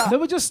 Let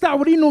me just start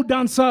with the new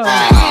dancer.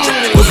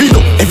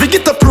 If you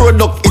get a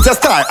product, it's a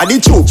star and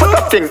it's true. What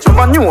a thing, so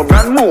a new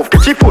brand move,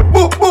 catch your foot.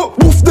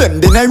 Move them,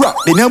 then I rock,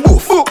 then I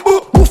move.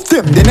 Move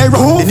them, then I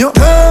rock, then you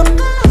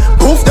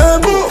move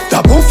them. The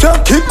move ya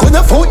kick on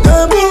the foot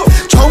them.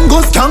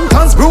 Chongos,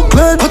 Campans,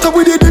 Brooklyn. What are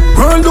we did it,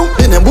 world look,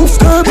 then I move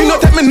them. He not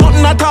take me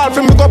nothing at all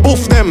for me go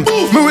boof them.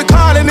 Me we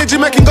call energy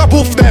making go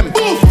boof them.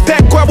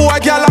 Take a boy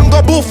girl and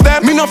go boof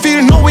them. Me no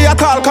feel no way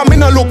at all, cause me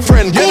no look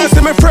friend. You know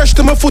see me fresh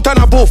to my foot and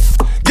a boof.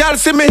 Girl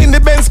see me in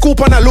the Benz scoop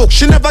and a look.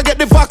 She never get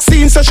the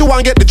vaccine, so she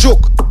want get the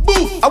joke.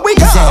 I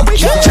wake up, we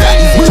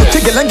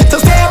take it and get to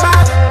stay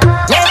back.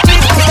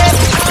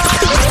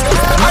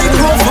 I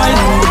profile.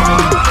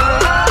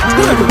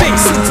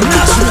 Base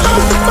international.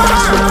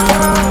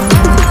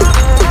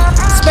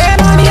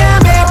 Spend money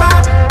and pay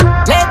back.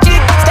 Let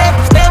it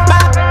step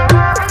back.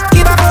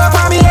 Keep a go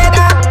for me head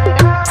up.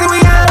 See we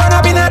all run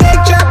up in a big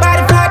trap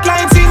by the flat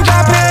lines in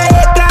drop and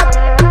head clap.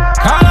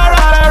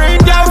 Colorado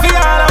ring down for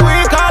all of we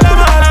call them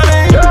all of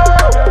me.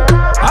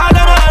 All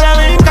them all of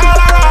me.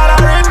 Colorado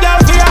ring down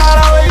for all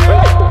of we.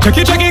 Check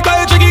it,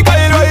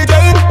 right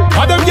then.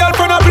 All them girl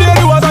friend a play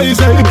you as I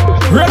say.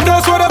 Red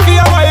dress with a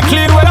fear white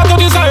clean. When I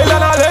touch his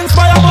island, I'll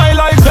inspire my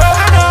life.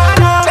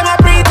 Them a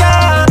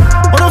pretend.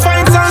 Wanna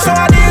find some so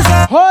I diesel.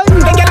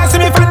 They can see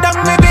me from down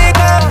me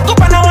bigger.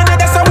 Up and down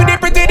and that's how we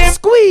pretty them.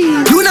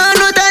 Squeeze. You know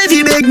no time fi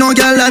beg no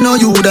girl I know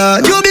you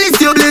that. You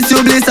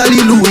bless,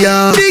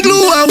 hallelujah. Big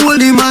Lou a hold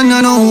the man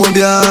and no hope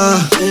ya.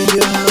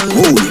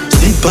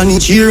 Sit on the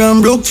chair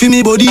and broke for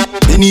me body.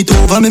 Bend it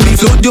over me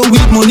flood you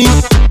with money.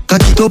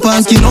 Cock it up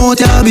and skin out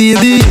ya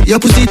baby. Your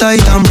pussy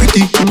tight and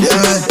pretty.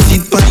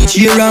 Sit on the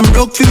chair and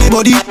broke for me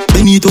body.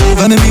 Bend it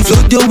over me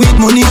flood you with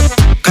money.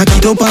 Cock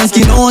it up and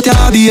skin out ya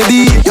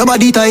baby. Your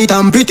body tight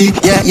and pretty.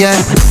 Yeah.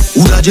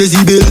 Who da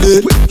Jezebel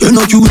there? You're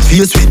not cute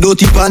face with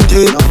dirty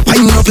panty.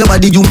 Winding up your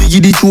body you me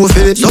give the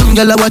trophy. Some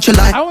girl a watch you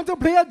like. I want to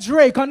play a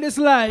Drake on this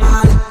live.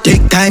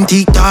 Take time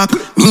TikTok.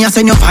 Me a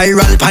send you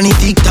viral pan it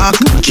TikTok.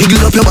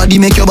 Jiggle up your body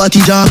make your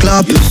body jaw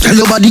clap. Tell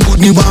your body good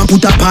me want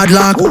put a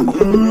padlock.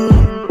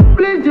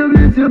 Bless you,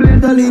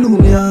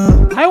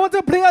 hallelujah. I want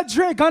to play a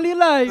Drake on the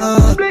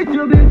live. Bless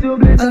you,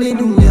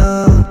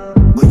 hallelujah.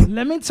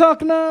 Let me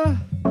talk now.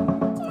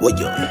 What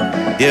you?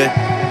 Yeah.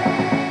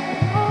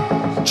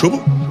 Trouble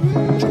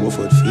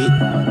for the feet.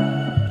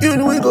 You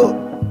know we go.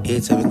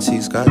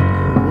 876 God.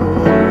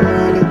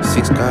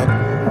 6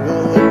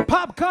 God.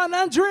 Popcorn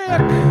and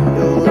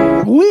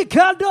Drake. We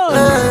can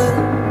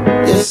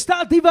done.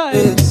 Start the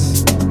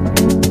vibes.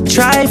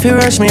 Try if you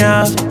rush me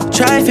off,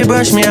 try if you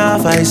brush me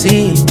off, I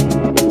see.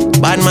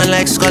 Bad man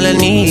like calling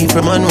me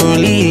from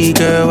unruly,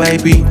 girl, why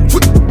be?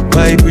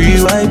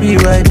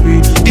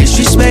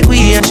 Disrespect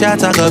we a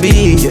shot a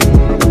be.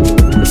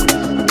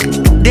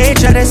 They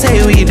try to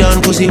say we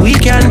done, pussy we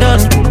can done.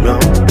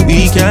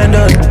 We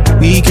cannot done.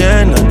 We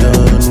cannot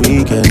done.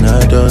 We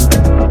cannot done.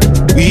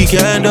 We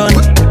cannot done.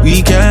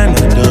 We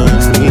cannot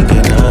done.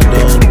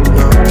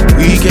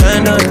 We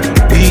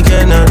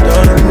cannot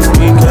done.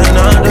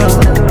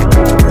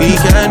 We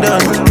can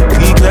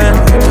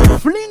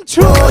Fling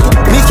through.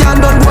 Me can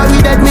done boy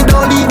we dead, me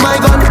don't leave my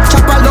gun.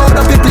 Chop a load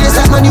up the place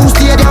like my new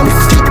stadium.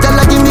 Stick tell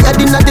I give me head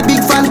in at the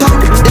big phantom.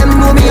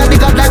 Them know me a the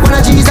god like one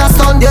of Jesus'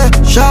 son. Yeah,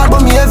 sharp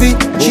but me heavy.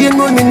 Chain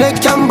round me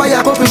neck can buy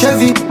a couple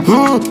Chevy.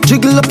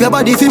 Jiggle up your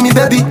body for me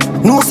baby.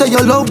 No say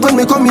your love when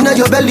me come in at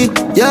your belly.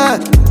 Yeah.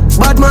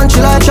 Bad man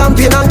chill like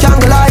champion and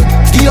can't lie.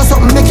 Give you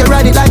something make you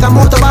ride it like a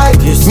motorbike.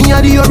 Me a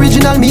the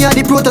original, me a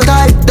the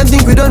prototype. Them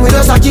think we done with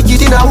us, I kick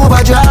it in a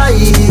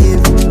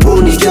overdrive.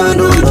 Only can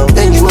do.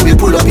 Then you we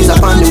pull up is a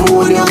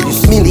pandemonium.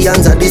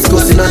 Millions are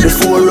discussing on the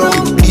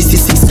forum. This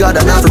is 6 God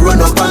and I have to run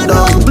up and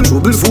down.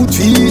 Trouble foot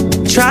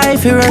feet. Try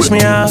if you rush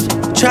me off,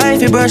 try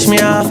if you brush me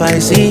off, I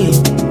see.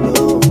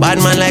 Bad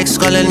man likes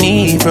calling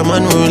me from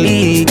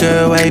unruly,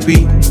 girl, why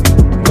be?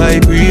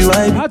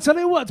 I'll tell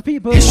you what,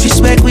 people.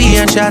 Disrespect we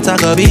and shot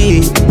a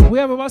be. We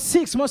have about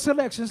 6 more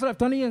selections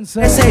left on the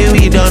inside. I say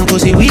we done,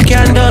 pussy, we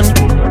can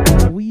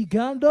done. We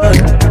can done.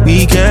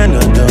 We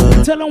cannot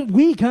done. Tell them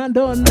we can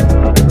done.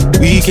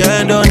 We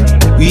can done.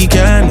 We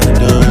cannot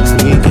done.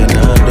 We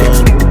cannot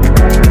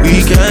done.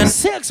 We can.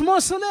 6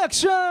 more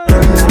selections.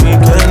 We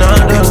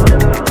cannot done.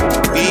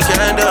 We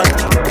can done.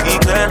 We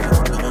can.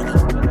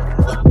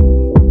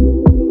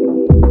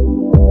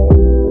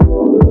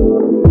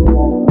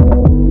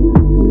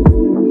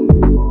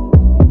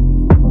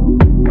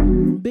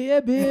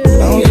 Baby.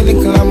 Now you the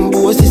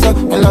Colombo, sister,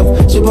 my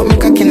love. She put me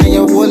cock in and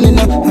you're holding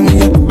up. And when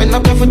you bend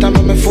up your foot and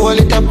make me fold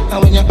it up.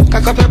 And when you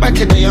cock up your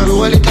body, then you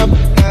roll it up.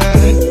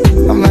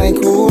 I'm like,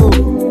 ooh,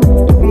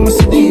 I must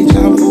see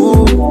deja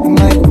vu. I'm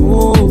like,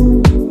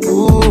 ooh,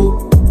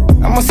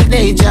 I must see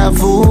deja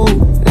vu.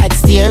 Like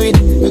steering,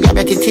 we got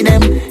back into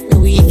them.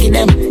 We can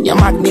them, you're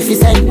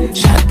magnificent.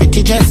 Short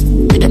pretty dress,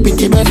 with a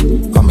pretty breath.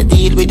 Come and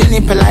deal with the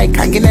nipple like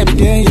I can never.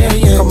 Yeah, yeah,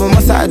 yeah. Come and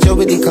massage you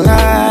with the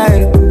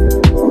collide.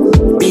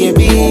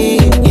 Baby,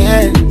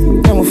 yeah.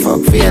 Then we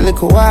fuck for a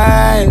little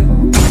while.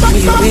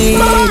 Baby.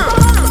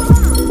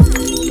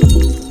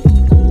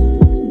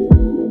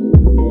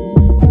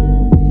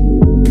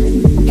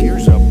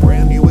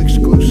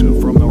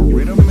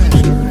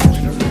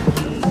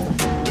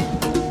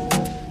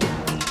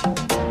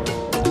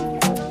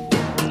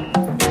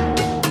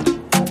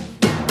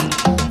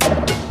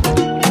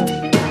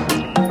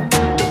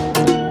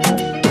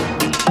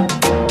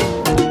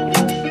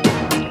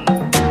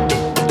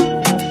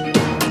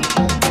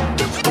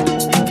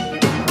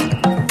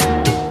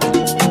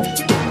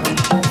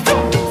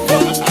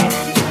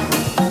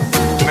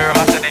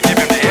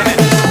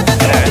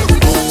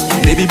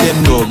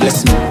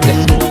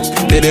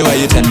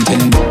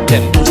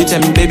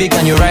 Baby,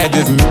 can you ride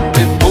with me?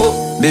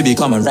 Baby,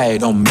 come and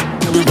ride on me.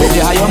 Baby,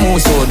 how you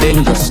move so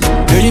dangerous?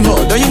 Don't you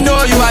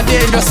know you are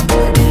dangerous?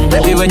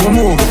 Baby, when you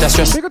move, it's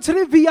stress. Big up to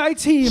the VI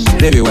team.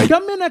 Baby, why you?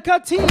 Dominica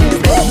team.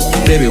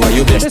 Baby, why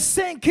you blessed? The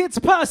St. Kitts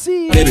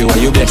posse. Baby, why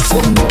you blessed?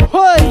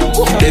 Hoy.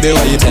 Baby,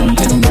 why you 10?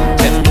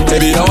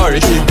 Baby, don't worry,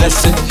 keep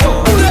blessing.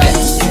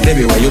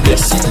 Baby, why you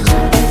blessed?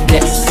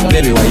 Yes.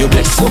 Baby, why you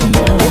blessed?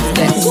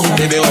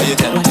 Baby, why you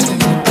 10?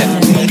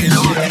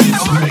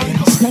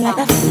 Smell like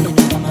that food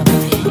from my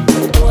body.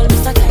 All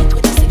Mr. Tight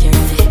with the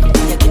security.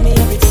 You give me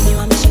everything you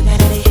want me, she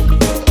better be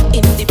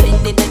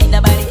independent and in the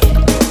body.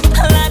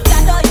 Like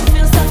that, oh, you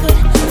feel so good.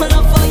 My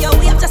love for you,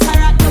 we have just a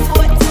rock the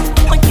boat.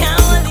 I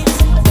can't hold it,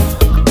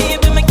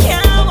 baby, I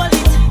can't hold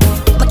it.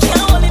 I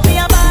can't hold it,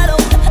 me a bottle.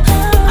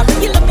 I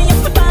really love me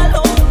if I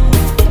follow.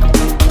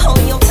 Oh,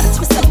 you touch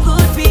me so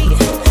good, B.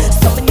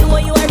 So I know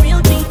you are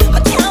real G.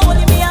 I can't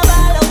hold it, me a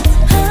bottle.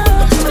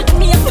 Touch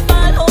me if I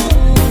follow.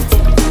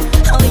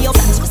 Oh, you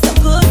touch me so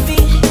good, B.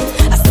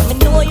 I saw me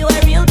know you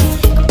are real G.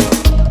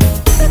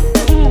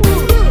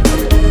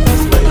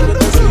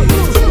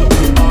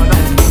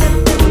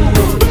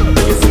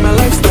 My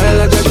lifestyle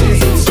like a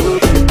Jesus.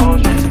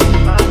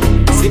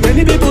 See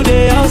many people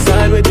there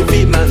outside with the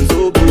beat man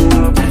so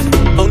boom.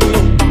 Oh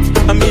no,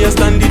 I'm here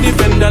standing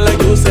defender like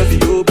Joseph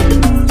Yob.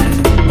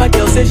 My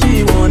girl say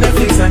she want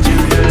Netflix and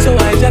chill, so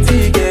I just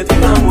get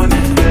if I want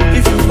it.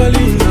 If you fall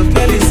in love,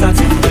 girl it's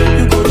satin.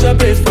 You go to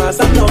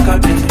breakfast, I'm not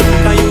catching.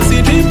 Can you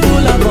see dream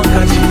pull, I'm not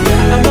catching.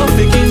 I'm not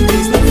faking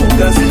this, no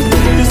fugazi.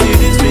 You see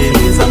these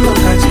feelings, I'm not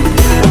catching.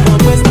 I'm not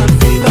west and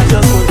feet, I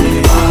just want it.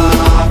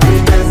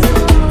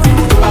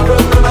 I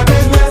broke my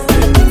business.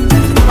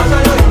 I'ma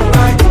show you if you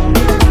like.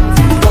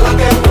 All I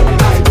get from me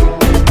like.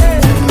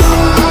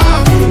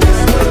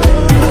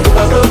 I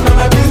broke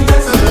my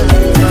business.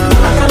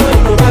 I'ma show you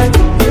if you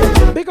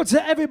like. Big up to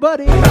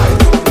everybody.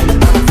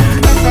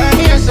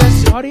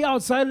 All the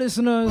outside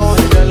listeners,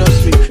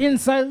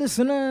 inside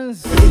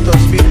listeners, and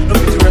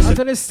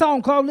to the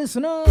SoundCloud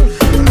listeners.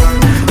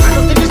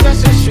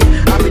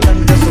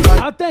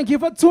 I thank you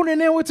for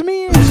tuning in with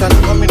me. I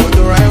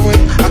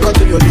got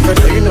to your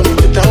defense, you know me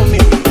to tell me.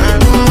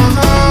 I'm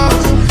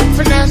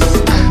finesse,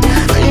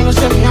 and you know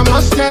say me I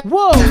must get.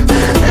 Whoa, I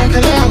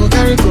will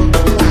carry go.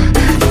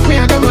 If me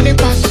I got money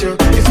past you,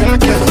 if you don't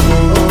care,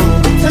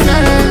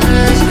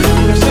 finesse,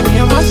 you know say me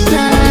I must get.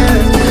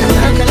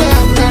 I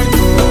will carry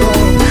go.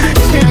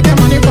 If me I got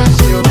money past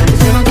you,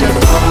 if you don't care,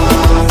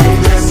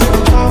 finesse.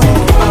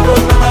 I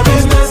broke my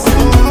business.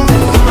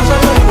 I'm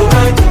sure you go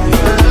right.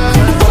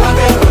 All I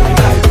get from me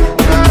like.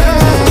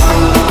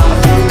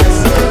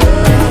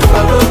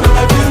 I broke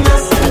my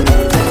business.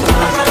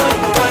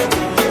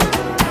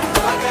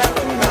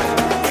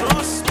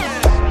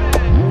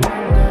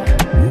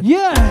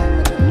 yeah.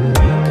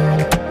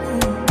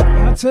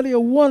 I'll tell you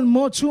one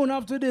more tune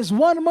after this.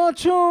 One more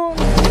tune.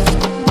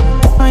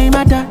 I'm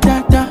a da.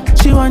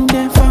 She want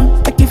them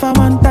from. I give her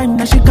one time,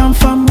 now she come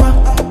from.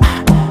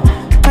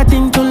 I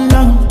think too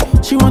long.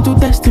 She want to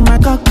test in my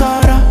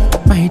cockara.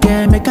 My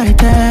dear, make I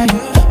tell you.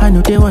 I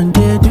know they one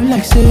day do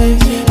like say.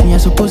 Me I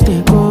supposed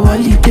to go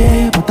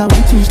holiday, but I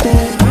want to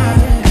stay.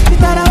 She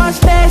thought I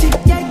was lazy.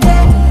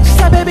 She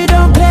said, baby,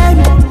 don't play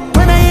me.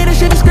 When I hear the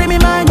shit,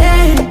 screaming my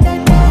name.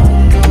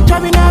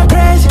 Driving her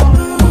crazy.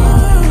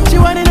 She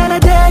want it on a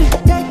daily.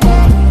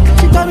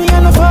 She call me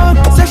on the phone.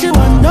 Say she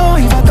want to know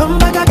if I come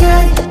back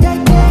again.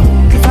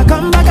 If I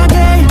come back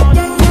again,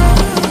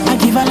 I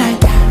give her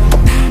like.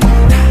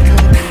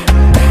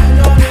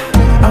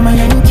 I'm a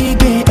Yankee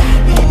girl.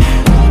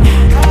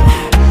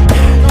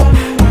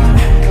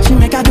 She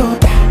make her go.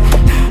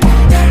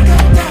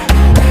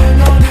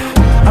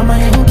 I'm a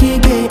Yankee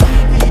girl.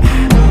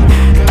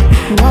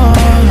 Whoa.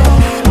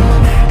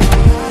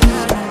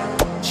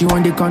 She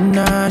want the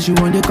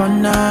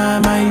corner,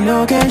 my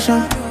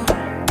location.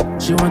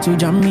 She want to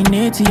jam me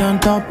natty on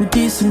top with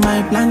this in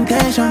my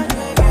plantation.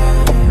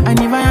 I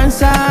never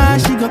answer,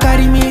 she go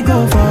carry me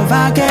go for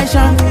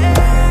vacation.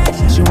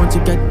 She want to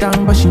get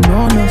down, but she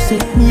know no say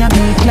me a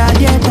be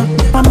gladiator.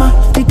 Mama,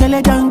 the girl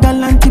a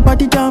jungle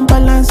antibody down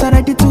balance,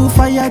 ready to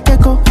fire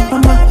take up.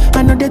 Mama,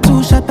 I know the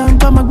two shot and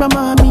grandma,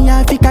 me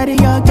I fi carry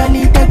your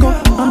galley take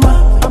up.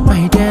 Mama,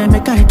 my dear,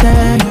 make I tell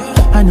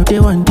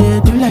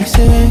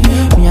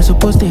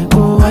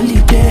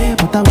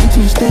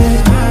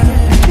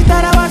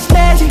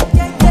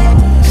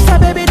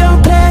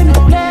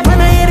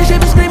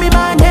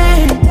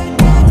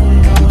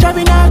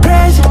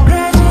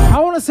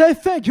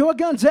say thank you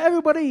again to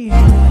everybody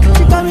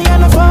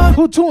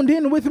who tuned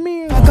in with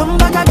me. Come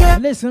back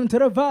again. Listen to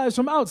the vibes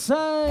from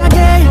outside.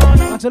 Again.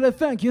 I tell you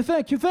thank you.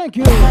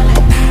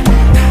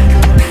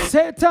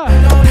 Say ta.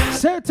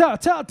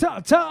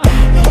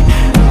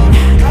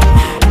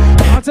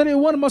 I'll tell you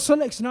one more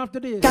selection after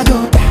this.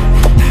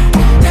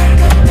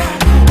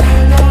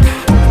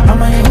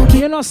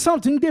 You know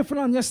something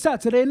different on your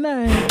Saturday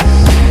night.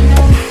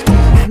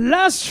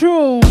 Last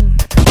tune.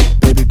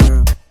 Baby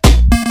girl.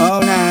 Oh,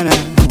 nah, nah.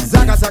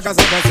 Zaka.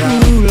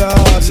 Ooh, Lord.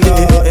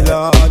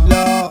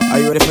 Are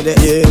you ready for that?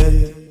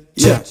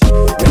 Yeah.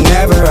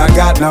 Whenever I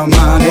got no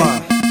money,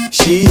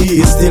 she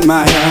is still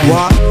my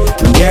honey.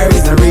 There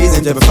is no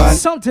reason to be fun.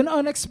 Something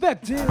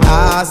unexpected.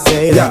 I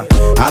say that.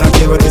 I don't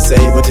care what you say,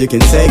 but you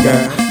can say,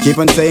 girl. Keep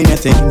on saying your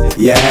thing,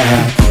 yeah.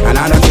 And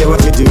I don't care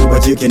what you do,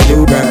 but you can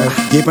do, girl.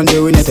 Keep on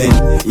doing your thing,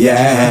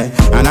 yeah.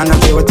 And I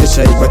don't care what you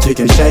shake, but you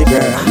can shake,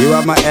 girl. You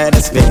have my head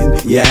to spin,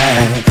 yeah.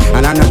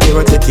 And I don't care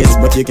what you kiss,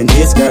 but you can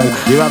kiss, girl.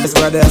 You have this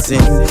brother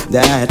sing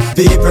that.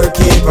 People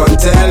keep on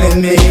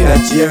telling me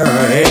that you're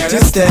here to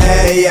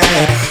stay,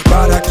 yeah.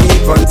 But I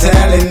keep on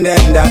telling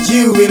them that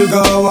you will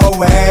go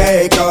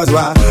away. Cause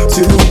why?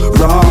 Two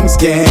wrongs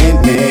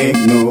can't make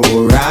no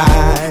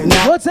right.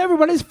 Now, what's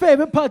everybody's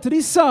favorite part of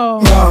this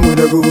song? wrong with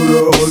the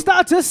good old.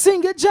 Start to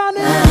sing it,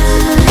 Johnny.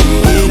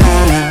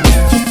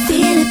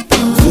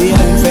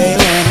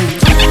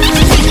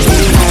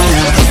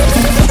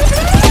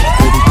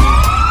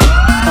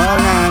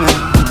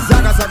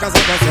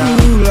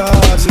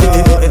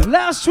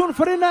 Last tune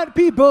for the night,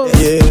 people.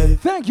 Yeah.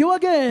 Thank you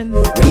again.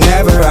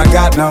 Whenever I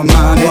got no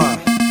money,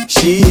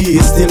 she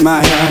is still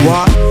my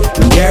honey.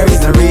 There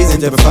is no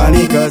reason to be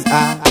funny, cause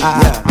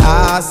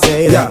I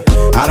say that.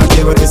 I don't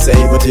care what you say,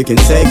 but you can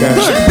say, girl.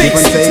 Keep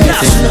on saying your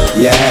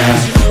thing,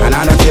 yeah. And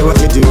I don't care what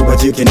you do,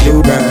 but you can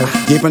do, girl.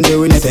 Keep on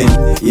doing your thing,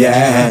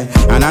 yeah.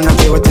 And I don't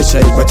care what you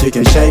shake, but you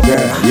can shake,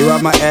 girl. You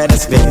have my head to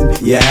spin,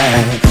 yeah.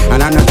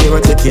 And I don't care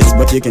what you kiss,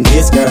 but you can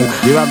kiss, girl.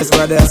 You have this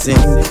brother sing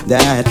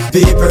that.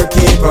 People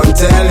keep on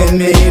telling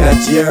me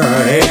that you're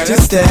here to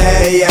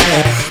stay,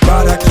 yeah.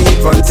 But I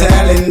keep on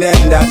telling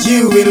them that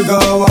you will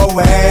go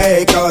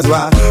away. Cause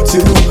why?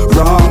 Two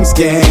wrongs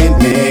can't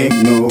make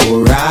no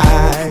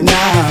right.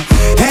 Now,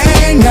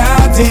 ain't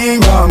nothing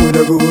wrong with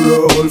a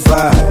good old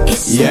fight.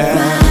 It's yeah.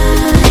 Right.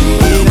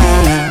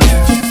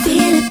 You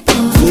feel it, boy.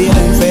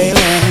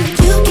 Feeling.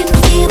 You can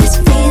feel this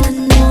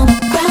feeling all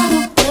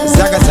around the world.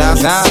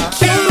 Zaka.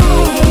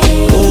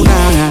 Oh,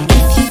 nah.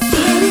 If you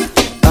feel it,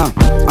 forget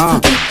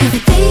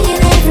everything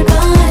and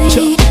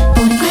everybody.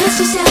 Boy, let's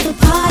just have a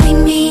party,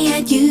 me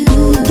and you.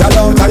 Y'all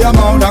don't tell your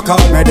mouth, don't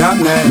call me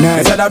damn name.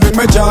 You said I bring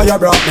me joy, you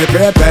brought me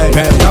prepaid.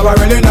 Now I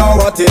really know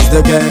what is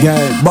the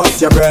game.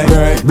 Bust your brain,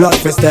 blood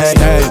for stay.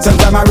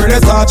 Sometimes I really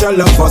thought your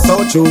love was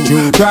so true.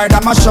 Cried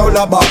on my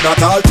shoulder, but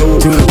not all too.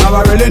 Now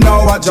I really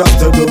know what just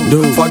to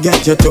do.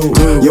 Forget you too.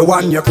 You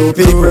and your crew,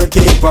 people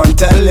keep on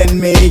telling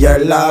me your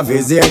love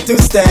is here to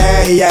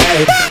stay,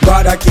 yeah.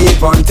 But I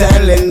keep on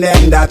telling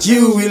them that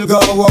you will go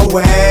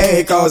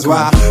away. Cause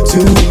why?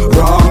 Two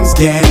wrongs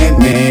can't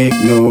make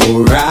no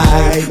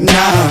right.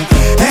 Now,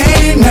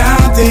 ain't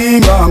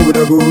nothing wrong with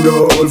a good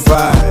old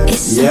fight.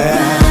 It's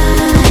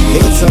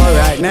it's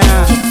alright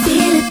now. You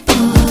feel it, boy.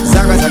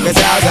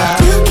 Zaka.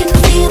 You can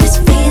feel this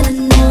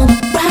feeling all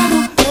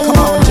around the world. Come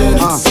on, Jen.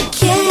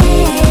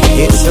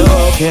 It's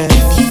okay.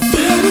 If you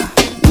feel it,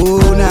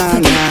 ooh,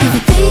 nah.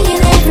 Everything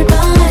and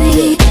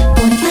everybody.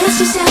 Boy, let's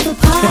just have a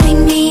party,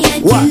 me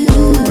and you.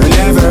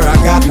 Whenever I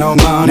got no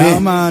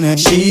money,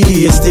 she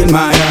is still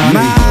my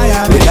honey.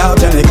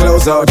 Without any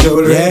clothes or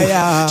jewelry,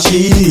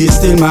 she is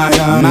still my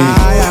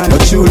honey.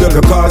 But you look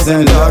at cars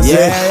and dogs,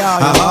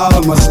 I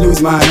almost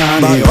lose my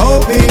honey.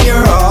 Open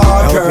your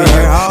heart, girl,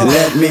 and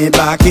let me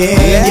back in,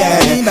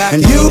 yeah.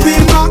 And you be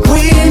my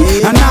queen,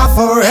 and I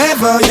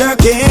forever your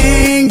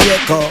king.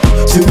 Yeah,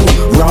 cause two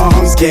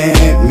wrongs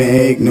can't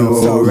make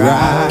no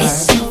right.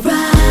 It's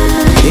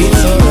alright.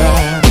 It's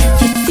alright.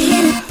 If you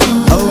feel it,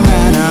 boy. Oh,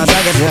 nah,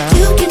 Zaka.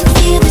 You can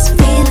feel this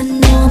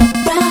feeling all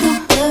around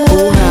the world.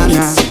 Oh,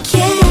 nah.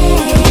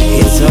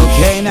 It's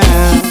okay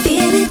now. You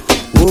feel it.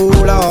 Ooh,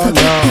 Lord.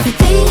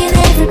 Everything and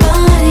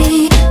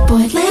everybody.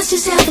 Boy, let's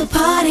just have a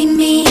party,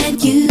 me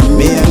and you.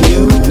 Me and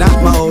you,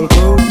 not my whole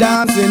crew,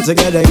 dancing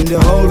together in the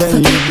whole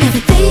venue.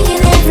 Everything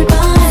and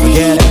everybody.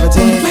 Forget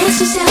everything. Boy, let's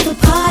just have a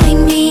party,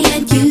 me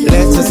and you.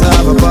 Let's just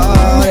have a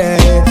party.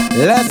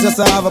 Let's just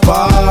have a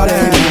party.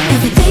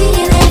 Everything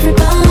and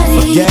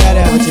everybody. Forget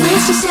everything. Boy,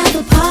 let's just have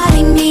a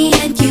party, me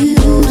and you.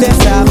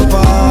 Let's have a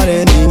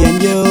party, me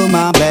and you,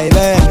 my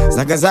baby.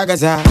 Zaka,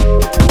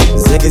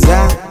 ziggy,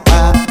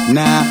 zaka,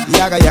 nah,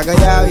 yaga, yaga,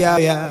 yaga,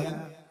 yaga.